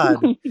my god!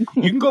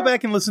 You can go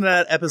back and listen to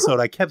that episode.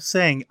 I kept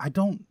saying,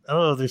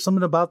 there's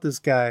something about this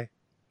guy.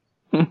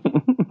 So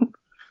That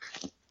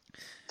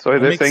they're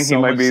makes saying he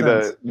so might much be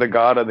sense. the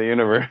god of the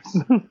universe.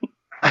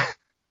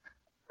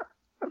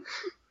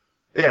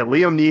 Yeah,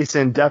 Liam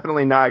Neeson,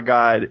 definitely not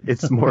God.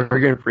 It's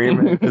Morgan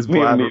Freeman as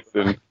Liam Blabberach.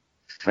 Neeson.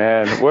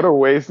 Man, what a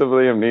waste of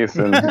Liam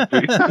Neeson.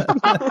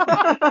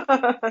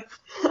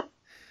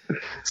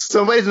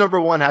 Somebody's number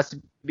one has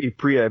to be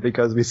Priya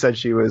because we said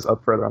she was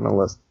up further on the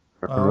list.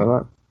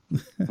 Remember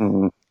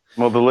Mm.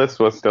 Well, the list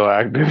was still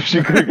active.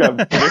 She could have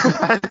got.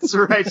 that? That's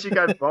right. She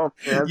got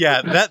bumped. Man.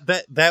 Yeah,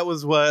 that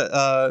was what.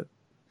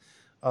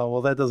 Oh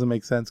well, that doesn't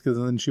make sense because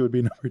then she would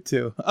be number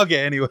two. Okay,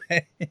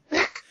 anyway.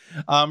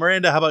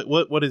 Miranda, how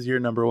about what is your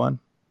number one?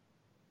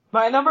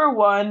 My number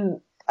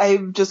one,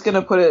 I'm just going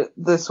to put it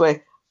this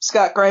way.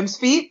 Scott Grimes'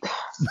 feet.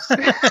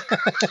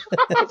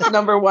 It's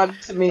number one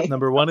to me.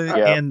 Number one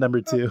and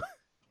number two.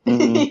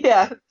 Mhm.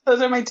 Yeah,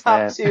 those are my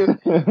top two.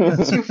 Man.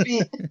 His 2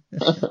 feet.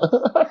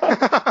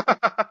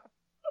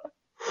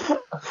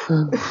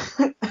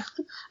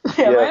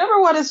 Yeah, my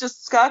number one is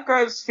just Scott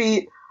Grimes'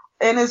 feet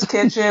in his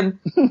kitchen,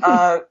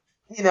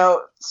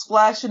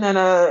 splashing in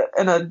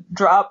a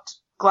dropped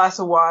glass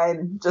of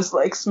wine, just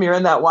like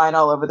smearing that wine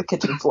all over the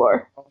kitchen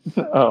floor.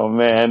 Oh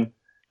man,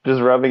 just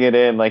rubbing it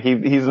in. Like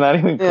he's not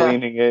even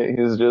cleaning it.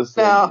 He's just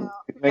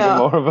making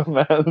more of a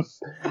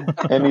mess.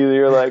 And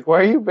you're like,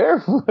 why are you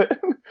barefoot?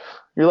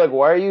 You're like,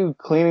 why are you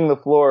cleaning the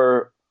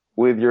floor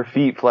with your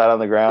feet flat on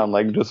the ground,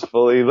 like just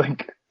fully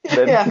like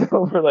bent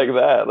over like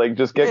that? Like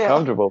just get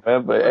comfortable,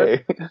 man. But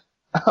hey,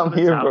 I'm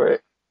here for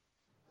it.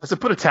 So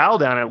put a towel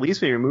down at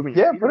least when you're moving.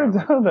 Yeah, put it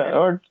down there.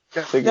 Or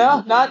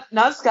no,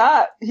 not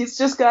Scott. He's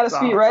just got his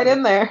feet right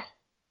in there.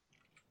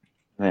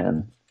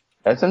 Man,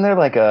 isn't there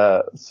like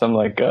isn't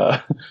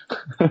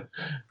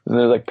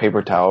there like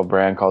paper towel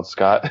brand called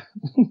Scott?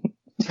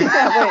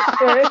 Yeah,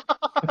 wait,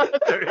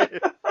 There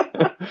is.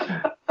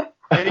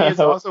 And he is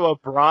also a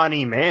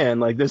brawny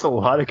man. Like, there's a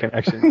lot of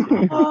connections.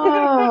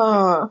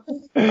 Oh.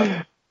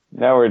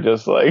 Now we're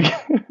just like.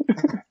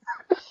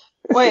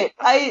 Wait,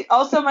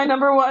 my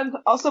number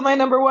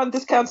one,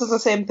 this counts as the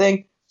same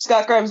thing.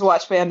 Scott Grimes'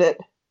 Watch Bandit.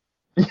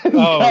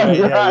 Oh, right,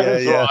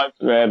 yeah. Watch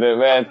Bandit,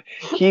 man.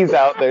 He's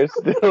out there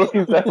still.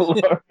 He's at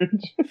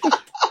large.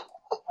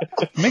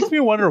 Makes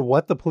me wonder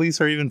what the police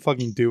are even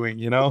fucking doing,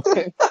 you know?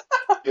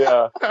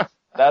 Yeah.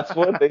 That's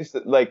what they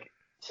said. Like,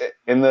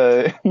 in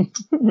the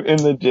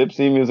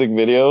Gypsy music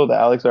video, the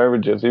Alex Arbor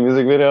Gypsy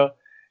music video,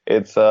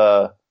 it's,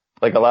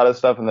 like a lot of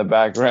stuff in the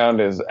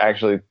background is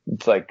actually,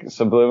 it's like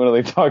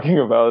subliminally talking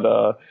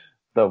about,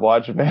 the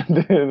Watch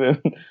Bandit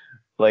and,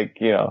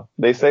 like, you know,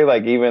 they say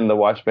like even the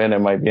Watch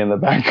Bandit might be in the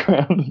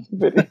background of the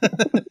video.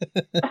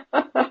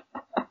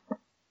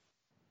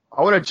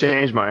 I want to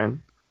change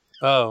mine.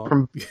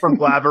 Oh. From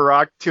Lava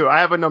Rock to, I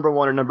have a number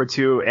one and number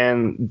two,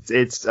 and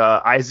it's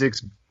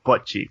Isaac's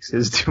butt cheeks.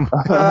 His two.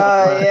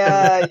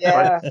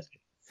 Yeah.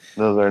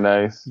 Those are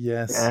nice.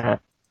 Yes. Yeah.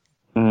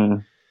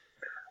 Mm.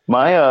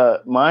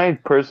 My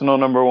personal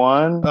number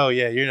one. Oh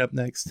yeah, you're up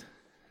next.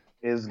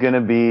 Is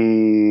gonna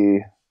be.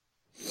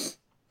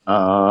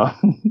 I've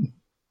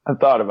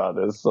thought about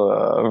this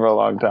for a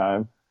long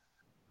time.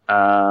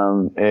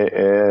 It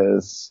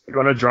is. You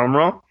want a drum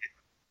roll?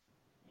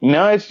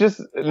 No, it's just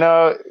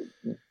no.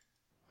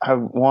 I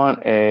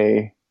want.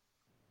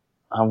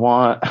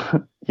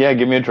 Yeah,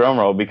 give me a drum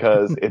roll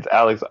because it's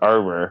Alex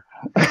Arbor.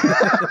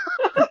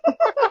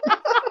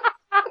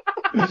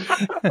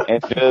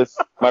 And just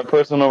my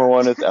personal number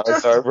one is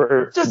Alex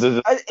Arbor. Just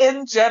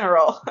in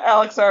general,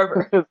 Alex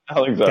Arbor.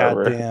 Alex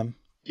Arbor. Goddamn.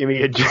 Give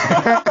me a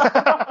drum.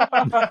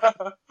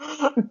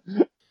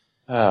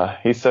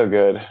 He's so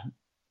good,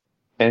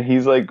 and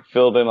he's like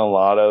filled in a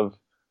lot of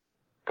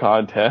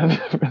content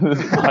for this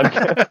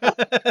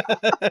podcast.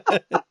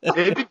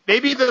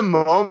 maybe the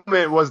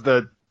moment was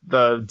the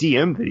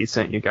DM that he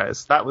sent you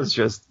guys. That was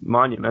just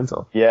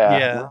monumental.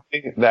 Yeah. I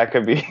think that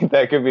could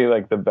be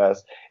like the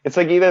best. It's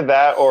like either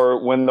that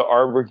or when the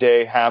Arbor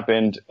Day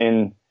happened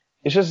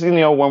it's just, you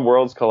know, When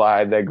Worlds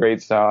Collide, that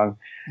great song.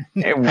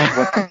 And,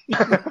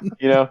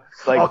 you know,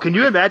 like. Oh, can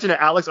you imagine an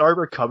Alex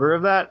Arbor cover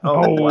of that?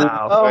 Oh,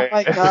 wow. Oh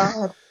my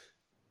god.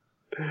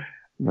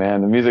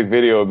 Man, the music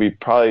video would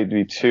probably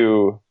be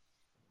too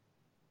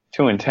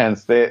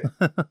intense. They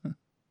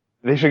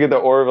should get the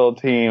Orville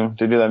team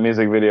to do that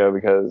music video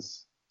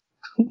because.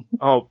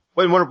 Oh,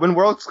 when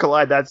Worlds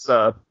Collide, that's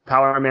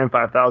Power Man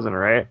 5000,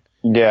 right?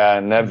 Yeah,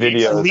 and that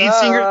video. The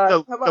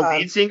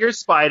lead singer,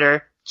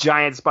 Spider,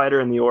 giant spider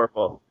in the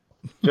Orville.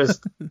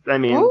 Just, I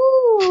mean,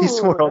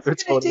 these worlds are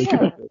totally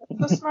good.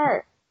 So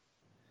smart.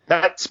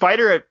 That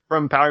spider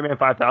from Power Man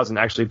 5000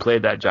 actually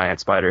played that giant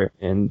spider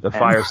in the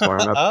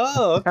Firestorm.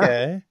 Oh,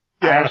 okay.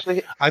 Yeah.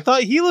 I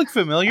thought he looked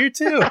familiar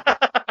too.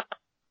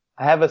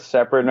 I have a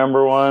separate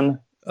number one.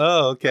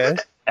 Oh, okay.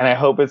 And I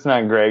hope it's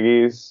not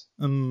Greggy's.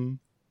 I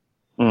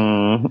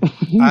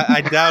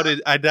doubt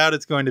it. I doubt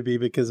it's going to be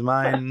because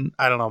mine.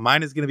 I don't know.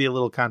 Mine is going to be a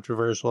little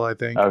controversial, I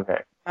think. Okay.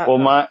 Well,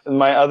 my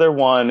other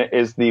one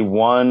is the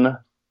 $1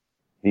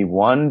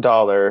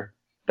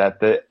 that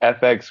the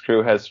FX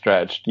crew has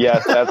stretched.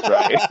 Yes, that's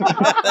right.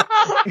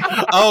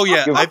 Oh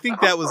yeah, I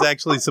think that was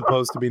actually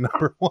supposed to be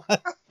number one.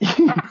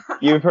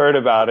 You've heard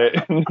about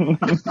it.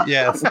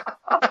 Yes.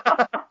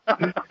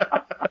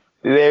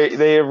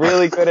 They're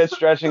really good at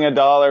stretching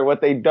 $1.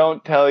 What they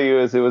don't tell you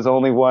is it was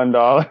only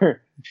 $1.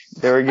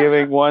 They were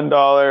giving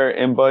 $1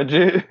 in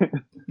budget.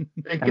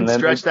 They can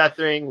stretch that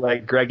thing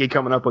like Greggy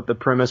coming up with the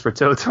premise for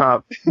Toe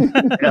Top.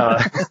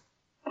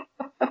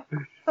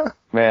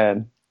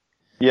 Man.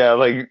 Yeah,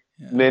 like,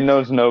 they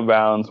knows no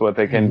bounds what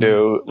they can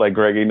do. Like,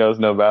 Greggy knows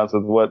no bounds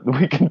with what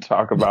we can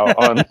talk about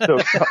on Toe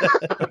Top.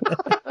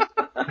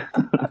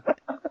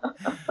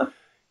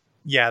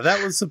 Yeah,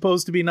 that was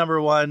supposed to be number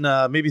one.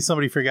 Maybe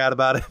somebody forgot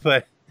about it,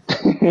 but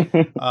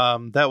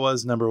that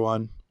was number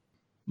one.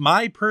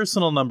 my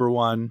personal number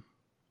one.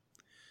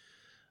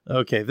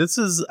 Okay, this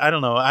is I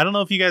don't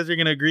know if you guys are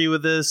gonna agree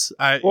with this.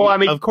 Well, I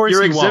mean, of course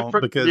you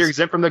won't because you're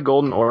exempt from the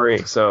Golden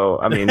Ori, so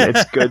I mean,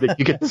 it's good that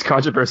you get this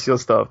controversial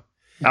stuff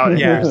out in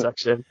your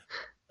section.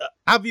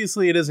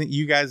 Obviously, it isn't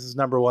you guys'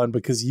 number one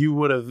because you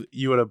would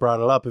have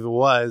brought it up if it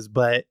was.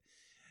 But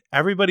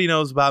everybody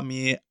knows about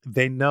me.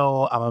 They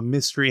know I'm a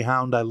mystery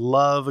hound. I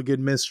love a good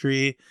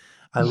mystery.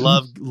 I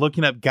love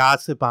looking up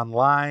gossip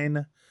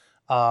online.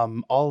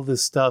 All of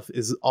this stuff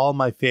is all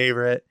my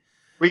favorite.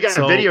 We got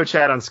a video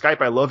chat on Skype.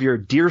 I love your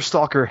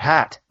Deerstalker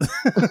hat.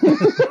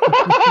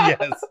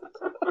 Yes.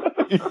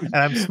 And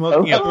I'm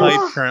smoking a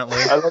pipe currently.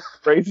 I love the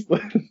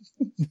bracelet.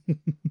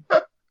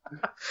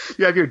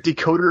 You have your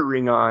decoder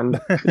ring on.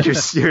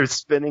 You're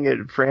spinning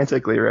it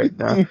frantically right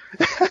now.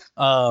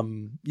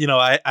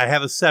 I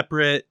have a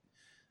separate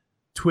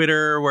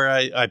Twitter where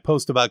I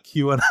post about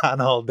QAnon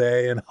all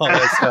day and all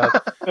that stuff.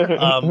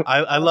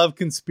 I love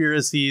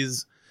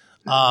conspiracies.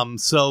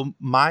 So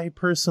my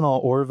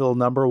personal Orville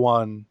number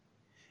one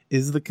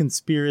is the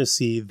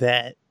conspiracy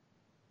that,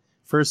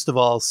 first of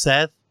all,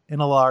 Seth and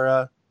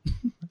Alara,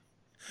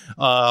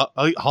 Seth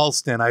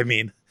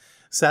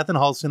and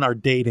Halston are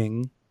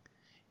dating,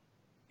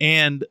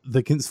 and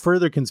the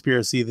further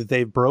conspiracy that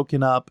they've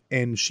broken up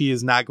and she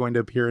is not going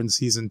to appear in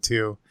season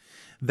 2.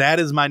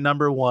 That is my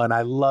number one.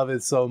 I love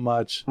it so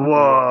much.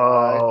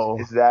 Whoa.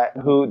 Is that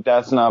who?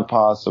 That's not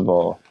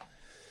possible.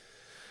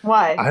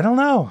 Why? I don't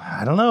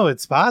know.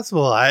 It's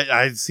possible.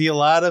 I see a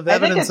lot of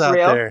evidence out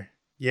real. there.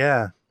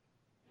 Yeah.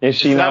 Is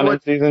she not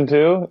in season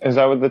 2? Is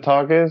that what the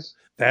talk is?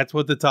 That's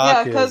what the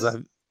talk is.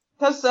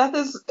 Because Seth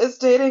is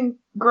dating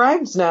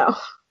Grimes now.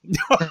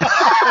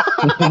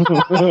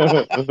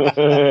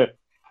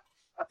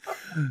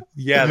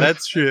 Yeah,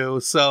 that's true.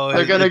 So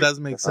it does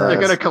make sense.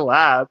 They're gonna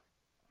collab.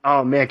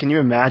 Oh man, can you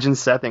imagine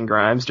Seth and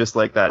Grimes just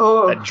like that?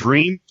 That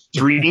dream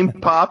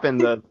pop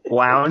and the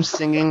lounge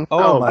singing.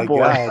 Oh my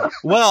god.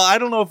 Well, I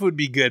don't know if it would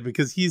be good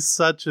because he's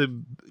such a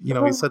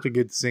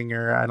good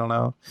singer. I don't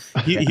know.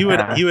 He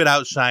would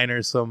outshine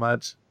her so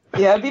much.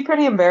 Yeah, it'd be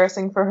pretty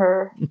embarrassing for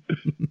her.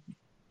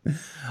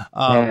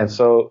 Man,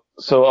 so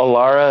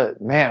Alara,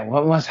 man,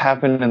 what must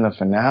happen in the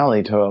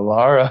finale to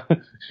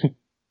Alara?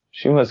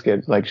 She must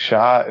get like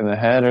shot in the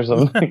head or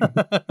something.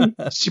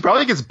 She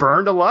probably gets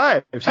burned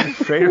alive if she's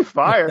afraid of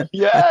fire.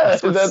 Yeah,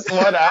 that's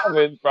what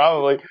happens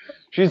probably.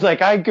 She's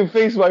like, I can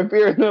face my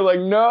fear, and they're like,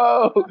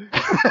 no.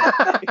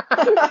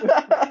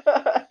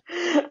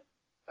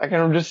 I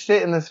can just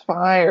sit in this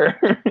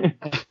fire.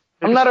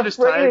 I'm not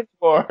afraid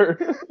anymore.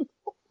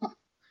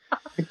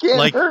 I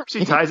can't hurt.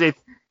 She ties a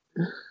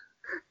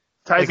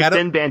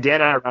thin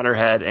bandana around her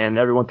head, and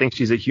everyone thinks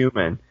she's a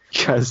human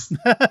because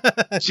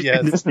she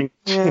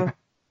Yeah.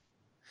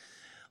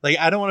 Like,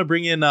 I don't want to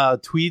bring in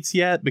tweets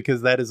yet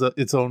because that is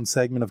its own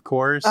segment, of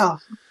course. Oh,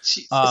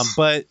 Jesus.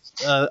 But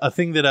a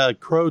thing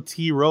that Crow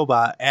T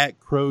Robot at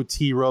Crow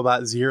T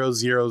Robot 000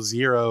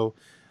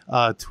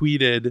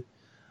 tweeted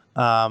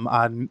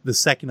on the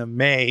 2nd of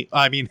May.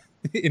 I mean,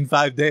 in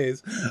 5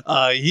 days,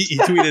 he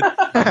tweeted.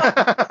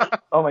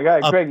 Oh my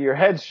God, Greg, your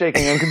head's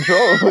shaking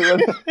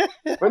uncontrollably.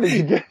 What did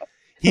you get?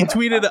 He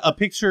tweeted a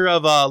picture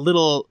of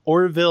little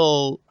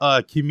Orville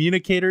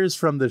communicators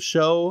from the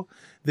show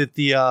that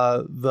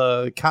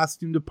the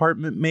costume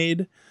department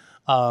made.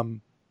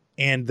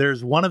 And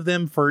there's one of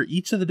them for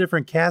each of the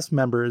different cast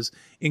members,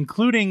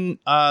 including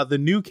the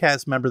new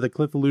cast member that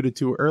Cliff alluded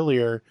to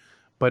earlier,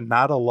 but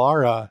not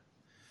Alara.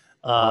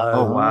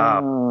 Oh,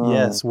 wow.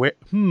 Yes.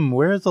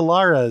 Where's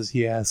Alara, as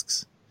he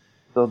asks.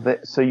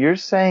 So you're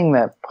saying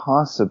that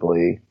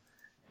possibly,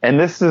 and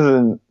this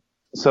isn't,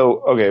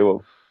 so, okay,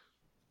 well,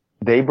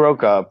 they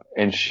broke up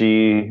and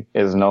she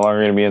is no longer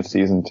going to be in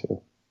season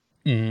 2.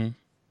 Mm-hmm.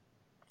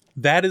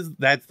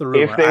 That's the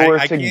rumor. If they were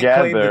I together,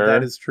 can't claim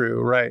that is true,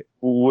 right?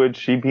 Would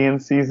she be in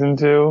season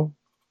 2?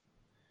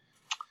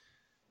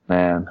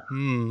 Man,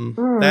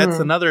 that's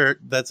another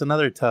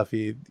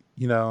toughie.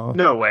 You know,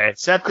 no way.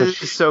 Seth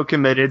is so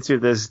committed to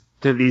these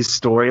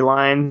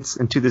storylines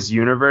and to this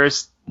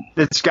universe.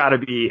 It's got to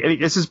be. I mean,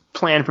 this is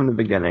planned from the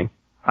beginning.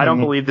 I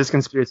don't believe this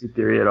conspiracy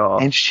theory at all.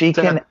 And she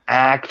can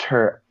act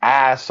her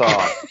ass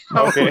off.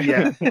 Okay.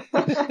 Yeah.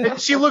 And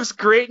she looks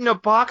great in a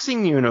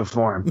boxing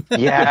uniform.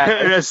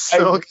 Yeah. In a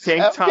silk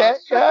tank top.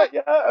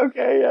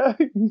 Okay.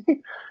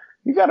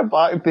 You got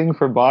a thing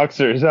for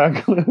boxers,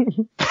 huh?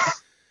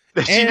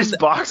 She just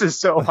boxes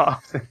so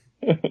often.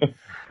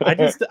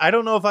 I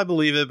don't know if I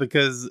believe it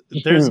because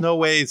there's no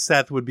way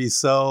Seth would be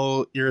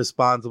so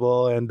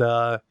irresponsible, and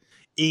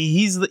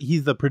he's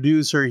the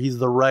producer, he's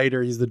the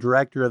writer, he's the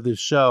director of this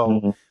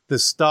show, the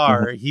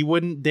star. He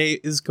wouldn't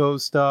date his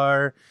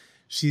co-star.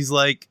 She's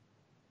like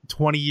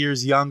 20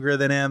 years younger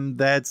than him.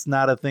 That's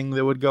not a thing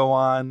that would go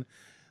on.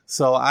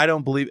 So I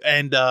don't believe,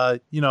 and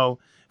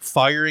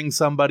firing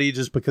somebody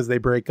just because they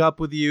break up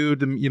with you,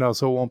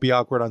 so it won't be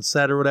awkward on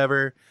set or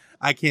whatever.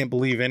 I can't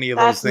believe any of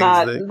those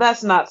things.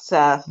 That's not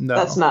Seth. No.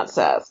 That's not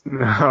Seth.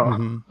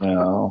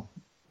 No.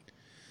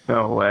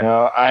 No way.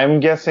 No,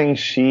 I'm guessing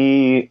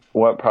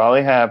what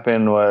probably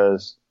happened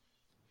was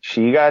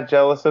she got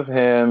jealous of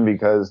him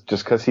because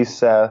he's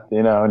Seth,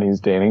 and he's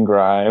dating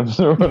Grimes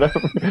or whatever.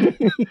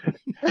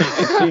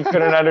 She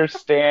couldn't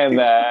understand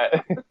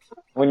that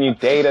when you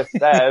date a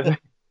Seth,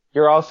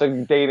 you're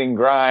also dating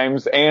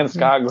Grimes and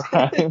Scott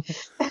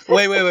Grimes.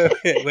 Wait a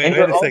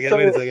second.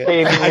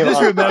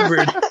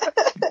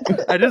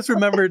 I just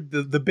remembered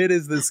the bit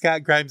is that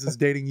Scott Grimes is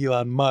dating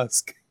Elon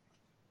Musk.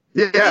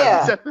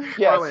 Yeah.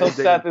 So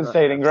Seth is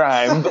dating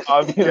Grimes,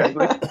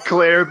 obviously.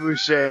 Claire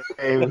Boucher,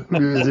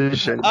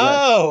 musician.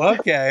 Oh,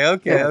 okay.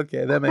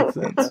 That makes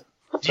sense.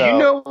 Do you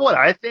know what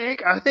I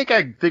think? I think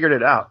I figured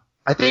it out.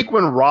 I think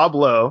when Rob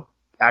Lowe,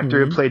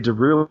 actor who played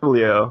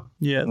DeRulio,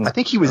 I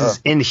think he was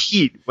in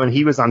Heat when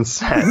he was on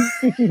set.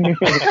 Okay.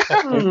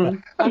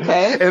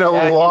 And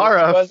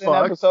Alara was in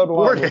episode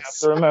 1. You have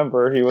to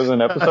remember, he was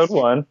in episode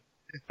 1.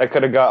 I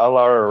could have got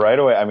Alara right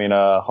away. I mean,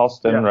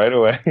 Halston right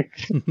away.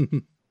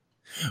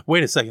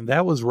 Wait a second,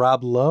 that was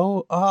Rob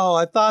Lowe? Oh,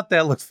 I thought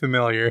that looked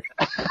familiar.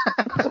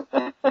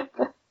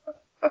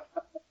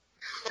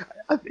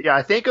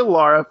 I think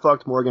Alara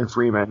fucked Morgan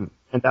Freeman,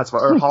 and that's why,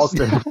 or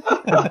Halston,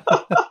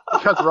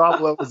 because Rob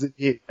Lowe was in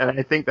Heat, and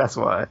I think that's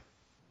why.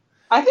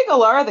 I think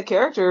Alara, the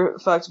character,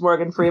 fucked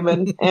Morgan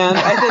Freeman, and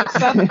I think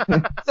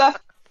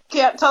Seth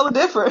can't tell the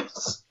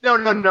difference.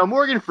 No.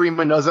 Morgan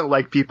Freeman doesn't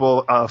like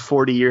people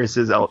 40 years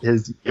his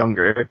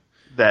younger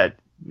that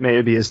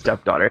may be his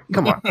stepdaughter.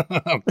 Come on.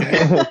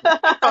 Okay.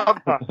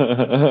 Come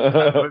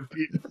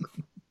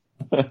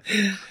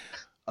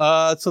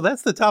on. So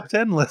that's the top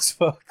 10 list,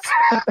 folks.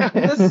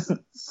 This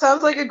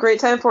sounds like a great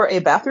time for a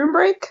bathroom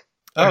break.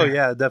 Oh,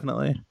 yeah,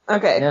 definitely.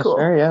 Okay, cool.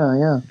 Sure,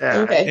 yeah.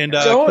 Okay. And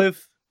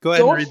Cliff, go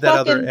ahead and read that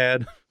other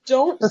ad.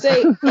 Don't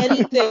say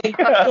anything.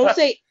 Don't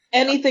say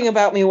anything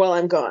about me while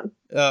I'm gone.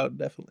 Oh,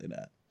 definitely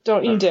not.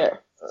 Don't you dare.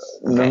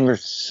 Number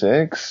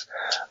 6.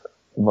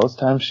 Most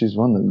times she's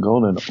won the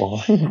Golden Ball.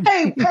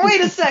 Hey, wait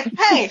a sec.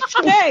 Hey,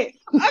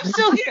 I'm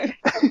still here.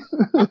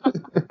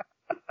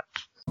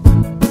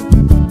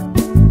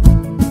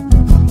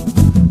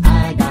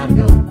 I gotta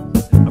go.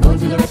 I'm going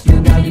to the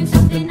restroom, gotta do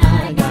something.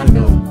 I gotta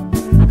go.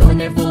 I'm going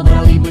there full, but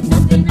I'll leave with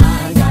nothing.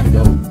 I gotta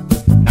go.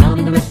 Now I'm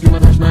in the restroom, I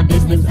brush my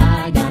business.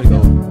 I gotta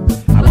go.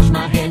 I wash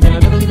my hands and I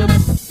never leave a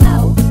mess.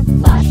 Go,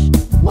 flush,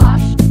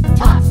 wash,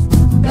 toss.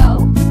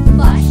 Go,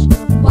 flush,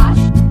 wash,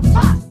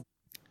 toss.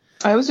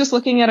 I was just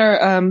looking at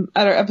our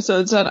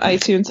episodes on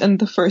iTunes, and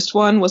the first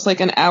one was like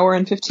an hour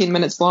and 15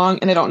 minutes long.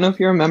 And I don't know if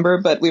you remember,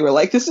 but we were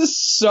like, "This is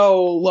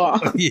so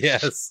long,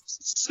 Yes.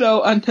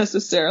 so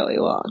unnecessarily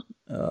long."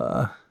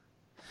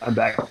 I'm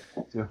back.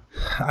 Too.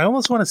 I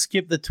almost want to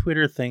skip the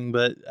Twitter thing,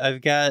 but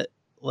I've got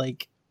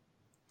like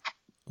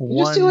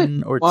Just do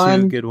one it. or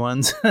One. two good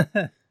ones.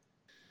 Let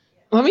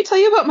me tell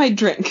you about my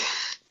drink.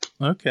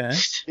 Okay.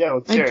 Yeah,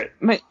 let's hear it.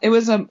 It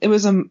was a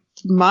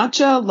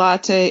matcha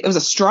latte. It was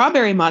a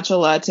strawberry matcha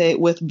latte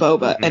with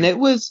boba, and it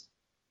was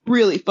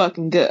really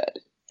fucking good.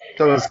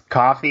 So it was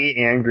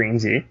coffee and green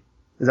tea.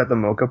 Is that the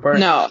mocha part?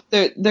 No,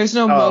 there's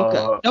no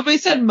mocha. Nobody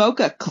said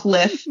mocha,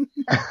 Cliff.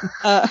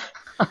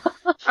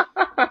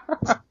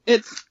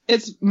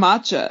 It's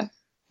matcha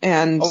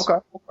and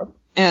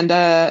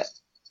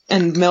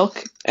and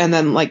milk, and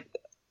then like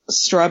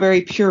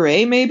strawberry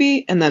puree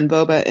maybe, and then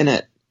boba in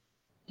it.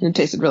 And it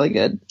tasted really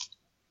good.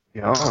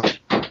 Yeah.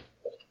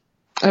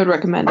 I would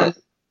recommend it.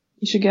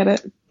 You should get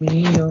it.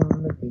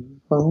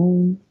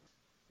 Hello.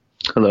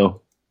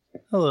 Hello.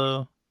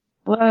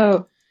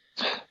 Hello.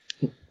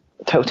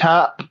 Toe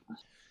top.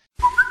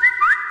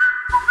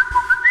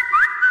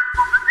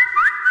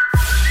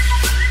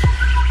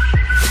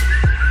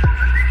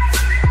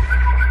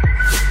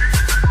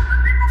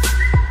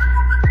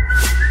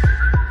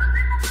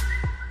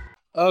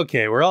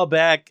 Okay, we're all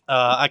back.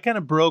 I kind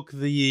of broke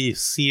the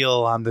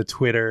seal on the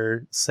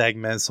Twitter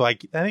segment, so I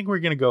think we're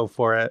going to go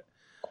for it.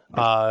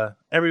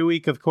 Every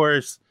week, of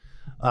course,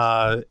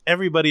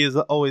 everybody is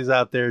always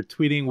out there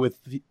tweeting with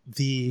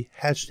the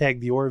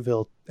hashtag, the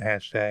Orville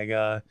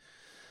hashtag.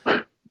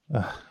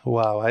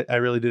 Wow, I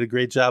really did a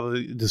great job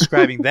of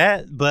describing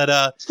that.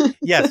 But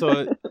yeah,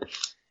 so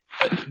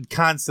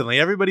constantly,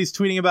 everybody's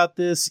tweeting about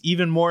this,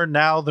 even more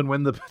now than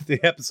when the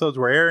episodes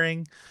were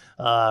airing.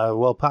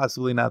 Well,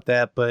 possibly not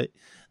that, but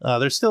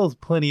there's still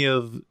plenty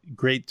of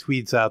great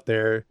tweets out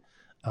there.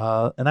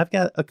 And I've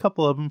got a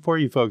couple of them for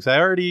you folks. I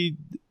already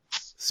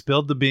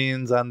spilled the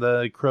beans on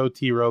the Crow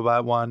T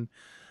Robot one,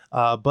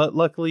 but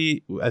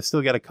luckily I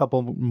still got a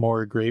couple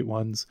more great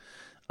ones.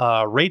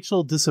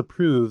 Rachel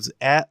Disapproves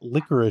at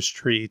Licorice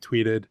Tree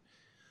tweeted,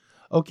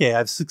 "Okay,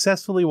 I've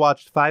successfully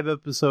watched 5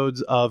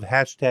 episodes of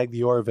hashtag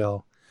the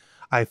Orville.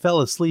 I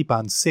fell asleep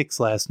on 6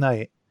 last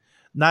night,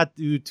 not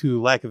due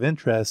to lack of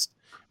interest,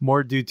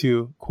 more due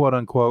to quote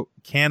unquote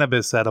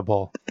cannabis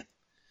edible."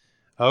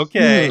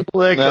 Okay.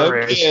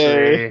 Licorice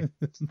Tree.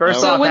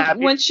 First So off,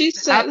 when she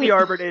said happy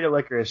Arbor Day to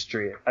Licorice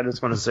Tree. I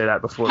just want to say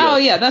that before. Oh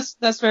yeah,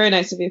 that's very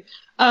nice of you.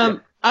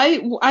 I'm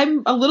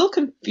a little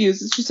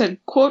confused. She said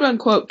quote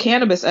unquote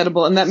cannabis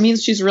edible, and that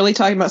means she's really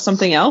talking about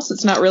something else.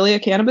 It's not really a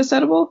cannabis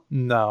edible.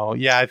 No,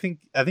 yeah, I think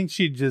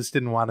she just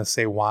didn't want to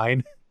say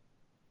wine.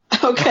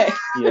 Okay.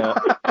 Yeah.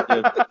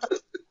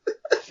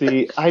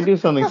 See, I do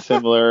something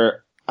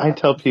similar. I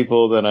tell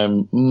people that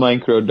I'm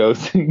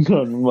microdosing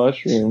on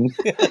mushrooms.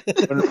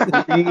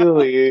 But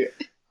really,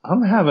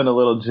 I'm having a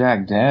little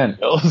Jack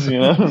Daniels, you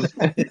know?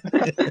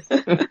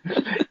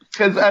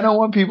 Because I don't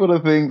want people to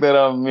think that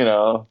I'm,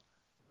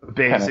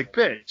 Basic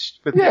bitch.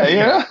 But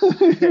yeah.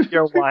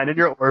 your wine and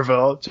your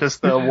Orville,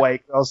 just the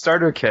white girl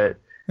starter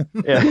kit.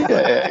 Yeah.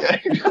 Yeah.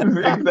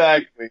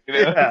 Exactly.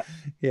 Yeah.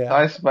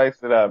 I spice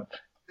it up.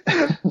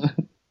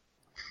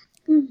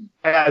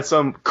 I had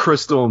some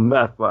crystal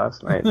meth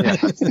last night. Yeah.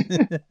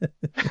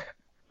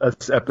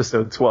 That's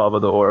episode 12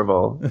 of the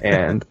Orville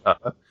and a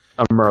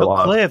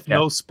Merlot. Cliff,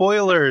 no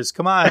spoilers.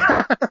 Come on.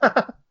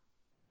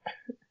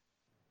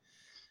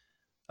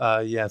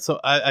 So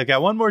I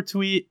got one more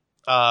tweet.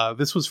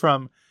 This was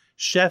from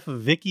Chef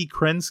Vicky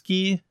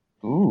Krensky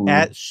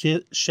at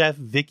Chef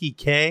Vicky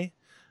K.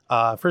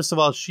 First of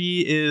all,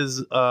 she is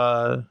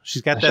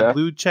she's got that chef?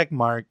 blue check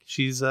mark.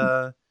 She's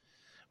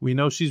we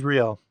know she's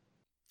real.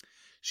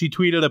 She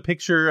tweeted a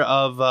picture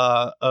of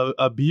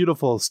a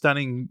beautiful,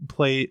 stunning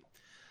plate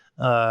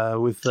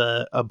with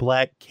a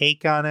black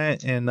cake on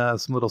it and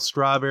some little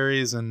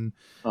strawberries and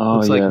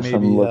looks like maybe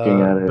I'm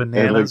looking at it.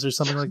 bananas or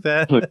something like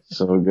that. Looks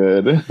so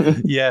good.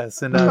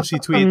 Yes, and she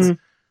tweets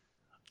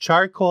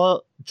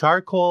charcoal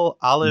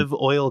olive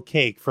oil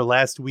cake for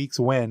last week's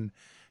win.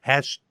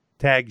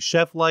 Hashtag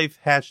chef life.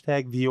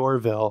 Hashtag the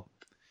Orville.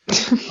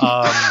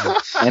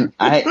 And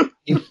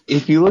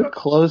if you look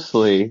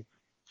closely,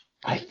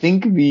 I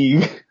think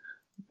the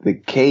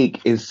cake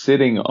is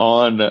sitting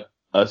on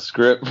a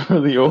script for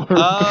the Orville.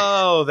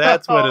 Oh,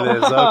 that's what it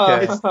is.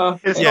 Okay.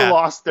 It's Yeah. the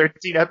Lost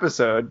 13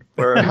 episode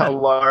where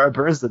Laura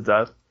burns to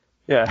death.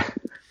 Yeah.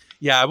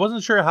 Yeah, I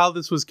wasn't sure how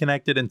this was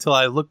connected until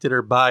I looked at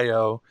her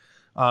bio.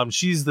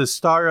 She's the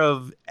star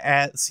of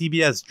at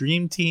CBS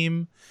Dream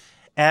Team,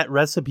 at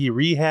Recipe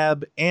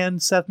Rehab,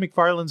 and Seth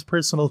MacFarlane's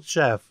personal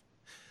chef.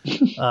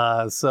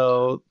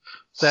 So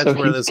that's So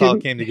where he's this all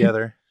getting- came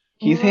together.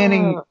 He's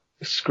handing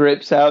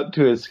scripts out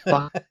to his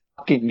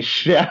fucking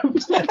chef.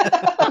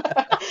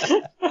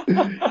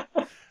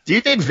 Do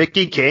you think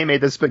Vicky K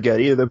made the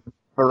spaghetti or the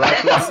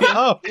Barack?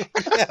 Oh,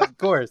 yeah, of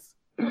course.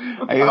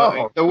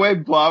 The way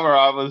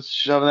Blavarov was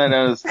shoving that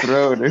down his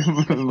throat, it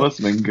must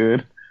have been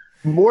good.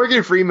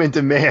 Morgan Freeman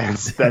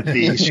demands that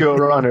the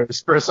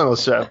showrunner's personal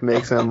chef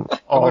makes him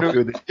all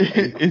food.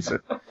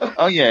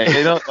 Oh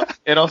yeah,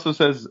 it also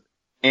says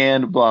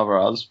and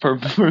Blavarov's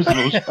personal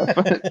chef.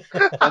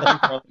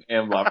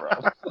 And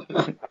Blavarov.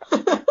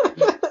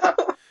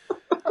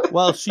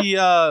 Well, she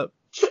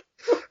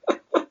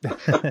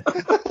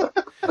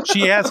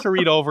has to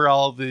read over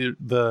all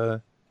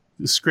the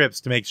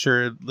scripts to make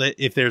sure that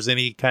if there's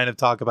any kind of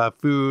talk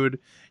about food,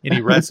 any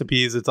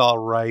recipes, it's all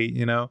right,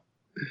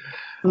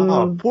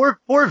 Oh, poor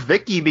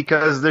Vicky,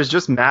 because there's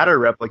just matter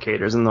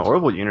replicators in the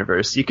Orville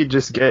universe. You could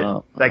just get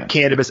that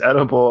cannabis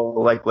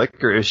edible like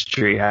licorice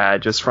tree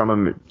had just from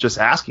him just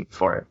asking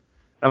for it.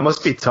 That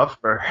must be tough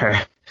for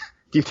her.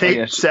 Do you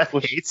think Seth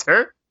hates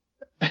her?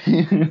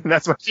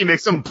 That's why she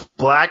makes some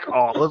black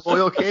olive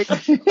oil cake.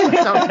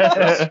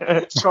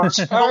 Charcoal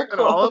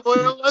olive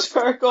oil.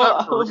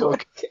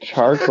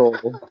 Charcoal.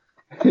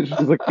 She's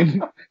like,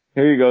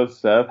 here you go,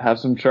 Seth. Have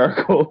some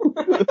charcoal.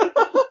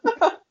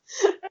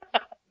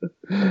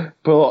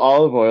 Put a little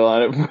olive oil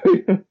on it for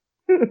you.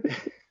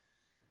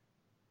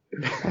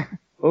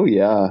 Oh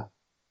yeah,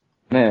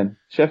 man.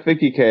 Chef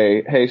Vicky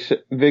K. Hey,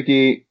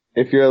 Vicky,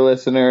 if you're a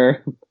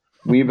listener,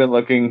 we've been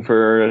looking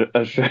for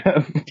a chef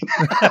for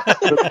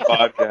the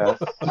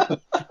podcast.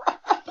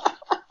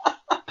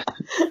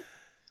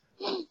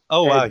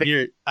 Oh wow!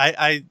 Here,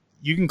 I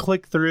you can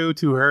click through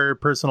to her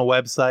personal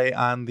website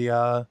on the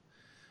on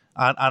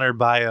her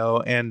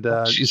bio, and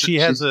she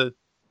has a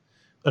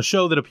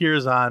show that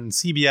appears on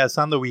CBS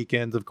on the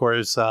weekends, of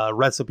course.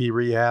 Recipe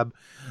Rehab.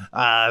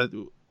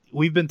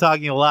 We've been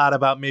talking a lot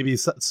about maybe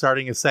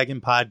starting a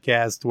second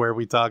podcast where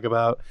we talk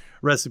about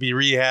Recipe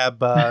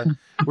Rehab.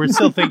 We're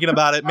still thinking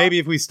about it. Maybe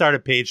if we start a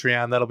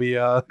Patreon, that'll be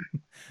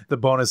the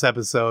bonus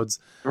episodes.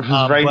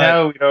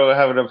 Now, we don't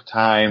have enough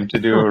time to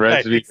do a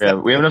Recipe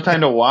Rehab. We have enough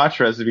time to watch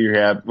Recipe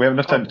Rehab. We have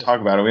enough time to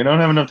talk about it. We don't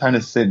have enough time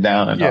to sit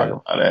down and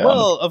talk about it.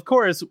 Well, of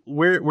course,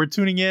 we're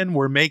tuning in.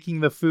 We're making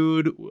the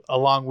food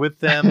along with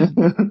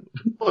them.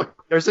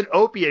 Look, there's an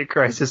opiate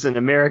crisis in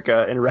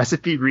America, and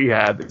Recipe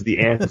Rehab is the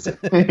answer.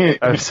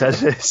 I've said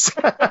this.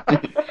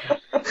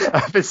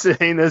 I've been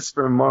saying this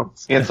for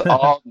months. It's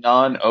all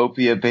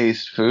non-opiate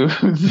based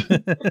foods.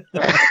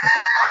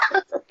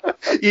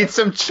 Eat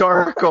some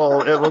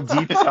charcoal; it will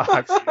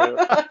detox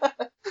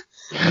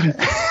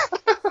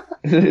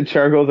you.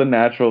 Charcoal's a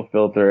natural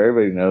filter.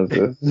 Everybody knows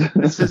this.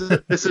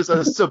 This is a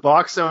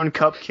Suboxone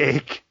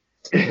cupcake.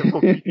 It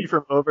will keep you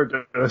from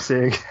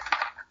overdosing.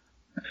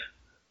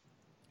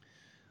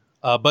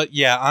 But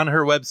yeah, on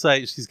her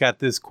website, she's got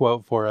this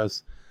quote for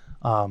us.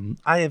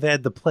 I have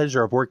had the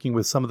pleasure of working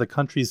with some of the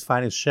country's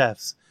finest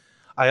chefs.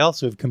 I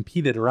also have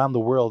competed around the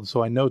world,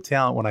 so I know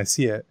talent when I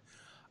see it.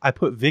 I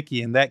put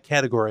Vicky in that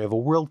category of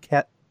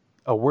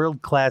a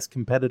world-class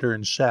competitor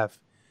and chef.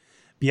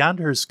 Beyond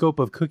her scope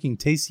of cooking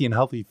tasty and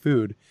healthy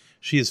food,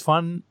 she is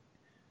fun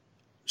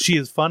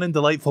and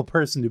delightful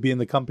person to be in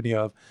the company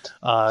of.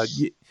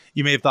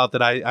 You may have thought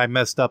that I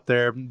messed up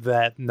there.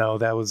 That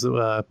was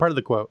part of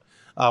the quote.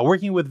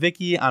 Working with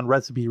Vicky on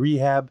Recipe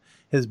Rehab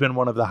has been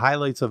one of the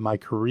highlights of my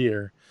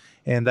career.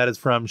 And that is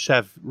from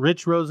Chef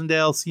Rich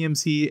Rosendale,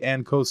 CMC,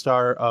 and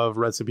co-star of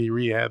Recipe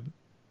Rehab.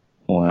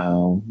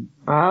 Wow.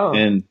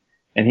 And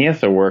he has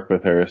to work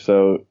with her,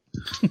 so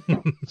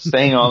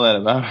saying all that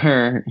about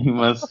her, he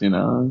must, he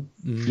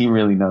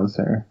really knows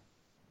her.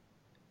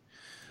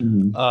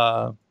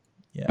 Yeah.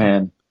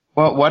 Man.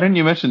 Well, why didn't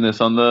you mention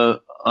this on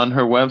her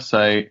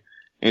website?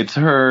 It's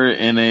her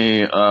in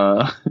a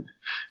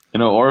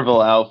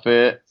Orville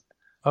outfit.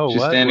 Oh,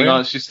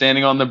 She's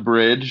standing on the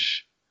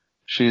bridge.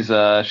 She's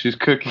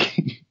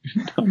cooking.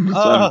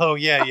 Oh,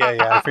 yeah.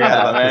 I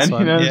forgot about this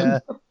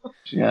one.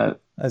 Yeah.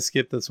 I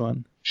skipped this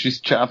one. She's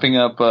chopping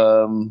up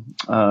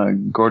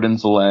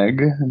Gordon's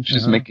leg, and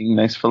she's making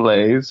nice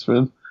fillets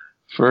for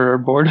her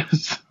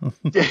Bordas.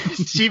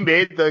 She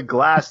made the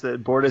glass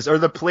that Bordas, or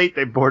the plate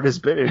that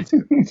Bordas bit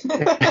into.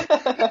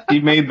 He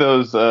made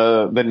those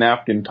the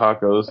napkin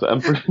tacos.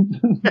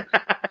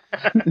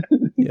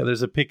 Yeah,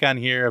 there's a pic on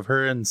here of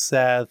her and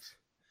Seth.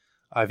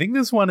 I think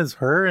this one is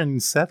her in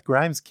Seth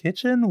Grimes'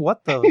 kitchen.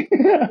 What the?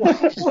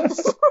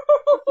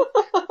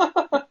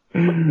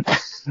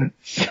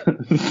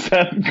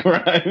 Seth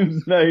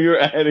Grimes. Now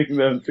you're adding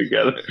them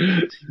together.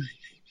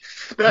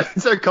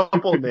 That's a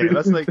couple name.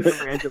 That's like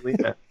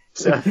Angelina.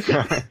 Seth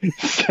Grimes.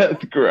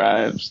 Seth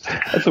Grimes.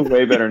 That's a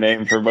way better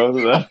name for both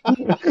of them.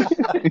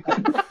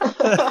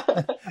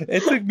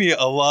 It took me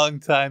a long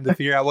time to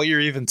figure out what you're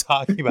even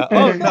talking about.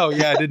 Oh, no.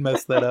 Yeah, I did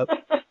mess that up.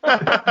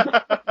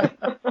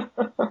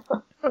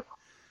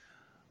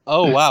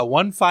 Oh, wow.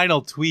 One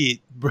final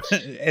tweet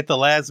at the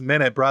last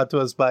minute brought to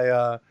us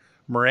by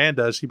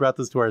Miranda. She brought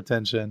this to our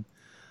attention.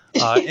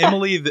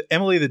 Emily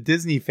the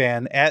Disney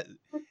fan at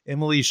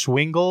Emily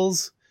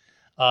Schwingles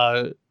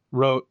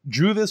wrote,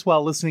 drew this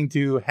while listening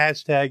to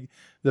hashtag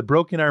The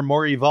Broken Are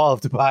More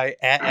Evolved by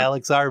at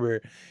Alex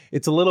Arbor.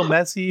 It's a little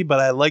messy, but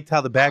I liked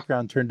how the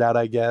background turned out,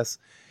 I guess.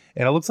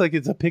 And it looks like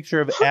it's a picture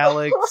of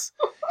Alex.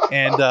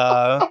 And is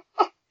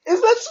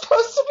that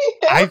supposed to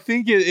be him? I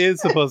think it is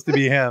supposed to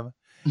be him.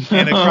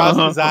 And across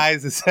his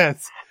eyes it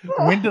says,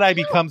 "When did I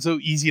become so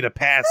easy to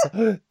pass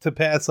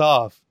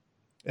off?"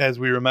 As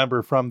we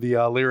remember from the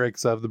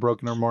lyrics of The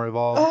Broken Are More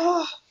Evolved.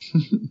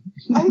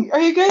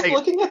 Are you guys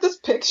looking at this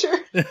picture?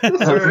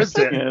 Where is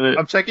it?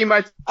 I'm checking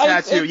my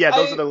tattoo.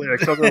 Those are the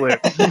lyrics.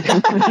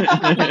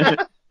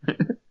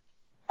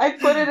 I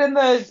put it in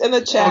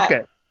the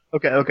chat.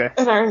 Okay.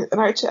 In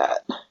our chat.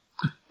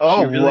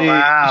 Oh,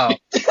 wow.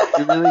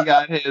 You really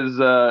got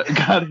his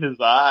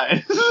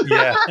eyes.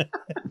 Yeah.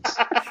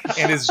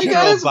 And his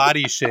general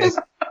body shape.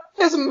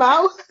 His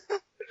mouth.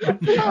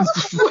 What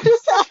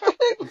is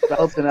happening?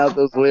 Belting out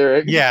those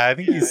lyrics. Yeah, I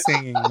think he's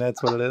singing.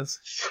 That's what it is.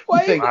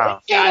 Why is his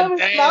mouth?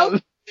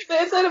 The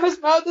inside of his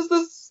mouth is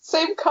the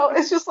same color.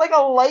 It's just like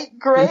a light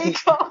gray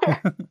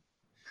color.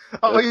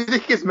 Oh, you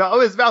think his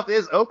mouth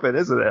is open,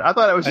 isn't it? I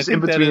thought it was just in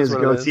between his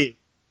goatee.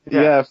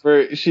 Yeah,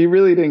 she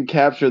really didn't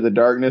capture the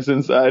darkness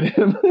inside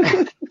him.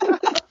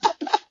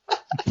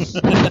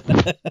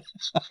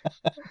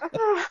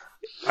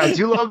 I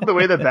do love the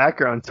way the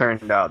background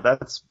turned out.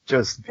 That's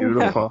just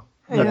beautiful.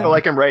 I feel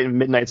like I'm writing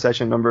Midnight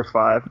Session number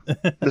 5.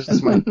 This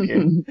is my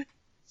opinion.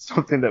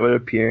 Something that would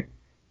appear.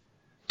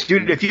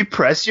 Dude, if you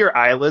press your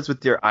eyelids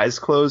with your eyes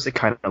closed, it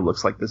kind of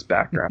looks like this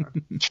background.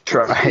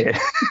 Try it.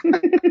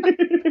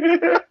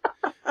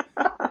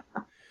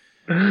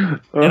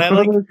 And I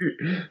like...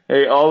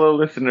 Hey, all the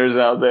listeners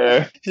out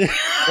there,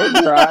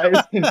 close your eyes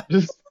and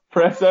just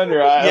press on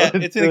your eyelids.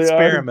 Yeah, it's an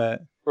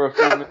experiment. For a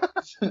few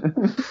minutes.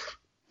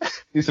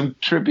 Do some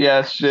trippy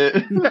ass shit.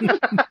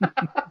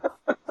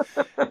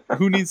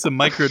 Who needs some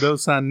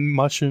microdose on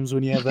mushrooms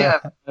when you have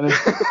that?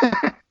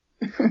 Yeah.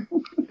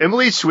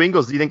 Emily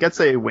Schwingles, do you think that's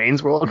a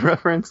Wayne's World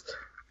reference?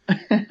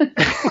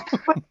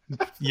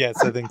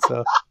 Yes, I think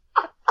so.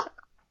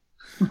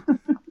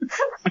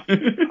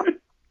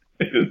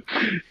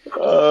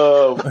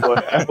 Oh boy,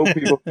 I hope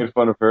people make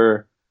fun of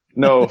her.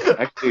 No,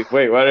 actually,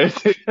 wait, why did I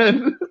say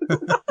that?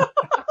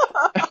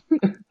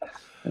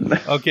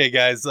 Okay,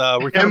 guys,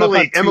 we're coming up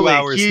on 2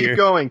 hours here.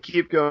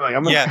 Keep going. I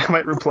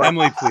might reply.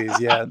 Emily, please.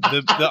 Yeah,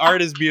 the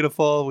art is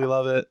beautiful. We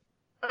love it.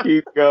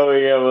 Keep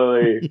going,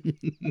 Emily.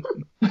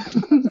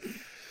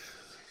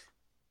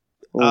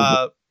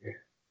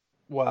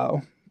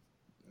 Wow.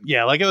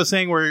 Yeah, like I was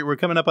saying, we're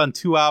coming up on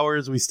 2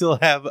 hours. We still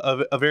have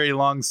a very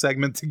long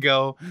segment to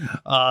go.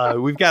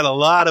 We've got a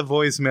lot of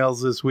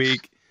voicemails this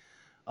week.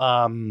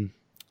 Well,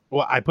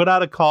 I put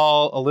out a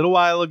call a little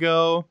while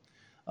ago.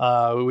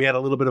 We had a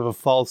little bit of a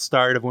false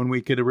start of when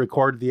we could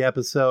record the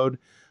episode.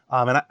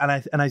 And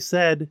I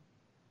said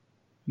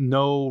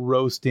no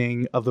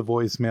roasting of the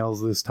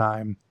voicemails this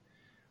time.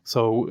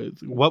 So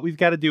what we've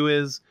got to do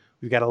is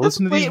we've got to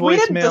listen to these voicemails. We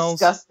didn't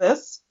discuss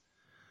this.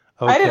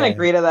 Okay. I didn't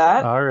agree to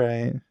that. All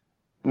right.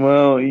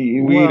 Well,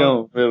 we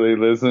don't really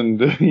listen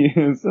to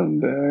you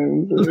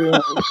sometimes. We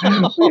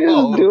just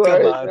do come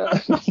our on.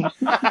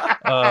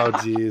 Oh,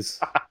 jeez.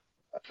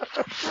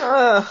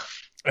 Ugh.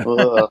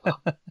 Ugh.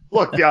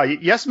 Look,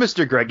 yes,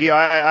 Mr. Greggy,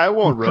 I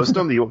won't roast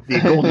him. The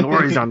golden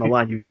Ori's on the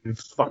line, you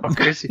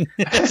fuckers.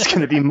 That's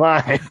going to be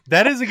mine.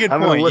 That is a good I'm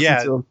going to point. listen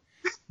Yeah. to him.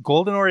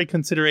 Golden Ori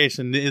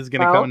consideration is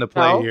going to come into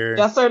play here.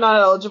 Guests are not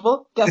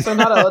eligible. Guests are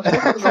not eligible.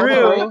 for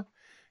Golden Ori.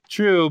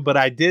 True, but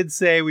I did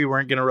say we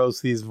weren't going to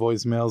roast these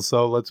voicemails,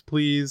 so let's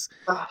please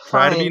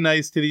try to be Fine.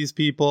 nice to these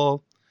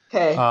people.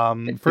 Okay.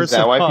 First Is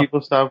that of why all, people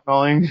stop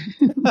calling?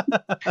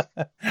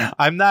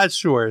 I'm not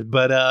sure,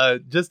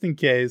 but just in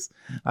case,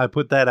 I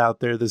put that out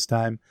there this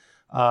time.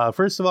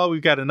 First of all,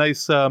 we've got a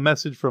nice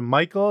message from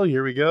Michael.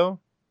 Here we go.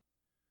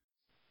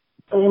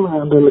 Hey,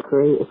 Miranda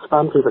McCray. It's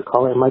fan favorite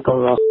caller Michael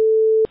Ross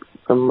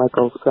from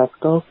Michael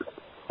Sesco.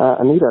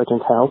 I need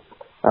urgent help,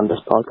 and this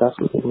podcast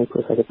will give me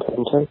perfect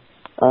attention.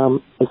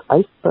 Is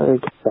Iceberg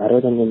better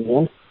than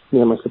Indian? Me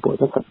and my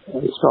subordinates have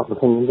very strong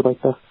opinions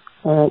about this.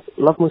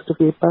 Love most of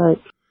you. Bye.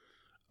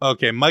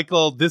 Okay,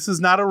 Michael, this is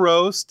not a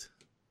roast.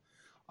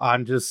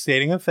 I'm just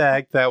stating a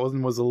fact. That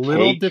one was a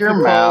little Take difficult.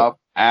 your mouth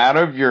out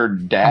of your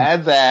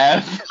dad's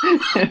ass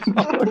and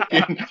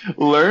fucking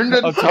learn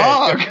to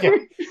talk.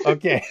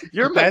 Okay.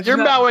 You're That's not-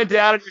 bowing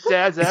down at your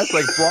dad's ass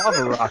like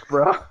lava rock,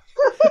 bro.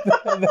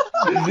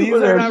 These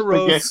are not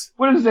roasts.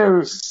 What is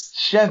there,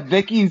 Chef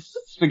Vicky's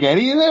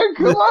spaghetti in there?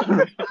 Come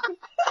on.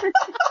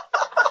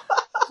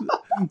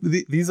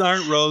 These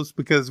aren't roasts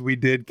because we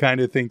did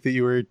kind of think that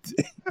you were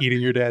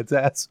eating your dad's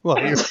ass while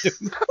you were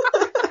doing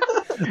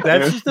it.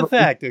 That's just a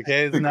fact,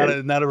 okay?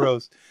 It's not a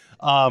roast.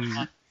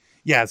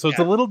 Yeah, so it's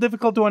a little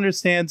difficult to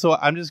understand, so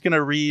I'm just going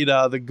to read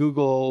the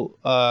Google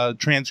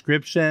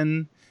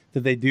transcription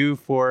that they do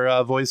for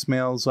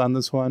voicemails on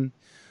this one.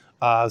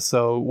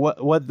 So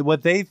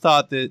what they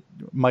thought that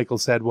Michael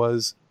said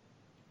was,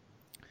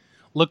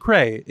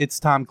 Lecrae, it's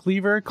Tom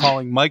Cleaver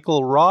calling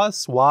Michael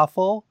Ross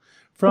Waffle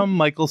from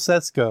Michael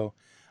Sesco.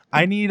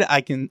 I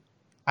can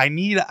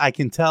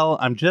tell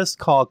I'm just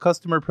call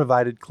customer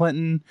provided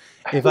Clinton.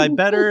 If I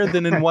better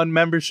than in one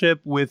membership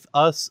with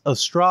us a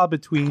straw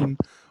between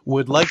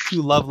would like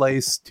to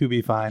Lovelace to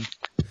be fine.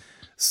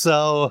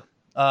 So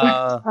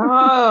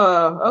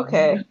Oh,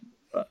 okay.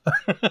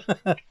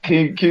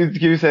 Can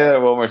you say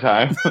that one more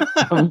time?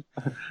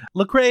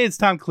 Lecrae, it's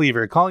Tom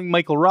Cleaver calling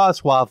Michael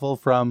Ross Waffle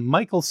from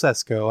Michael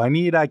Sesco.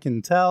 I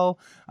can tell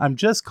I'm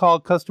just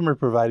called customer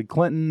provided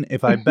Clinton.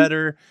 If I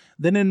better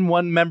than in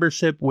one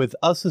membership with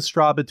us a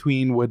straw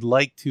between would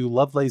like to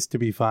Lovelace to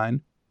be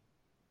fine.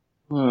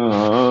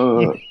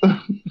 Yeah,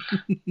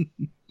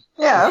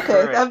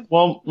 okay. Right.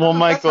 Well, That's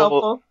Michael,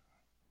 helpful.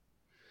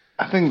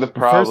 I think the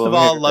problem. First of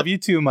all, here- love you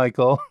too,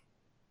 Michael.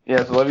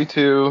 Yes, love you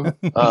too.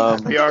 He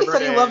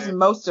said he loves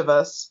most of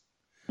us.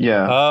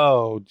 Yeah.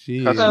 Oh,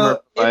 geez. Customer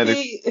So provided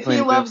if he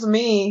Clinton. loves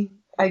me,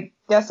 I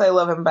guess I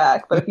love him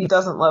back. But if he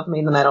doesn't love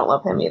me, then I don't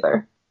love him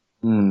either.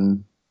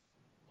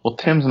 Well,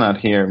 Tim's not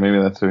here. Maybe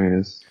that's who he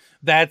is.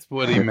 That's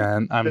what he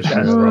meant. I'm That's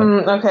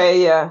sure.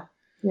 Okay, yeah.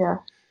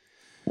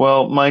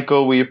 Well,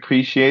 Michael, we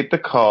appreciate the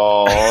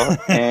call,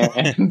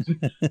 and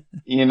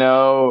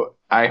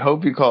I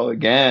hope you call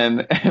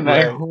again, and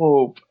Right. I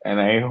hope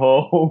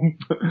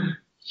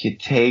you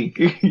take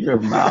your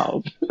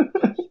mouth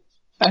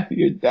out of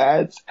your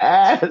dad's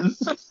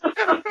ass.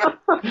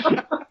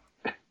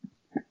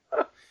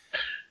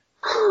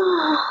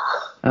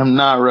 I'm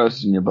not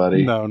roasting you,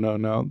 buddy.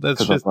 No.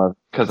 That's just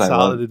Because I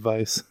solid love.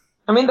 advice.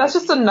 I mean, that's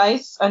just a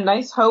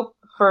nice hope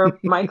for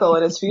Michael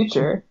in his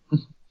future.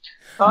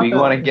 We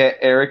want to get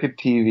Eric a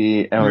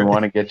TV, and we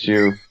want to get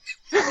you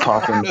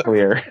talking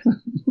clear.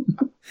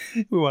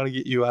 We want to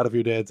get you out of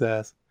your dad's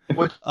ass.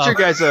 What's your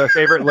guys'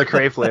 favorite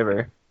Lecrae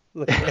flavor?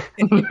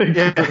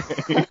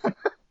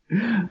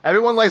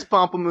 Everyone likes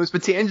pamplemousse,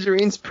 but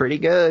tangerine's pretty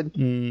good.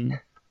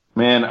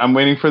 Man, I'm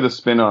waiting for the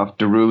spin-off,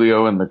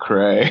 Derulio and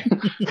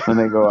Lecrae, when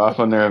they go off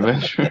on their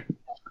adventure.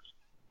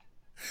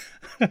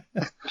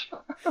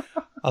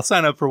 I'll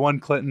sign up for one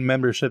Clinton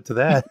membership to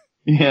that.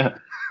 Yeah.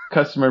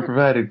 Customer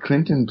provided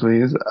Clinton,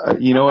 please.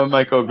 You know what,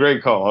 Michael?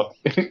 Great call.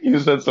 You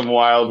said some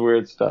wild,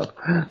 weird stuff.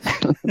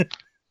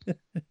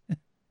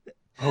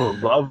 Oh,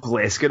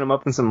 Lovelace. Get him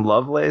up in some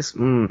Lovelace.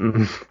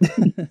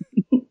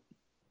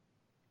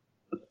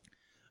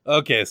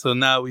 Okay, so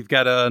now we've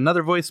got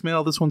another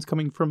voicemail. This one's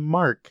coming from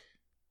Mark.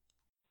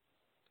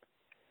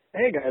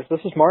 Hey guys, this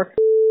is Mark.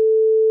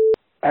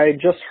 I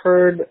just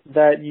heard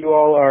that you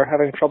all are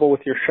having trouble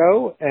with your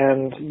show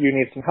and you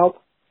need some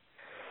help.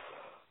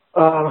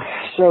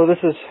 So this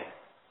is,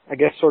 I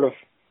guess, sort of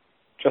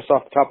just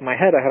off the top of my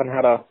head. I haven't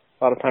had a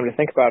lot of time to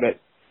think about it.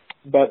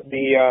 But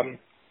the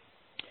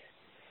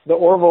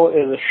Orville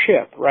is a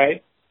ship,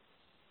 right?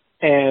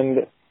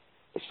 And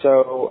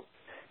so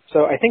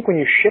I think when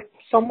you ship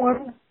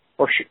someone,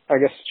 or I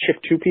guess ship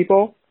two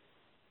people,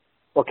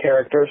 or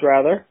characters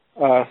rather,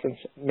 since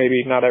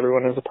maybe not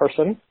everyone is a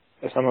person,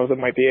 some of them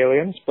might be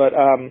aliens, but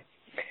I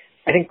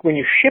think when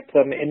you ship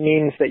them, it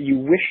means that you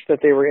wish that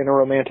they were in a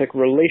romantic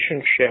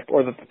relationship,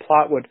 or that the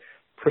plot would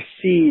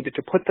proceed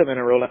to put them in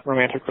a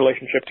romantic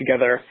relationship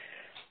together.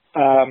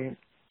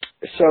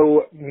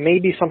 So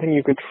maybe something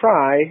you could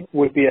try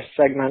would be a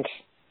segment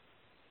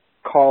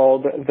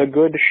called The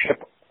Good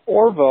Ship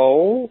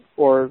Orville,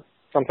 or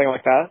something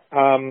like that,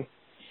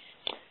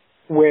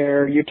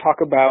 where you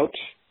talk about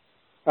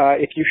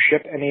if you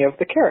ship any of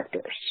the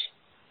characters.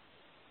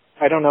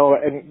 I don't know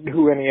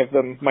who any of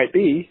them might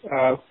be.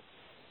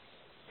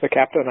 The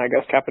captain, I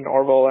guess, Captain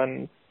Orville,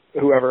 and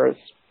whoever is,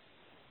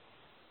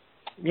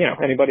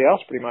 anybody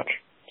else pretty much.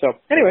 So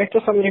anyway,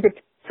 just something you could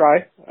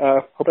try.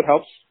 Hope it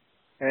helps.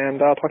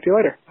 And I'll talk to you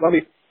later. Love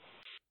you.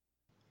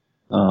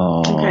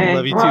 Oh, Okay.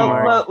 Love you too,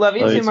 Mark. Love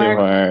you too,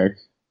 Mark.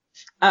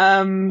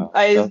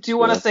 I do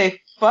want to good.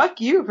 say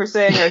fuck you for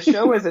saying our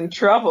show is in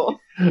trouble.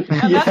 And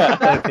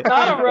that's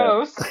not a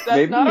roast.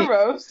 That's not a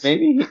roast.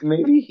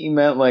 Maybe he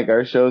meant like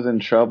our show's in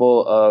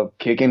trouble of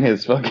kicking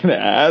his fucking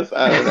ass.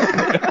 I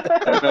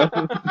don't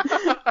know.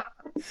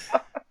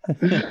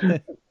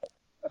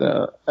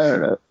 So, I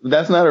don't know.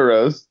 That's not a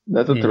roast.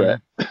 That's a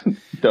threat.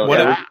 Don't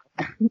ever.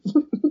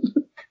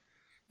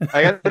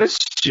 I got to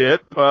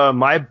ship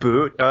my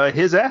boot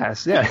his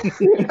ass. Yeah.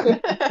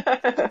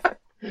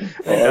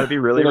 Gotta be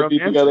really We're gonna be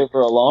romantic. together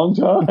for a long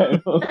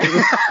time.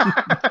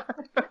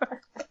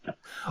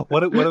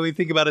 What do we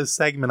think about his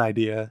segment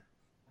idea?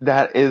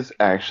 That is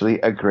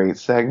actually a great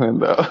segment,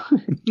 though.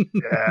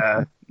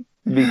 Yeah.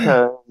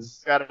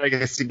 Because I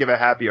guess to give a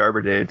happy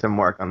Arbor Day to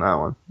Mark on that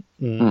one.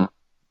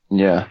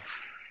 yeah.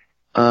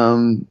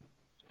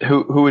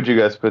 Who would you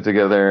guys put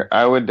together?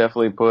 I would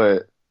definitely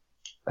put.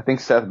 I think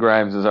Seth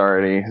Grimes is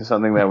already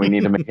something that we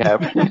need to make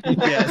happen.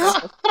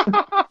 Yes.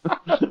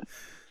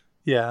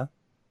 Yeah.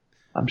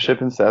 I'm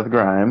shipping Seth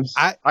Grimes.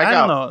 I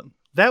don't know.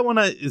 That one,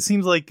 it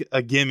seems like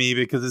a gimme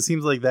because it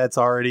seems like that's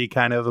already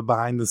kind of a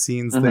behind the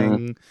scenes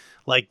thing.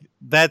 Like,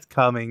 that's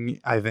coming,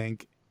 I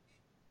think.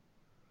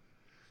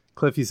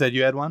 Cliff, you said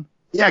you had one?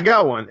 Yeah, I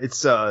got one.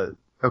 It's,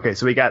 okay,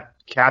 so we got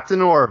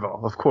Captain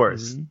Orville, of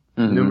course.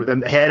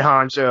 The head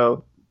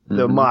honcho,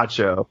 the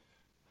macho,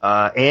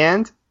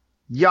 and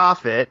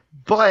Yaphet,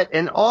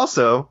 and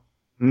also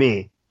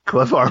me,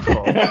 Cliff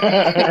Orville.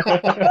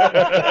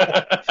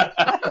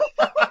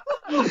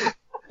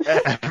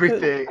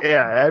 Everything,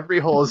 every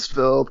hole is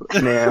filled,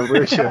 man.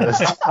 We're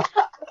just.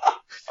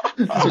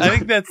 I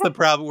think that's the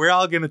problem. We're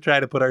all going to try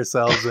to put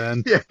ourselves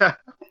in.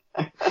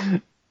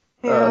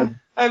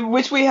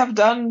 Which we have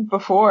done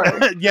before.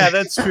 Yeah,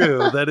 that's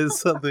true. That is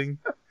something.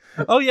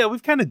 Oh, yeah,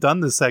 we've kind of done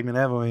this segment,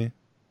 haven't we?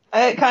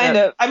 Kind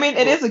of. I mean,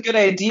 it is a good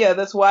idea.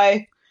 That's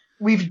why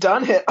we've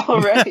done it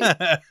already.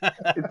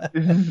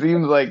 It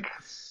seems like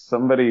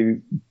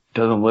somebody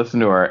doesn't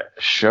listen to our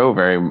show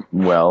very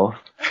well.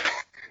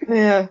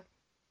 Yeah.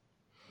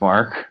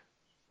 Mark.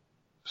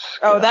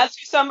 Oh, that's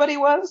who somebody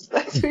was?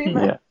 That's who you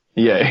meant?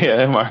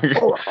 Yeah, Mark.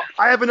 Oh,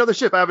 I have another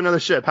ship.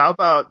 How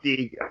about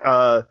the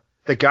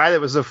guy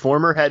that was a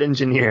former head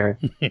engineer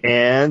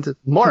and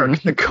Mark,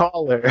 the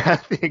caller? I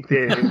think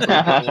they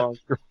belong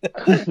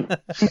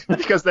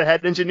because the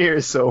head engineer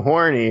is so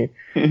horny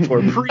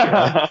for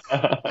Priya.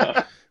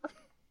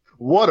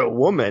 What a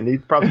woman!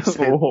 He'd probably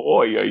say,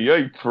 "Oh,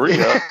 yeah,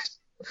 Priya,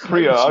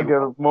 Priya, I'll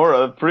get more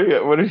of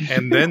Priya." What is she?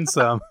 And then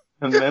some.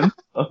 And then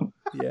some.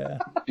 Yeah.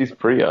 She's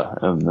Priya,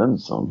 and then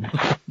some.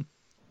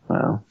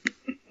 Wow.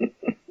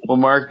 Well,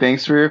 Mark,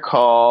 thanks for your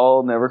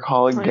call. Never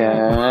call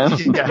again.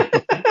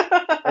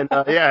 And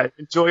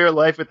enjoy your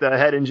life with the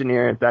head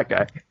engineer and that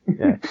guy.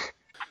 Yeah.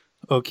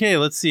 Okay,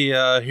 let's see.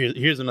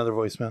 Here's another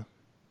voicemail.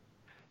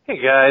 Hey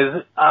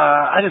guys,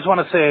 I just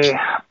want to say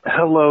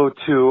hello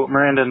to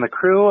Miranda and the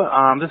crew.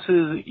 This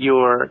is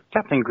your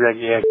Captain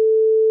Greggy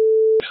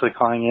actually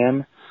calling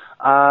in.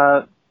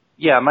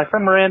 My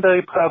friend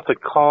Miranda put out the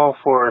call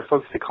for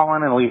folks to call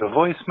in and leave a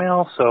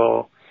voicemail,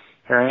 so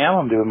here I am.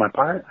 I'm doing my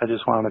part. I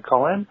just wanted to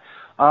call in.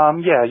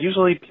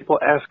 Usually people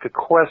ask a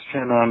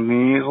question on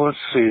these. Let's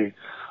see.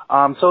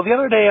 So the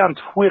other day on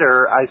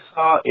Twitter, I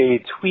saw a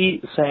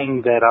tweet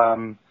saying that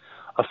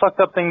a fucked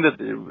up thing that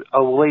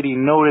a lady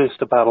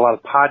noticed about a lot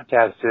of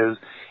podcasts is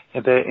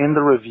that in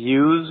the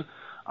reviews,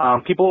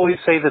 people always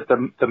say that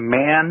the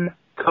man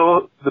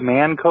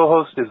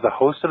co-host is the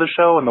host of the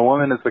show and the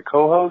woman is the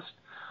co-host.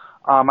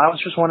 I was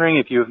just wondering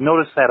if you have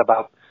noticed that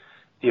about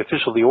the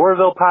official The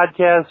Orville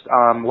podcast.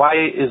 Why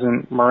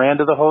isn't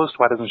Miranda the host?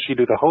 Why doesn't she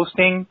do the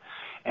hosting?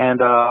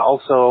 And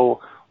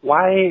also,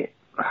 why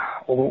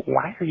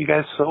are you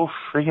guys so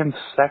freaking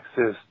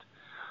sexist?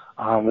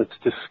 It's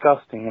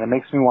disgusting, and it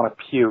makes me want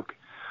to puke.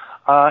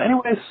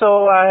 Anyway,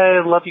 so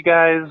I love you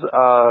guys.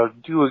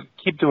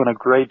 Keep doing a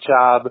great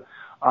job.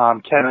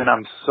 Kevin,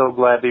 I'm so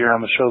glad that you're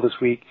on the show this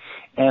week.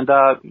 And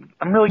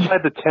I'm really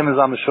glad that Tim is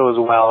on the show as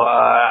well.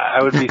 I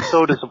would be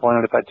so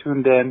disappointed if I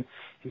tuned in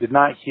and did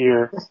not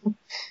hear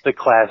the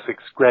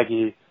classics,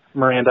 Greggy,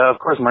 Miranda. Of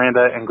course,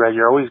 Miranda and Greg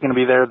are always going to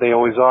be there. They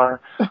always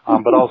are.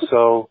 But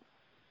also,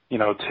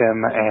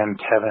 Tim and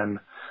Kevin.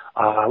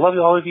 I love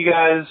all of you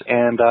guys,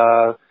 and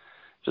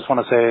just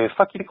want to say,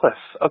 fuck you to Cliff.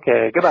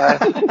 Okay, goodbye.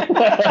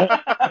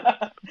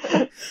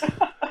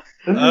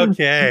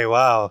 Okay,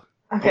 wow.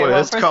 Okay, Boy, well,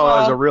 this first caller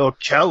of is all, a real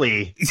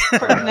Kelly.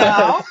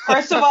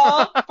 first of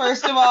all,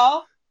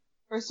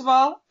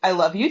 I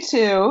love you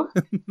too.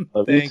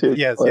 Love you too.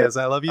 Yes,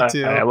 I love you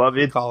too. I love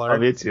you. Caller.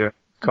 Love you too.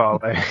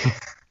 Caller.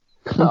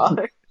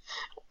 Caller.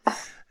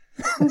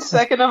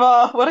 Second of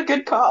all, what a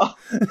good call.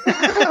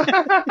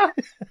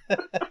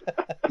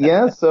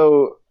 Yeah,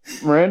 so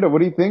Miranda,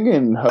 what are you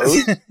thinking?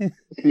 Host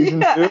season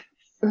Yeah. 2?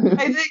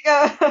 I think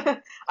I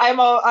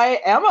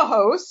am a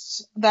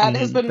host. That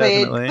has been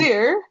definitely. made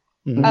clear.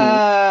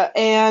 Mhm.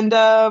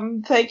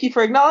 And thank you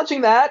for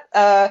acknowledging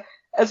that.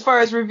 As far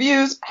as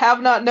reviews,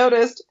 have not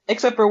noticed,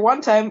 except for one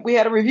time, we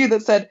had a review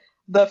that said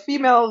the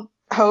female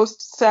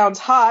host sounds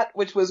hot,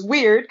 which was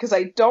weird because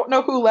I don't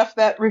know who left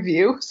that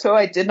review, so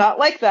I did not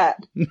like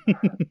that.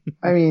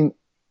 I mean,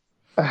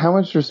 how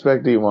much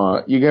respect do you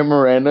want? You get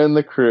Miranda and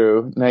the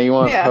crew. Now you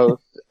want Yeah.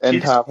 host and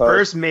She's top host.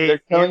 first mate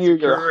They're telling and you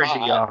you're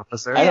security hot.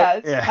 officer.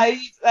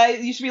 Yeah,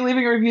 you should be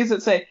leaving reviews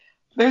that say,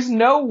 there's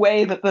no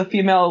way that the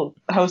female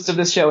host of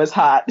this show is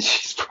hot.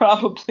 She's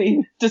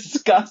probably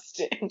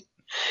disgusting.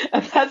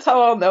 And that's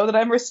how I'll know that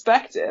I'm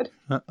respected.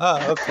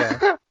 Oh, okay.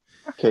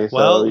 Okay, so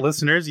Well,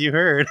 listeners, you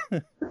heard.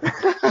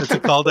 It's a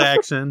call to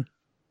action.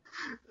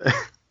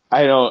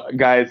 I don't,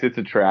 guys. It's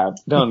a trap.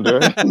 Don't do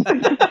it.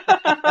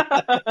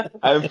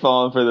 I've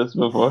fallen for this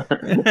before.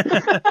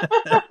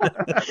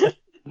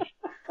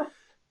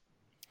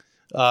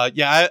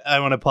 I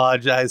want to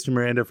apologize to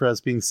Miranda for us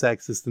being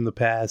sexist in the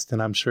past,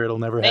 and I'm sure it'll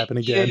never happen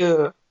again.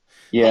 You.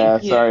 Yeah,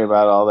 Thank you. sorry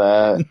about all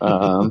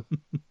that.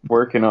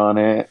 Working on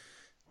it.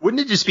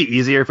 Wouldn't it just be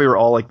easier if we were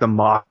all like the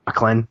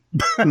Mocklin?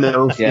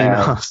 No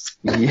Yeah. females.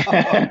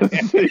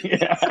 Yes.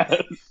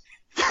 Yes.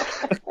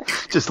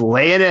 Just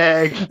lay an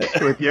egg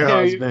with your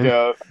There husband. you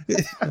go.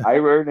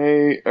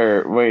 Hibernate,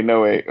 or wait,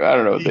 no, wait. I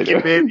don't know what they do.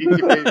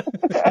 Incubate.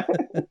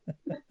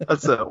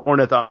 That's an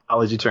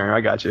ornithology term. I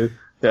got you.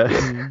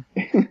 Yeah.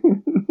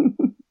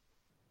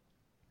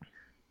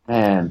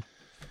 Man.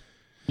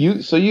 You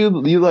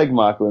like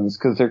Mocklins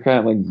because they're kind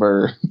of like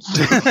birds.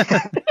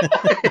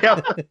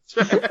 Yeah, that's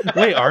right.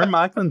 Wait, are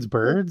Mocklins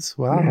birds?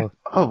 Wow.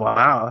 Oh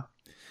wow.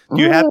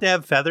 Do you have to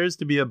have feathers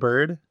to be a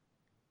bird?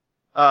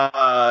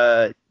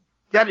 That's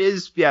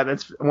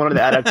one of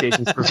the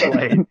adaptations for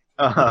flight.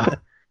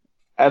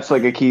 That's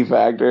like a key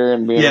factor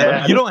in being a Yeah.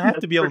 bird. You don't have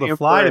to be able to Pretty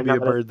fly to be a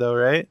important. bird, though,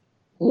 right?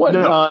 What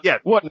non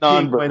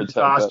Penguins, birds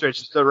have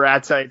ostrich, the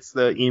ratsites,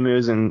 the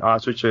emus, and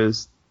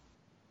ostriches.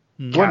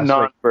 what Cats,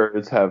 non like-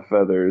 birds have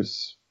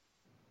feathers?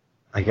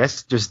 I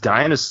guess just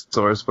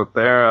dinosaurs, but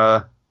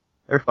they're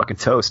fucking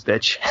toast,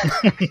 bitch.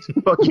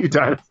 Fuck you,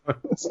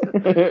 dinosaurs.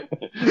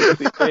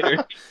 See you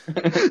later.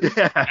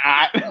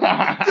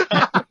 Yeah.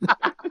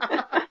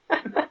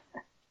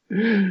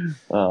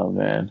 Oh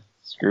man,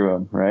 screw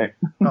them, right?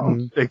 Oh,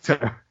 big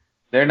time.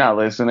 They're not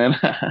listening.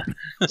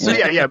 So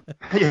yeah.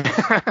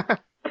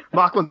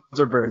 Mocklins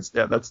are birds.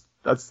 Yeah, that's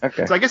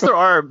Okay. So I guess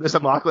there's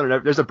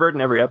a bird in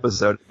every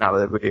episode now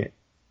that we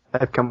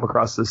have come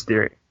across this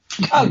theory.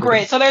 Oh,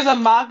 great. So there is a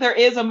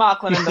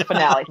Mocklin in the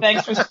finale.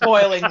 Thanks for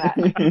spoiling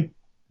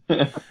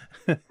that.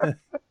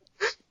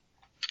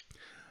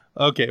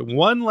 Okay,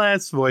 one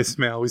last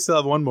voicemail. We still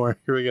have one more.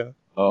 Here we go.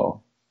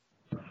 Oh.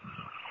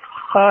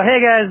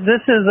 Hey guys, this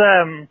is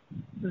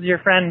your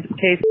friend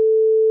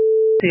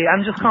Casey.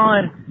 I'm just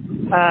calling.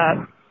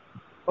 I'm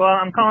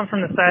calling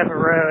from the side of a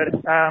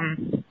road. I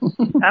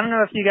don't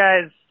know if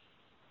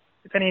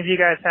any of you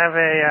guys have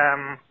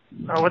a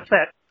what's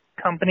that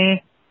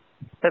company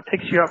that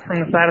picks you up from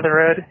the side of the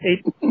road?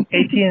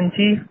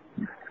 AT&T.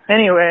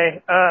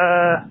 Anyway,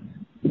 I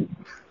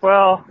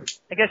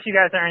guess you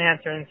guys aren't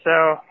answering.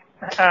 So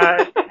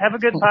have a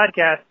good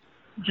podcast.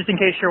 Just in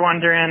case you're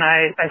wondering,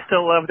 I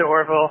still love the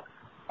Orville.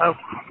 Oh,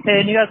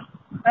 hey, and you guys,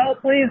 help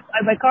please!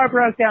 My car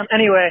broke down.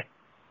 Anyway,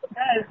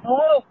 guys,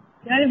 hello.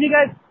 Can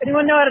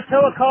anyone know how to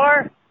tow a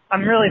car?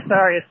 I'm really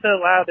sorry. It's so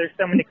loud. There's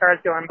so many cars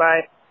going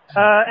by.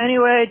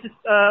 Anyway, just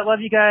love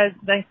you guys.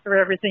 Thanks for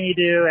everything you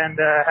do, and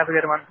have a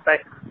good one. Bye.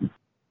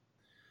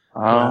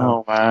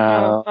 Oh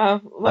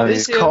wow. Love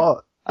you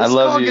too. I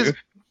love you.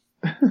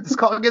 This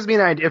call gives me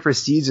an idea for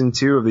season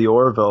 2 of the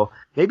Orville.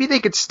 Maybe they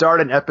could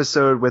start an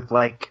episode with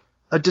like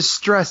a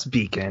distress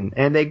beacon,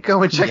 and they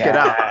go and check it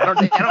out. I don't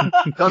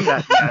done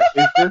that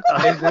yet.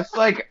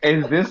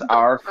 Is this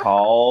our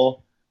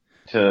call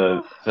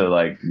to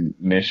like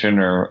mission,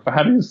 or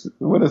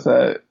what is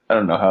that? I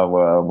don't know how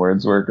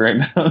words work right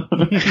now.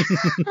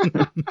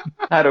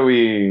 How do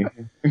we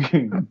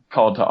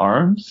call to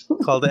arms?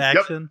 Call to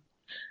action?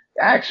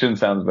 Action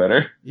sounds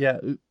better. Yeah.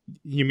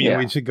 You mean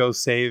we should go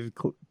save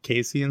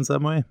Casey in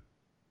some way?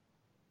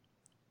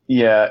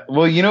 Yeah.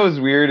 Well, you know what's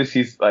weird is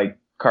he's like,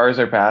 cars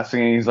are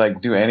passing and he's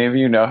like, do any of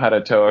you know how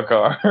to tow a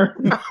car? I'm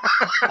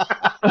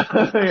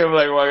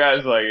like, well,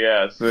 guy's like,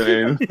 yes, it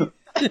is.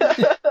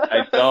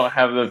 I don't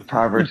have the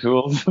proper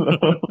tools.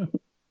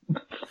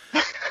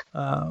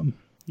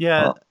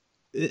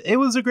 It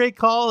was a great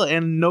call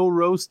and no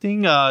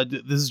roasting.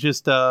 This is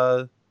just,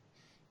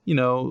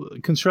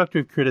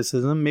 constructive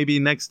criticism. Maybe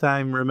next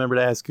time remember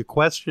to ask a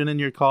question in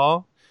your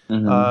call.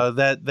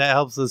 that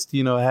helps us,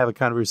 have a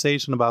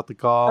conversation about the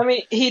call. I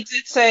mean, he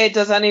did say,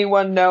 "Does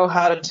anyone know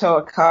how to tow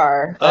a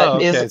car?" Oh,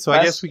 okay. So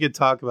I guess we could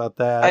talk about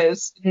that. I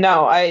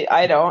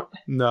don't.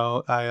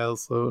 No, I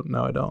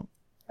don't.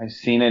 I've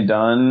seen it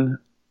done,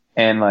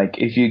 and like,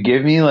 if you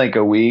give me like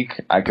a week,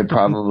 I could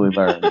probably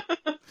learn.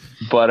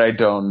 But I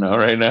don't know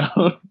right now.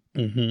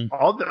 Mm-hmm.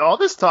 All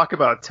this talk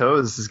about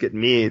toes is getting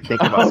me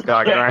thinking about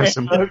Scott Grimes.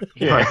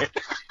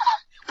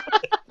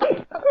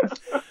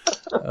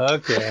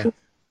 Okay.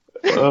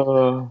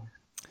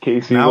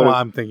 Casey. Now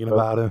I'm thinking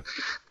about him.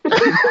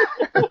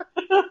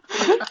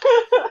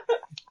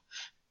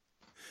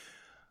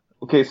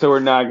 Okay, so we're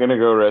not gonna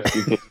go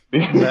rescue Casey.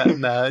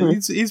 No,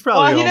 he's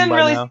probably he home didn't by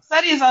really now.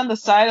 said he's on the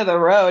side of the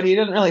road. He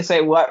didn't really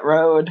say what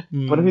road.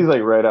 What if he's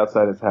like right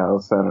outside his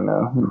house? I don't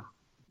know.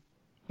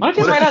 What if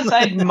he's right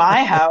outside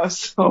my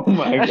house? Oh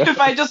my god!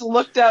 If I just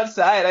looked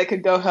outside, I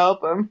could go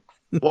help him.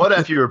 What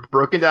if you were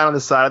broken down on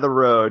the side of the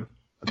road?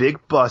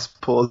 Big bus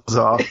pulls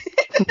off.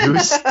 Who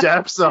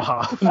steps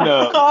off?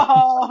 No.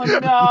 Oh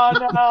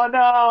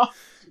no!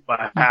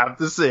 I have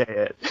to say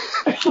it.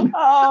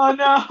 Oh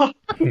no!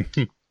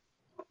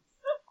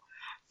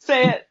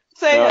 Say it.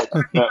 No.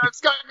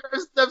 Scott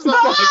Grimes steps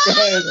off.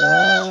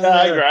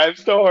 Scott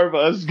Grimes tour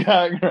bus.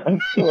 Scott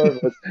Grimes tour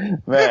bus.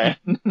 Man.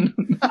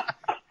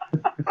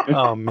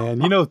 Oh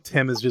man,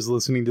 Tim is just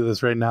listening to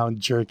this right now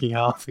and jerking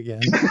off again.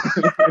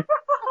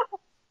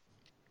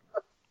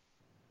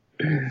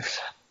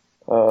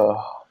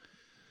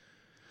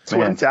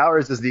 Twin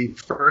Towers is the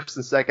first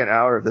and second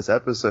hour of this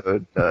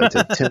episode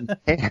to Tim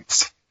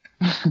Pants.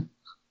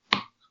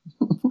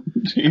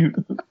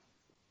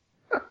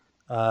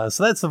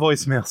 So that's the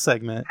voicemail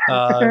segment.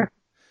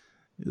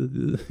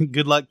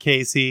 Good luck,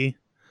 Casey.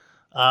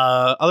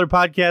 Other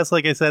podcasts,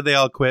 like I said, they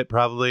all quit.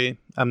 Probably.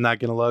 I'm not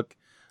gonna look.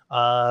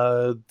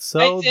 I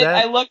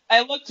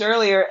looked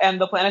earlier,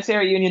 and the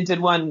Planetary Union did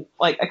one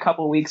like a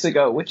couple weeks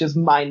ago, which is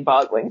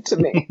mind-boggling to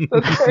me.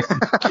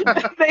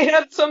 They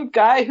had some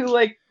guy who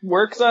like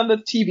works on the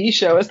TV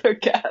show as their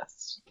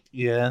guest.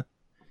 Yeah.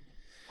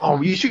 Oh,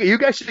 you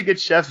guys should get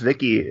Chef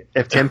Vicky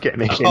if Tim can't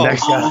make it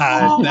next time.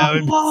 God, that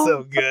would be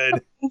so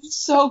good. It's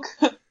so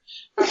good.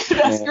 We should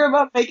ask her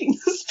about making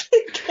the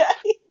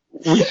spaghetti.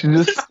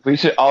 We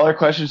should all our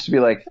questions should be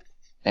like,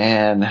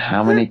 and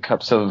how many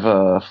cups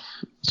of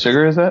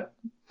sugar is that?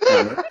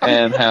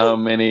 And how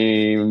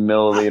many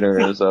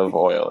milliliters of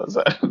oil is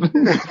that?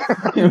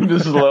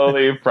 Just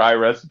slowly fry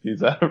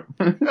recipes out.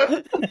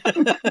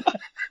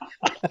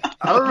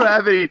 I don't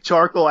have any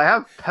charcoal. I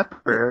have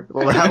pepper.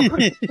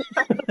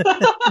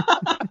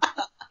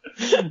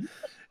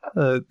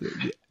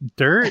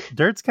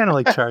 Dirt's kind of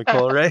like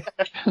charcoal, right?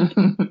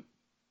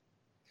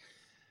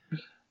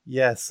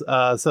 Yes.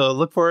 So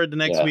look forward to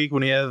next week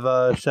when we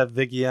have Chef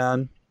Vicky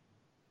on.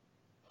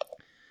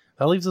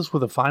 That leaves us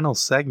with a final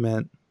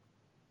segment.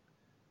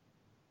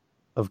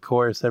 Of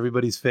course,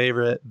 everybody's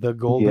favorite, the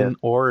Golden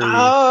Ori.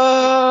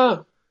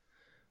 Oh!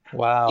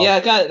 Wow. Yeah,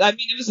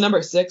 it was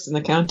number 6 in the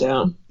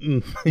countdown.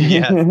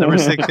 Yeah, number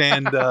 6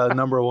 and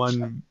number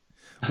 1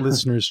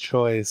 listener's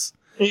choice.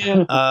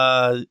 Yeah.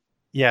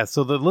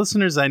 So the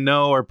listeners I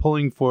know are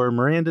pulling for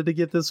Miranda to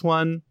get this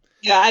one.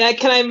 Yeah, and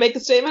can I make a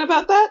statement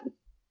about that?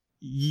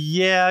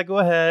 Yeah, go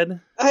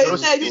ahead. I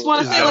just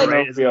want to say,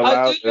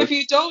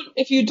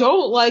 if you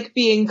don't like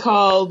being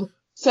called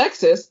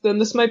sexist, then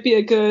this might be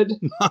a good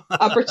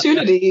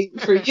opportunity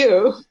for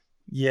you.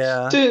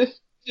 Yeah. To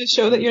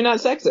show that you're not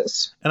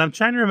sexist. And I'm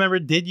trying to remember,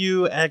 did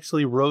you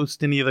actually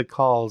roast any of the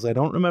calls? I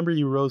don't remember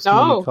you roasting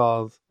any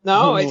calls.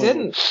 No, I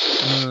didn't.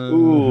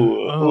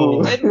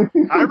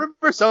 I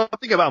remember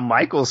something about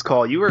Michael's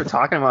call. You were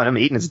talking about him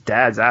eating his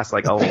dad's ass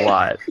like a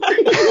lot.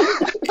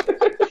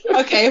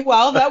 Okay,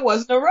 well, that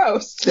wasn't a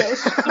roast. That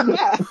was just a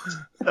mess.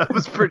 That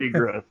was pretty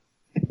gross.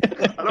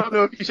 I don't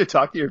know if you should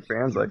talk to your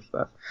fans like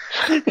that.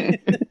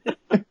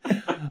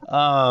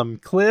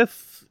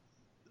 Cliff,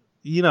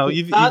 you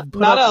put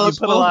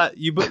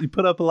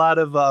up a lot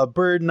of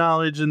bird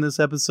knowledge in this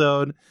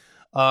episode.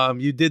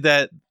 You did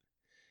that.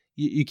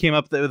 You came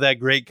up with that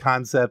great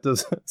concept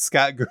of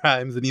Scott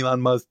Grimes and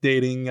Elon Musk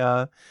dating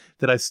that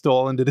I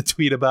stole and did a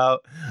tweet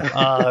about.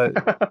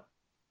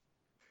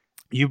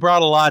 You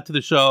brought a lot to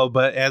the show,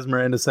 but as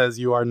Miranda says,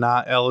 you are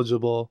not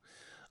eligible.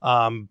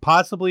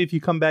 Possibly if you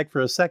come back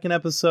for a second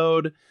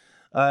episode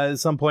at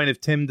some point,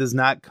 if Tim does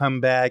not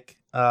come back,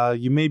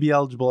 you may be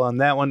eligible on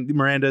that one.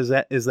 Miranda,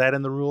 is that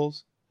in the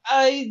rules?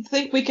 I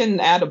think we can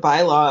add a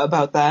bylaw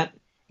about that.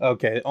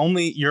 Okay,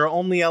 you're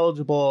only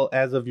eligible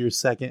as of your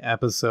second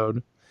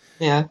episode.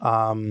 Yeah.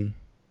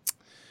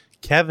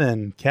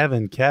 Kevin.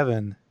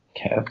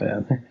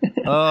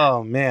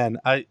 Oh man,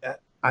 I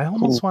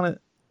almost want to.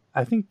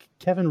 I think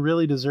Kevin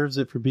really deserves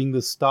it for being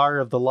the star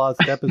of the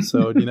lost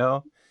episode.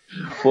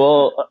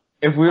 Well,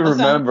 if we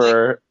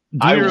remember,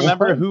 do you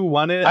remember who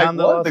won it? I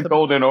won the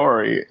Golden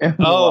Ori.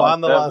 On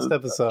the lost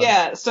episode.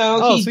 Yeah,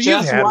 so he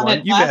just won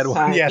it last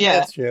time. Yeah,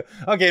 that's true.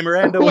 Okay,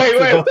 Miranda.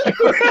 Wait.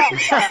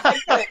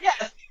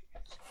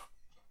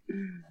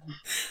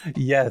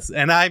 Yes,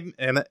 and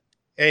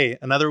hey,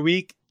 another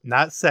week,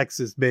 not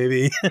sexist,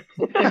 baby.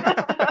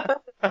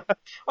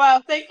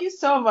 Wow, thank you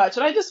so much.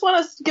 And I just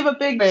want to give a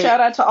big shout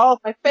out to all of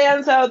my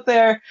fans out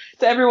there,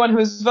 to everyone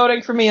who's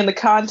voting for me in the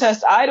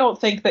contest. I don't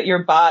think that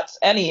you're bots,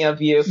 any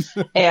of you.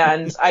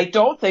 And I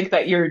don't think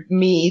that you're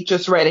me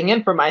just writing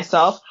in for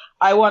myself.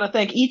 I want to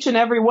thank each and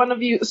every one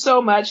of you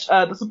so much.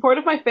 The support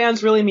of my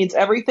fans really means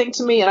everything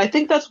to me. And I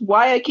think that's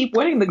why I keep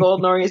winning the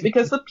Golden Ori, is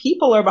because the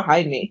people are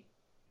behind me.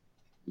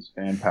 It's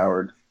fan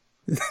powered.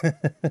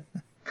 Like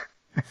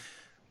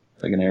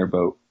an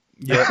airboat.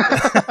 Yep.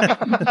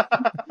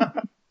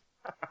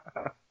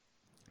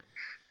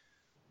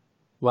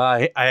 Well,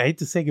 I hate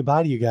to say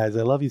goodbye to you guys.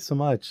 I love you so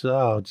much.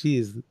 Oh,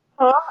 geez.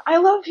 Oh, I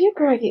love you,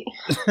 Greggy.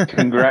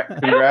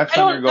 Congrats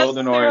on your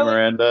Golden Ori,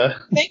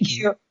 Miranda. Thank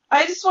you.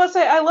 I just want to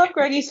say I love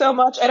Greggy so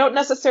much. I don't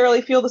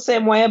necessarily feel the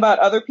same way about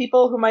other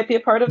people who might be a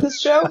part of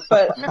this show,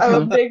 but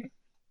I'm a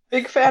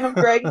big fan of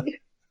Greggy.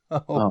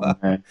 Oh,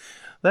 man.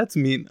 That's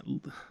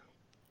mean.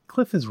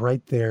 Cliff is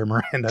right there,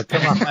 Miranda.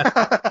 Come on.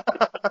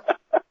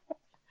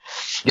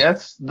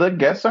 The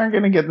guests aren't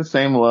going to get the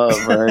same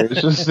love, right?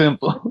 It's just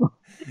simple.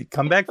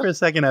 Come back for a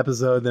second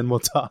episode, then we'll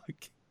talk.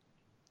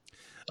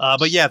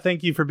 But yeah,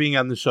 thank you for being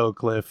on the show,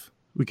 Cliff.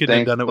 We couldn't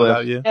have done it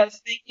without you.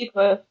 Yes, thank you,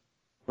 Cliff.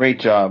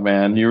 Great job,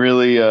 man. You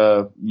really,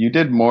 you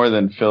did more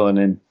than filling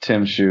in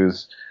Tim's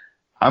shoes.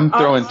 I'm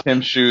throwing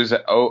Tim's shoes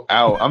out.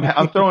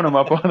 I'm throwing him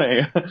up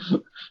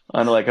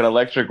on like an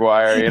electric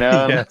wire, you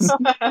know? Yes.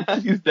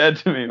 He's dead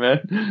to me,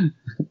 man.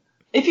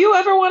 If you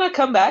ever want to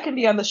come back and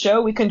be on the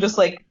show, we can just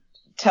like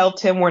tell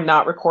Tim we're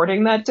not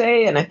recording that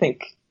day, and I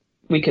think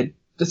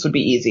this would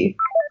be easy.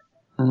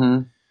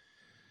 Mm-hmm.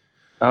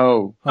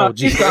 Oh,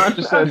 geez. Cliff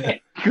just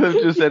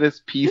said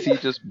his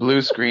PC just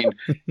blue screen.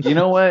 You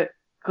know what?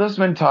 Cliff's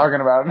been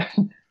talking about,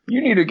 you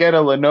need to get a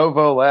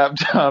Lenovo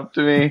laptop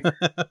to me.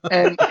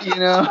 And, you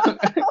know,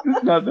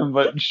 it's nothing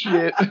but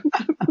shit.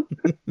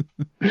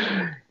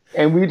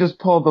 And we just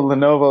pulled the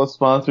Lenovo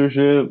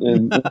sponsorship.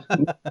 And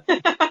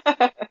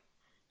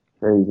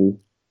crazy.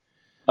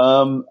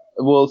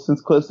 Well, since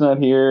Cliff's not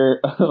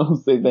here, I'll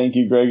say thank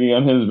you, Greggy,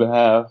 on his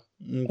behalf.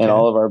 Okay. And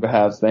all of our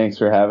behalves. Thanks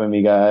for having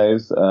me,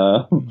 guys.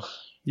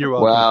 You're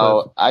welcome.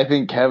 Wow, Cliff. I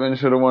think Kevin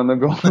should have won the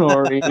Golden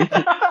Ori.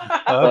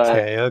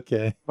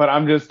 Okay. But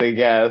I'm just a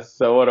guest,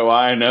 so what do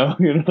I know?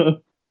 You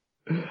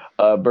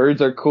know,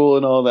 birds are cool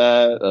and all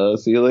that.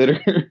 See you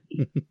later.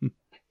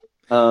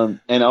 And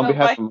on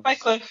behalf of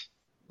Cliff.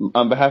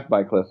 On behalf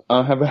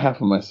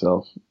of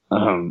myself,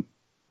 I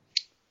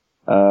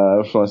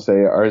just want to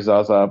say our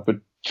Zaza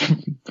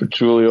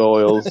patchouli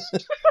oils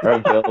are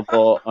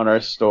available on our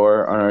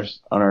store, on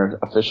our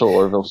official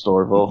Orville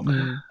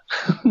Storeville.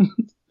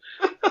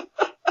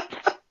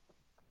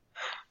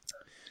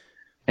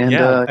 And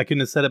yeah, I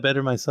couldn't have said it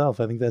better myself.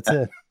 I think that's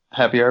it.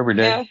 Happy Arbor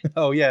Day. Yeah.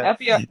 Oh yeah.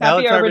 Happy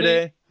Alex Arbor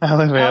Day.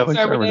 Alex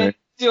Arbor Day.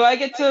 Do I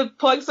get to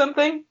plug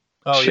something?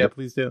 Oh yeah,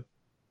 please do.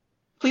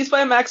 Please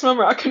buy Maximum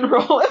Rock and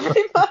Roll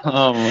every month.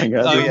 Oh my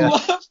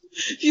god.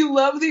 If you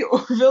love the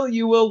Orville,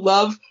 you will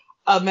love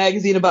a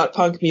magazine about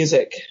punk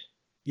music.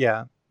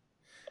 Yeah.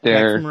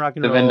 The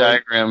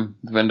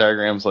Venn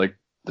diagram's like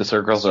the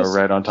circles are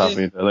right on top of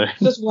each other.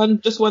 Just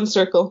one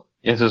circle.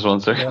 Yes, just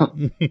one circle.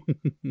 Yeah.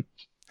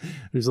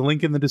 There's a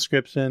link in the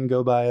description.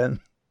 Go buy it.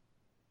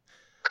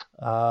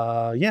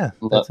 Yeah,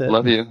 that's it.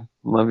 Love you.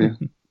 Love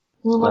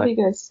you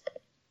guys.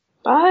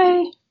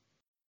 Bye.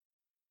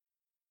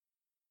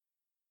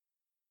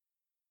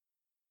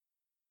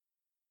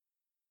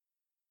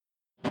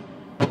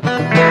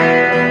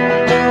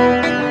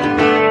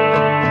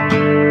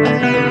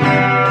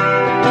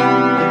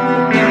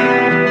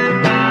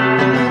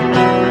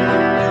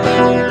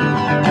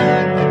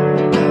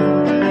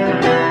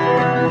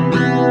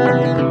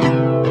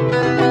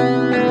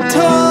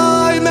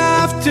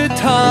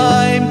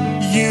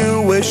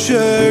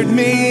 Assured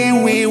me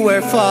we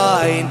were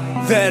fine,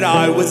 that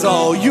I was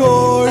all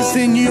yours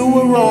and you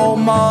were all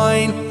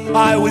mine.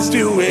 I was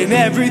doing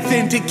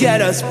everything to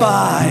get us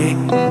by.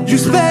 You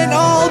spent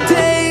all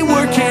day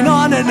working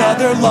on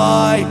another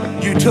lie.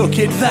 You took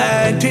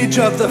advantage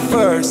of the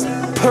first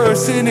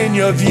person in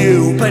your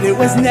view, but it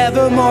was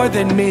never more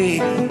than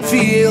me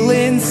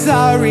feeling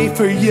sorry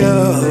for you.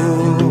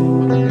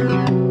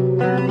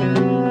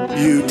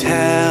 You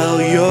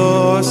tell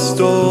your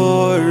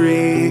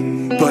story,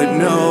 but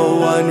no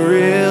one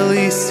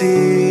really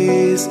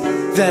sees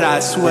that I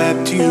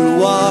swept you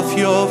off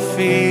your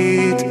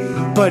feet,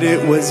 but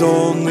it was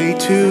only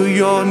to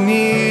your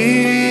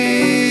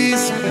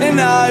knees. And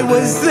I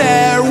was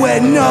there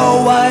when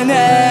no one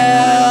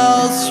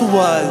else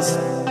was,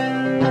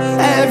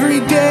 every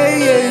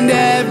day and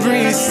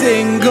every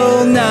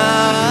single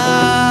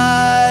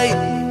night.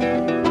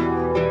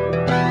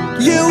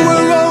 You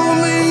were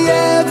only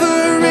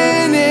ever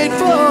in it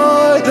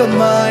for the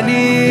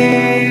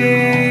money.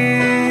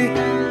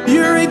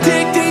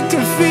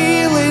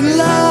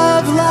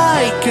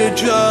 A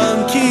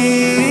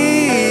junkie.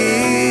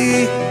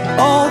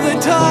 All the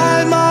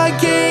time I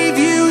gave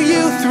you,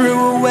 you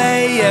threw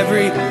away.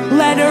 Every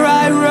letter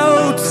I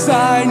wrote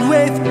signed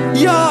with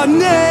your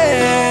name.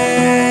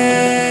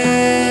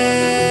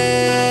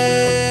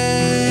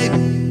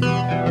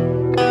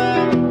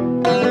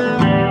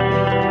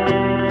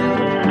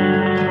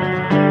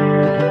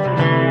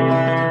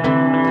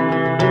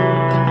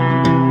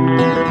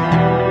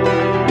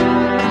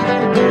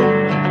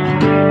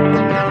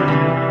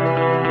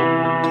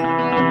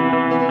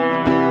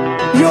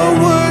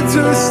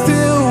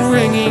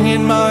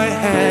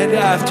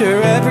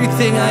 after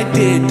everything I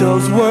did,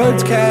 those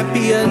words can't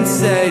be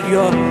unsaid.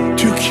 You're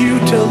too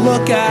cute to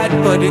look at,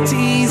 but it's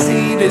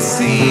easy to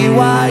see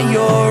why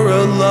you're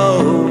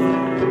alone.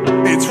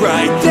 It's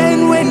right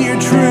then when your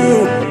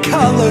true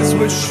colors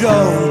were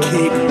shown.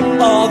 Keep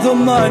all the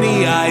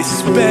money I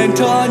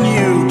spent on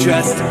you,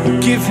 just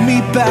give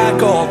me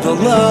back all the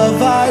love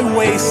I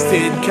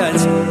wasted.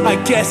 Cause I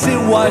guess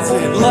it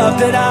wasn't love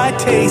that I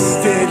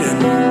tasted.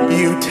 And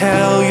you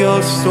tell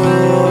your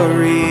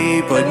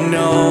story, but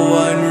no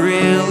one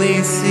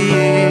really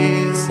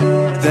sees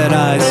that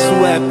I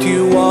swept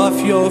you off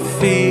your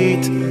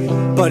feet,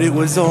 but it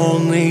was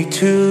only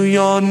to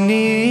your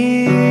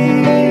knees.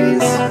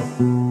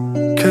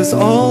 Cause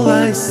all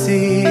I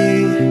see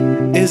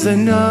is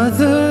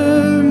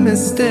another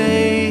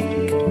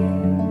mistake,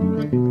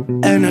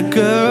 and a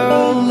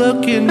girl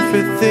looking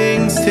for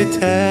things to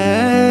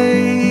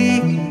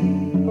take.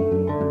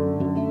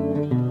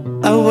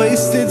 I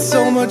wasted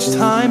so much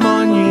time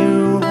on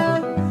you.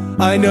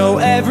 I know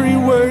every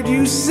word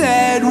you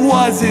said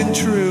wasn't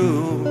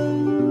true.